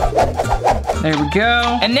go. There we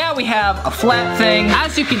go. And now we have a flat thing.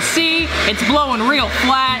 As you can see, it's blowing real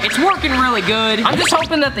flat. It's working really good. I'm just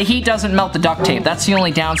hoping that the heat doesn't melt the duct tape. That's the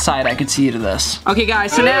only downside I could see to this. Okay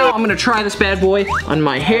guys, so now I'm gonna try this bad boy on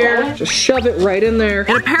my hair. Just shove it right in there.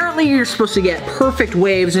 And apparently you're supposed to get perfect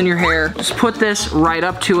waves in your hair. Just put this right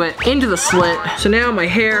up to it, into the slit. So now my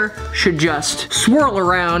hair should just swirl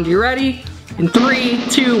around. You ready? In 3,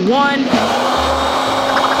 2, 1.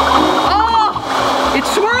 Oh!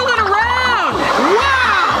 It's swirling around!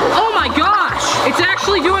 Wow! Oh my gosh! It's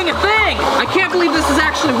actually doing a thing! I can't believe this is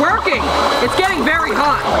actually working! It's getting very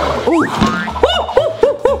hot. Ooh.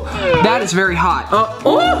 That is very hot. Oh,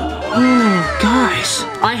 guys,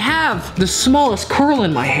 I have the smallest curl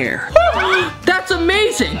in my hair. That's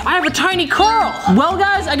amazing. I have a tiny curl. Well,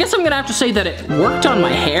 guys, I guess I'm gonna have to say that it worked on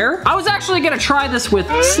my hair. I was actually gonna try this with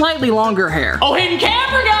slightly longer hair. Oh, hidden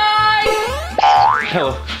camera guy!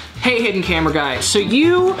 Hello. Hey, hidden camera guy. So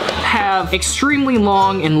you have extremely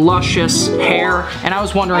long and luscious hair, and I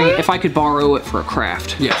was wondering if I could borrow it for a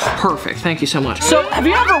craft. Yes. Perfect, thank you so much. So have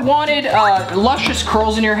you ever wanted luscious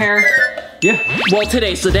curls in your hair? Yeah. Well,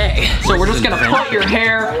 today's the day. So we're just gonna put your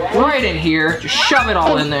hair right in here, just shove it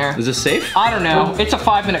all in there. Is this safe? I don't know, it's a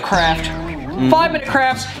 5-minute craft. 5-minute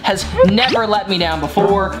crafts has never let me down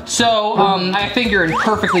before, so I think you're in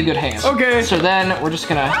perfectly good hands. Okay. So then we're just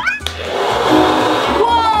gonna...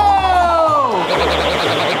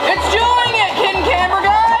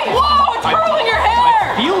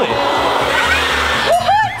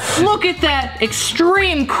 Look at that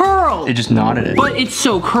extreme curl. It just knotted it. But it's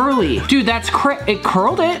so curly. Dude, that's it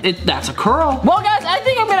curled it. That's a curl. Well, guys, I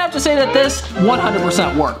think I'm gonna have to say that this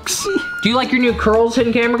 100% works. Do you like your new curls,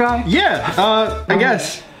 hidden camera guy? Yeah, I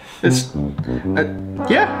guess. It's,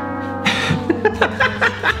 yeah.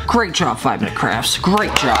 Great job, 5-minute crafts.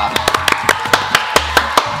 Great job.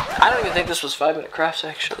 I don't even even think this was 5-minute crafts,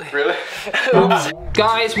 actually. Really?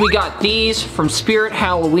 Guys, we got these from Spirit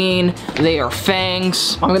Halloween. They are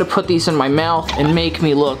fangs. I'm gonna put these in my mouth and make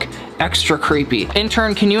me look extra creepy.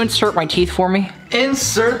 Intern, can you insert my teeth for me?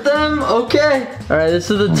 Insert them? Okay. All right,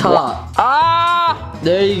 this is the top. Ah!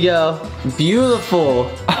 There you go.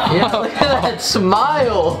 Beautiful. Yeah, look at that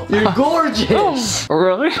smile. You're gorgeous.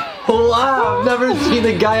 Really? Wow, I've never seen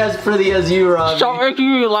a guy as pretty as you, Robby. Stop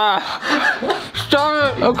making me laugh.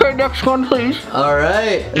 Stop it. Okay, next one, please. All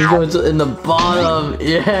right, let's go in the bottom.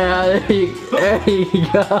 Yeah, there you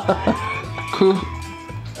go. Cool.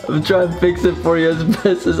 I'm trying to fix it for you as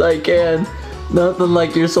best as I can. Nothing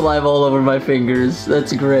like your saliva all over my fingers.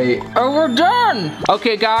 That's great. And we're done.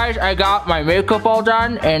 Okay, guys, I got my makeup all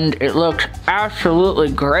done, and it looks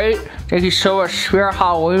absolutely great. Thank you so much, Spirit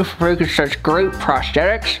Halloween, for making such great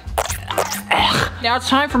prosthetics. Now it's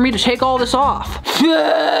time for me to take all this off.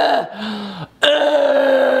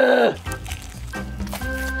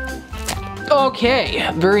 Okay,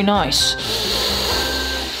 very nice.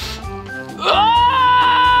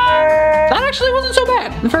 That actually wasn't so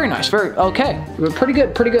bad. Very nice, very, okay. Pretty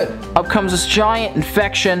good, pretty good. Up comes this giant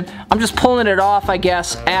infection. I'm just pulling it off, I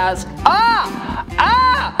guess, as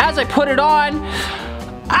I put it on.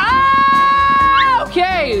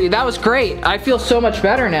 Okay, that was great. I feel so much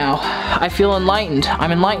better now. I feel enlightened.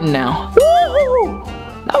 I'm enlightened now. Woo!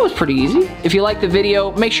 That was pretty easy. If you like the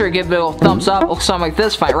video, make sure to give it a thumbs up. Looks something like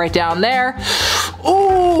this, fight right down there.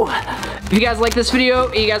 Ooh! If you guys like this video,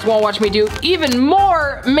 and you guys want to watch me do even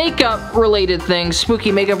more makeup related things,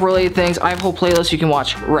 spooky makeup related things, I have a whole playlist you can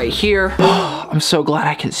watch right here. I'm so glad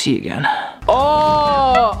I can see again.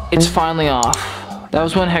 Oh, it's finally off. That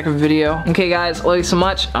was one heck of a video. Okay guys, love you so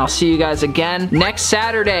much. I'll see you guys again next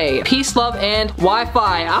Saturday. Peace, love, and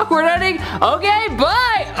Wi-Fi. Awkward ending. Okay,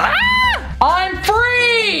 bye. I'm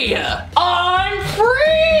free. I'm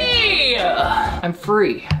free. I'm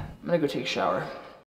free. I'm gonna go take a shower.